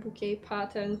summer bouquet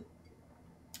pattern,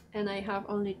 and I have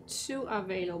only 2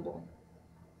 available.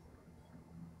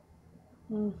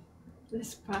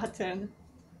 This pattern.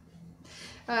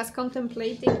 I was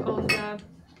contemplating on the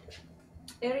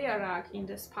area rag in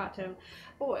this pattern.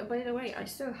 Oh, by the way, I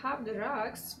still have the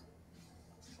rags.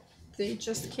 They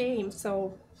just came,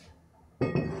 so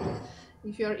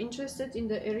if you're interested in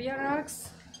the area rags,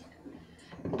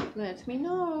 let me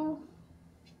know.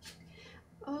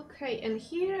 Okay, and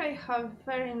here I have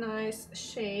very nice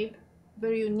shape,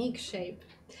 very unique shape.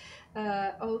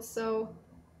 Also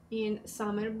in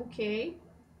summer bouquet.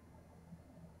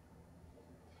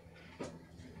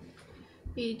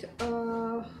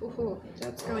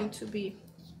 That's going to be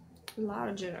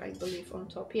larger, I believe, on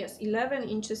top. Yes, 11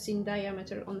 inches in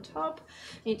diameter on top.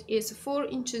 It is 4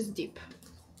 inches deep.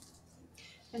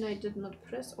 And I did not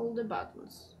press all the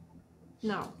buttons.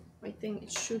 Now, I think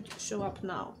it should show up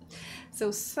now.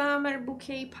 So summer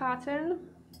bouquet pattern.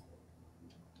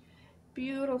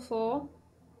 Beautiful,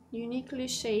 uniquely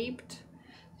shaped.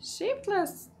 Shaped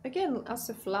again as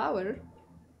a flower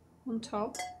on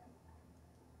top.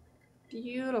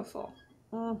 Beautiful.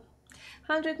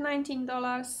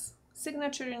 $119.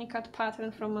 Signature unicat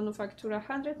pattern from Manufactura.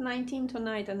 $119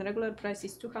 tonight, and regular price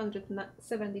is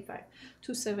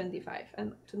 $275.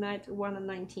 And tonight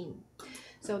 119.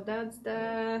 So that's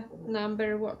the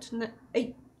number what?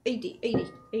 80.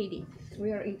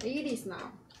 We are in 80s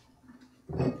now.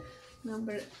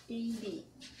 Number 80.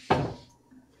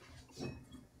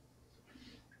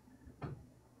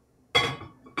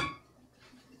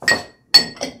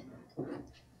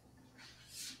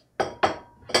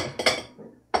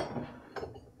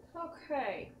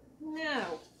 Okay,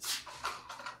 now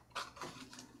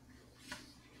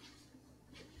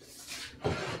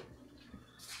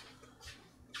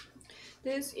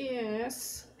this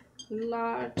is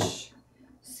large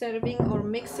serving or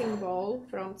mixing bowl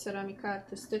from Ceramika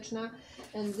Artystyczna,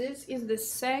 and this is the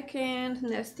second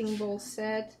nesting bowl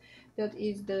set that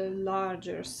is the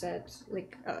larger set,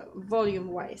 like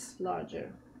volume wise larger.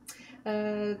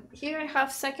 Here I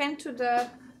have second to the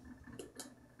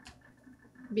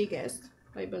biggest,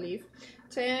 I believe,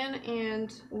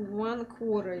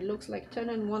 10¼ it looks like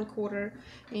 10¼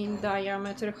 in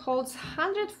diameter, holds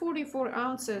 144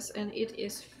 ounces, and it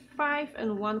is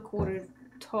 5¼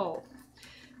 tall.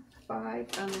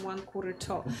 5¼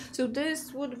 tall. So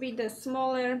this would be the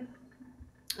smaller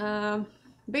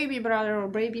baby brother or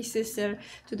baby sister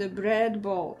to the bread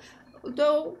bowl,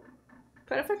 though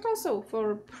perfect also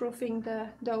for proofing the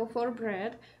dough for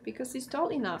bread because it's tall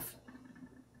enough.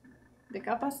 The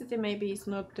capacity maybe is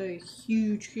not a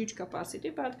huge capacity,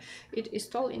 but it is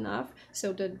tall enough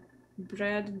so that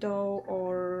bread dough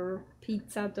or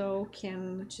pizza dough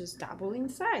can just double in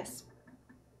size.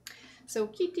 So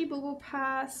Kitty Boo Boo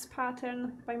Pass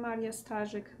pattern by Maria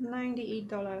Starzyk,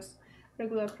 $98.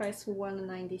 Regular price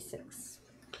 $196.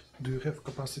 Do you have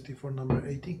capacity for number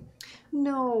 80?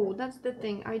 No, that's the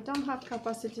thing. I don't have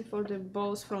capacity for the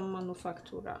bowls from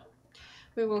Manufactura.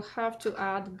 We will have to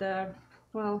add the,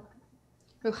 well,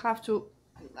 we'll have to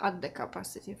add the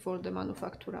capacity for the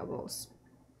Manufactura bowls.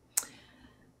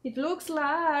 It looks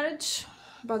large,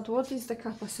 but what is the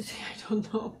capacity? I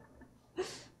don't know.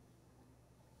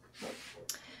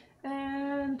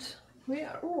 And we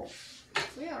are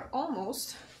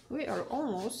almost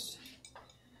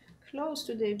close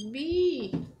to the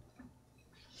bee.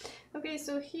 Okay,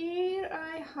 so here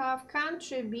I have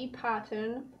country bee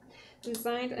pattern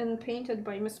designed and painted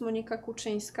by Miss Monika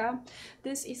Kuczyńska.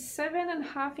 This is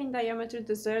 7.5 in diameter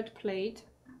dessert plate.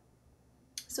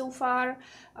 So far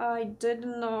I did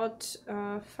not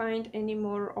find any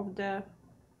more of the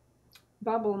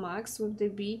bubble mags with the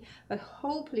bee, but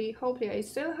hopefully I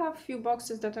still have a few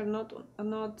boxes that are not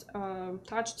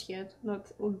touched yet.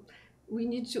 We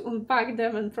need to unpack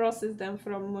them and process them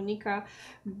from Monika,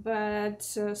 but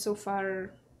so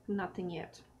far nothing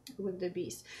yet with the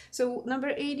bees. So number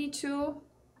 82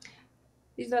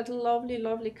 is that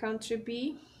lovely country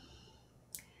bee,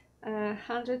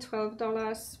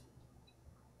 $112,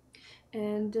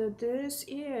 and this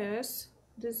is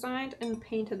designed and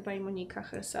painted by Monika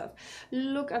herself.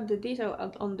 Look at the detail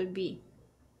on the bee.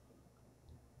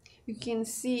 You can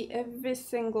see every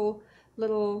single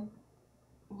little,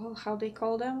 well, how they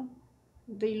call them?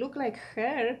 They look like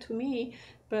hair to me,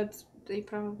 but they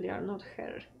probably are not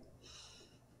hair.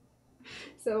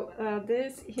 So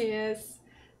this is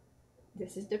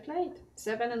the plate,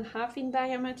 7.5 in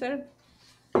diameter.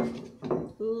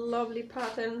 Lovely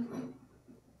pattern,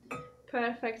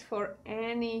 perfect for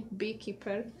any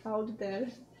beekeeper out there.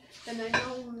 And I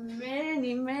know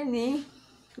many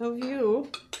of you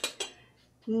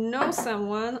know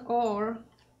someone, or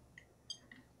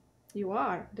you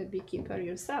are the beekeeper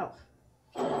yourself.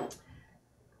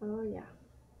 Oh yeah,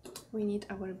 we need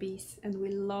our bees and we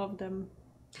love them.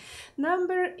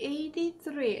 Number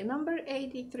 83. Number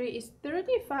 83 is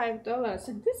 $35,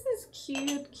 and this is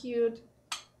cute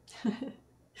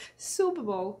soup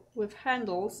bowl with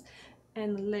handles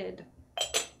and lid.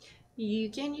 You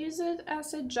can use it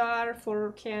as a jar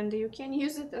for candy, you can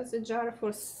use it as a jar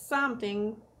for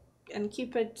something and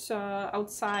keep it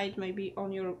outside, maybe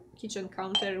on your kitchen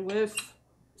counter with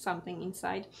something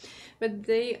inside, but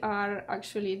they are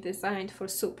actually designed for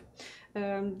soup.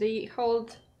 They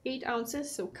hold 8 ounces,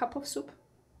 so cup of soup,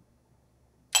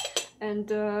 and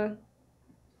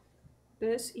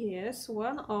this is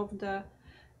one of the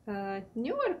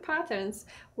newer patterns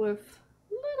with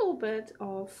little bit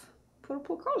of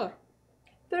purple color.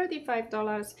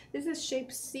 $35. This is shape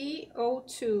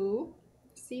CO2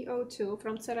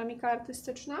 from Ceramika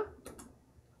Artystyczna,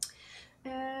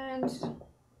 and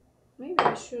maybe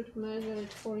I should measure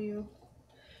it for you.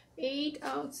 8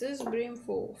 ounces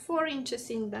brimful, 4 inches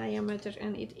in diameter,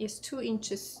 and it is 2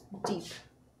 inches deep.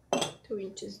 2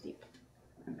 inches deep.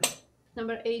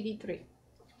 Number 83.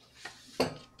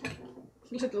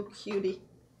 Little cutie.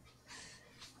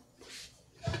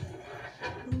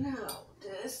 Now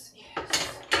this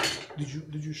is.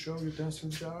 Did you show utensil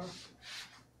jar?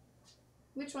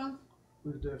 Which one?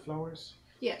 With the flowers?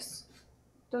 Yes.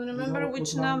 Don't remember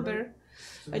which number.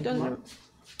 I don't know.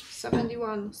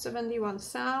 71. 71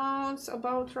 sounds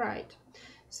about right.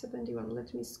 71.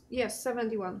 Let me. Yes,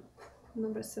 71.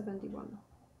 Number 71.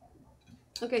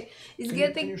 Okay, it's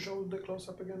getting. Can you show the close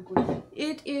up again, quickly?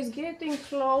 It is getting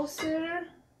closer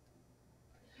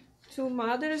to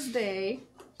Mother's Day,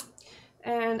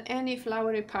 and any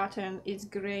flowery pattern is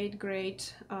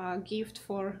great gift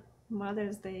for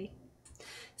Mother's Day.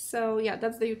 So yeah,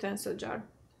 that's the utensil jar.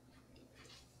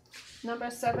 Number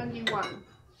 71.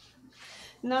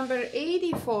 Number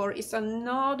 84 is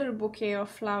another bouquet of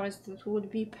flowers that would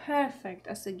be perfect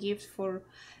as a gift for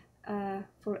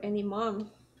any mom.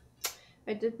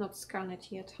 I did not scan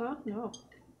it yet, huh? No.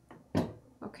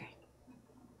 Okay.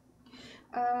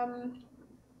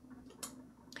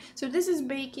 So this is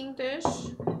baking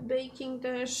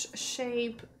dish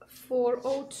shape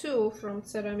 402 from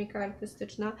Ceramika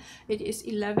Artystyczna. It is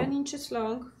 11 inches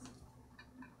long,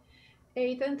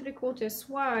 8 3/4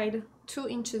 wide, 2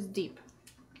 inches deep.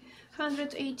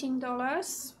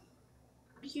 $118.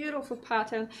 Beautiful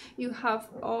pattern. You have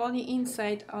on the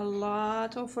inside a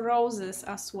lot of roses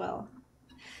as well.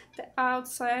 The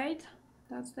outside,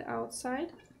 that's the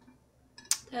outside.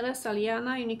 Teresa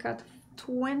Liana, Unicat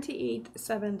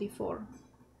 2874.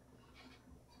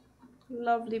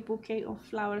 Lovely bouquet of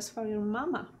flowers for your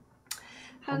mama.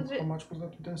 How much was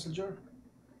that utensil jar?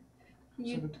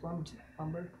 71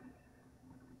 number?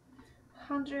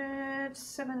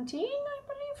 117, I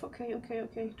believe.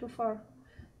 Okay, too far.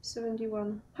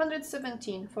 71.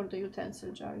 117 for the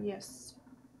utensil jar, yes.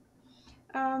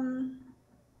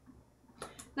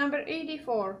 Number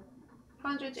 84,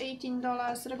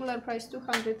 $118, regular price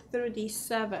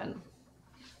 $237.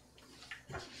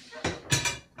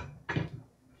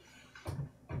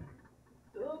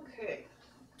 Okay.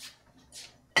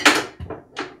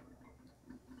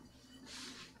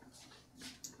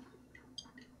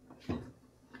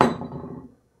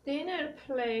 Dinner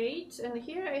plate, and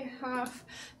here I have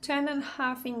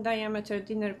 10.5 in diameter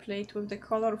dinner plate with the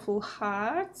colorful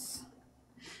hearts.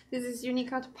 This is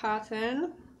Unicat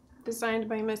pattern, designed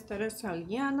by Miss Teresa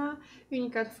Liana,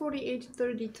 Unicat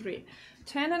 4833.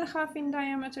 10.5 in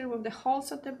diameter with the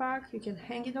holes at the back. You can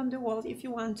hang it on the wall if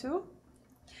you want to.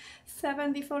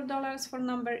 $74 for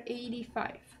number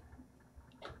 85.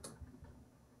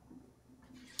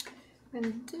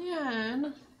 And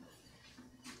then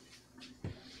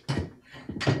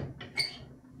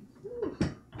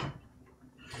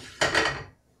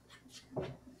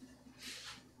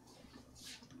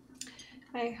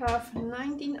I have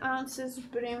 19 ounces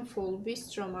brimful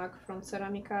Bistromak from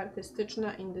Ceramika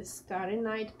Artystyczna in the Starry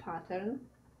Night pattern.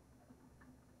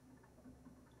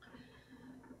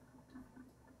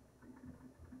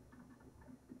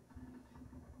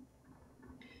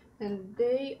 and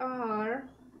they are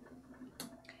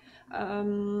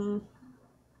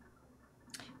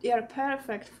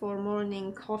perfect for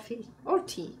morning coffee or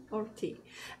tea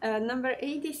Number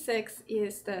 86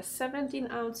 is the 17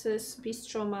 ounces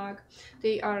bistro mug.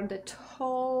 They are the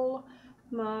tall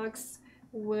mugs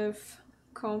with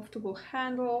comfortable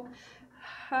handle.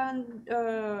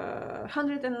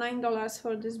 $109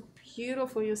 for this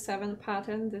beautiful U7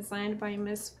 pattern designed by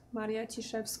Miss Maria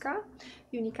Ciszewska,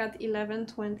 Unicat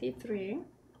 1123,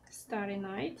 Starry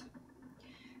Night.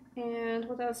 And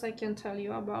what else I can tell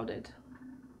you about it?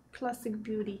 Classic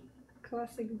beauty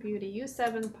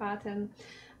U7 pattern,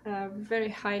 very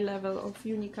high level of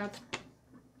Unicat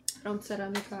from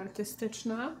Ceramika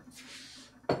Artystyczna.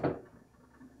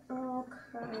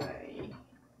 Okay,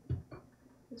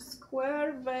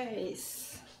 square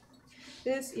vase.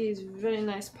 This is very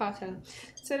nice pattern.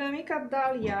 Ceramika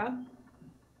Dahlia,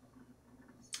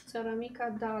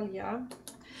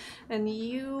 and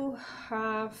you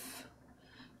have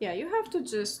to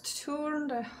just turn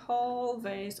the whole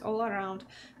vase all around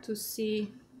to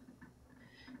see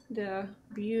the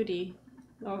beauty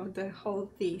of the whole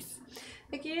piece.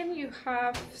 Again, you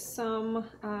have some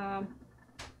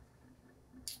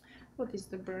what is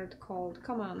the bird called?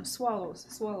 Come on, swallows,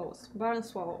 barn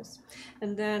swallows,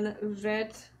 and then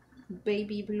red,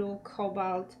 baby blue,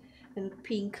 cobalt, and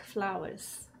pink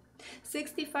flowers.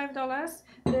 $65.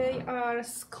 They are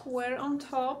square on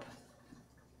top,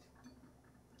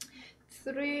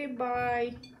 3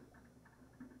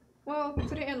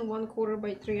 1/4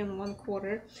 by 3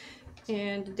 1/4,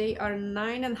 and they are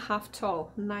 9.5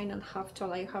 tall.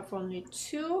 I have only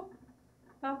 2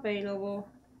 available.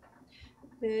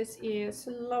 This is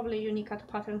lovely Unicat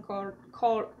pattern called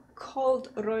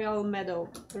Royal Meadow.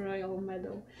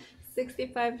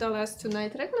 $65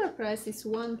 tonight. Regular price is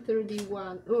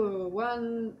 $131.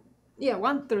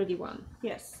 $131.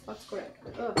 Yes, that's correct.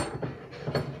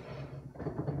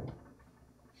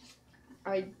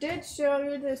 I did show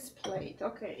you this plate.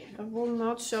 Okay, I will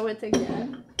not show it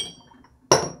again.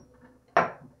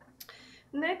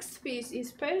 Next piece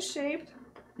is pear-shaped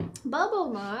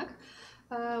bubble mug,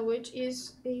 which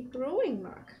is a brewing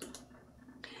mug.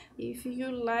 If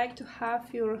you like to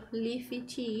have your leafy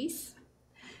teas,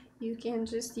 you can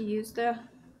just use the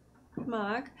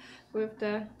mug with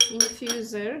the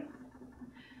infuser.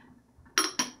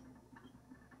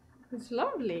 It's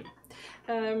lovely.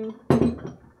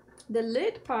 The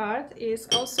lid part is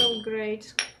also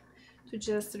great to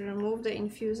just remove the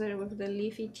infuser with the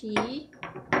leafy tea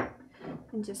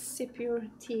and just sip your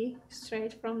tea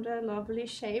straight from the lovely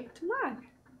shaped mug.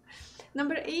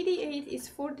 Number 88 is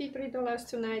 $43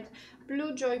 tonight.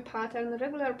 Blue Joy pattern.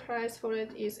 Regular price for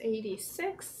it is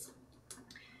 $86,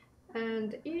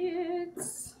 and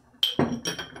it's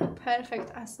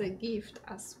perfect as a gift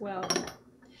as well.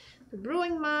 The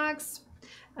brewing mugs,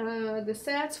 the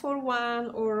sets for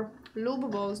one, or lube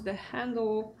bowls, the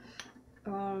handle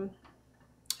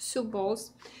soup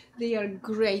bowls, they are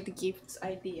great gifts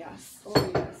ideas.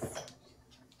 Oh yes.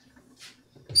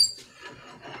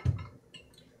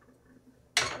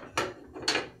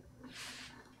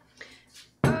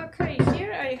 Okay,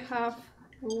 here I have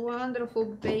a wonderful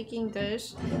baking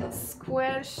dish,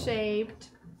 square shaped,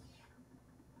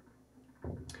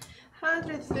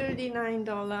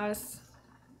 $139.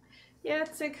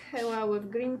 Jacek Heła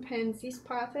with green pansies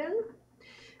pattern.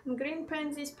 And green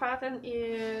pansies pattern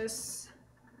is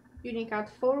Unicat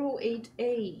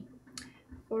 408A.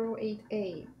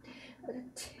 408A.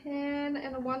 10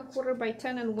 1/4 by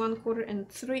 10 1/4 and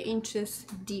 3 inches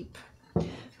deep.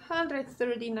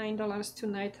 $139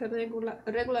 tonight.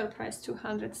 Regular price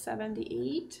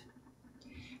 $278.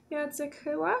 Jacek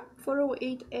Heła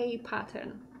 408A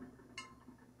pattern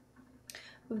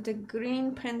with the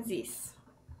green pansies.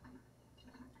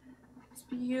 It's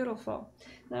beautiful.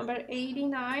 Number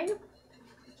 89.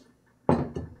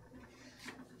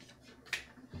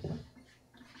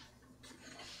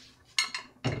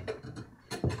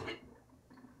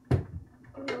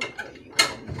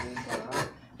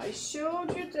 I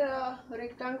showed you the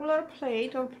rectangular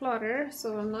plate or platter,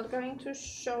 so I'm not going to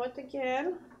show it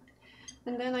again.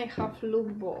 And then I have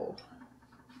lube bowl.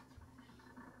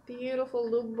 Beautiful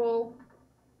lube bowl.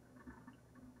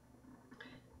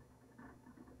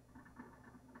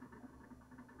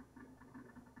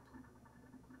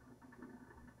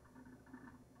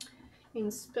 In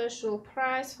special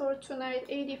price for tonight,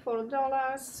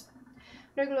 $84.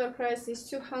 Regular price is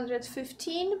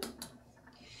 $215.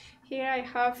 Here I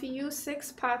have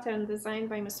U6 pattern designed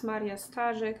by Miss Maria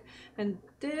Starzek, and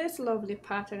this lovely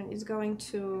pattern is going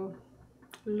to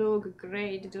look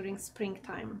great during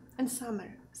springtime and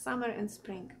summer and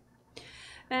spring.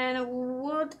 And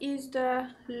what is the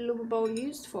lube bowl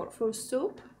used for? For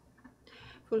soup,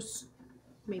 for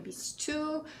maybe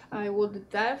stew. I would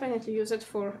definitely use it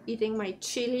for eating my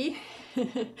chili.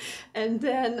 And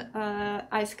then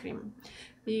ice cream.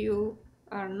 You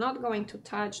are not going to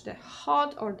touch the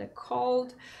hot or the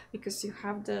cold because you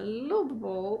have the lube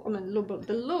bowl,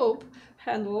 the lube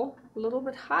handle a little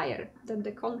bit higher than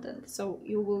the content, so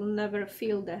you will never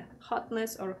feel the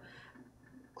hotness or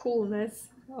coolness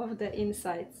of the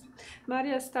insides.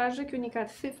 Maria Starzyk Unicat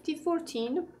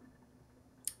 5014,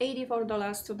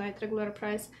 $84 tonight, regular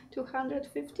price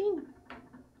 $215.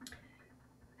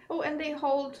 Oh, and they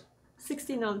hold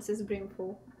 16 ounces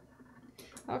brimful.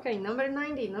 Okay, number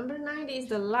 90. Number 90 is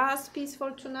the last piece for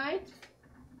tonight.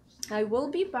 I will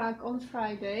be back on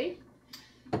Friday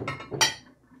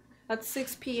at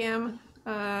 6 p.m.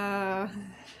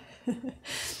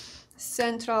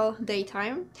 Central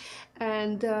Daytime,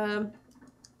 and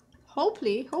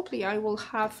hopefully I will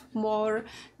have more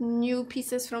new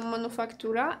pieces from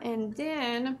Manufactura, and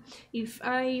then if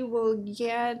I will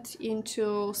get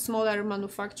into smaller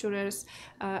manufacturers,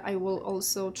 I will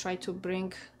also try to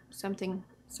bring something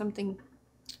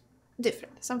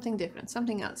different,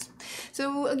 something else.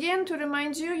 So again, to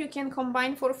remind you, you can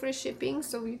combine for free shipping,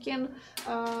 so you can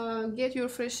get your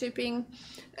free shipping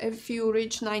if you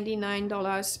reach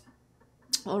 $99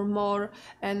 or more,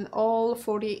 and all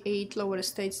 48 lower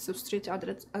states to street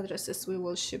addresses we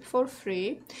will ship for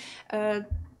free.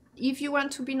 If you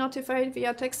want to be notified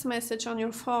via text message on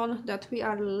your phone that we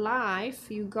are live,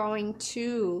 you're going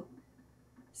to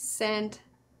send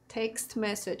text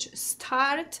message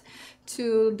start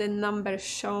to the number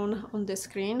shown on the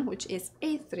screen, which is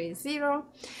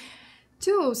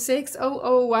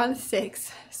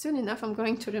 830-260016. Soon enough I'm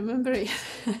going to remember it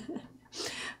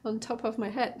on top of my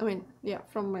head,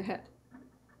 from my head.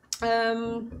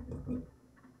 I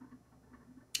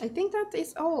think that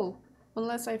is all,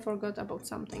 unless I forgot about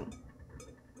something.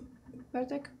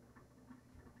 Bartek?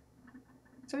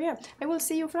 So yeah, I will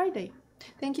see you Friday.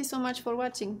 Thank you so much for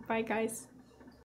watching. Bye guys.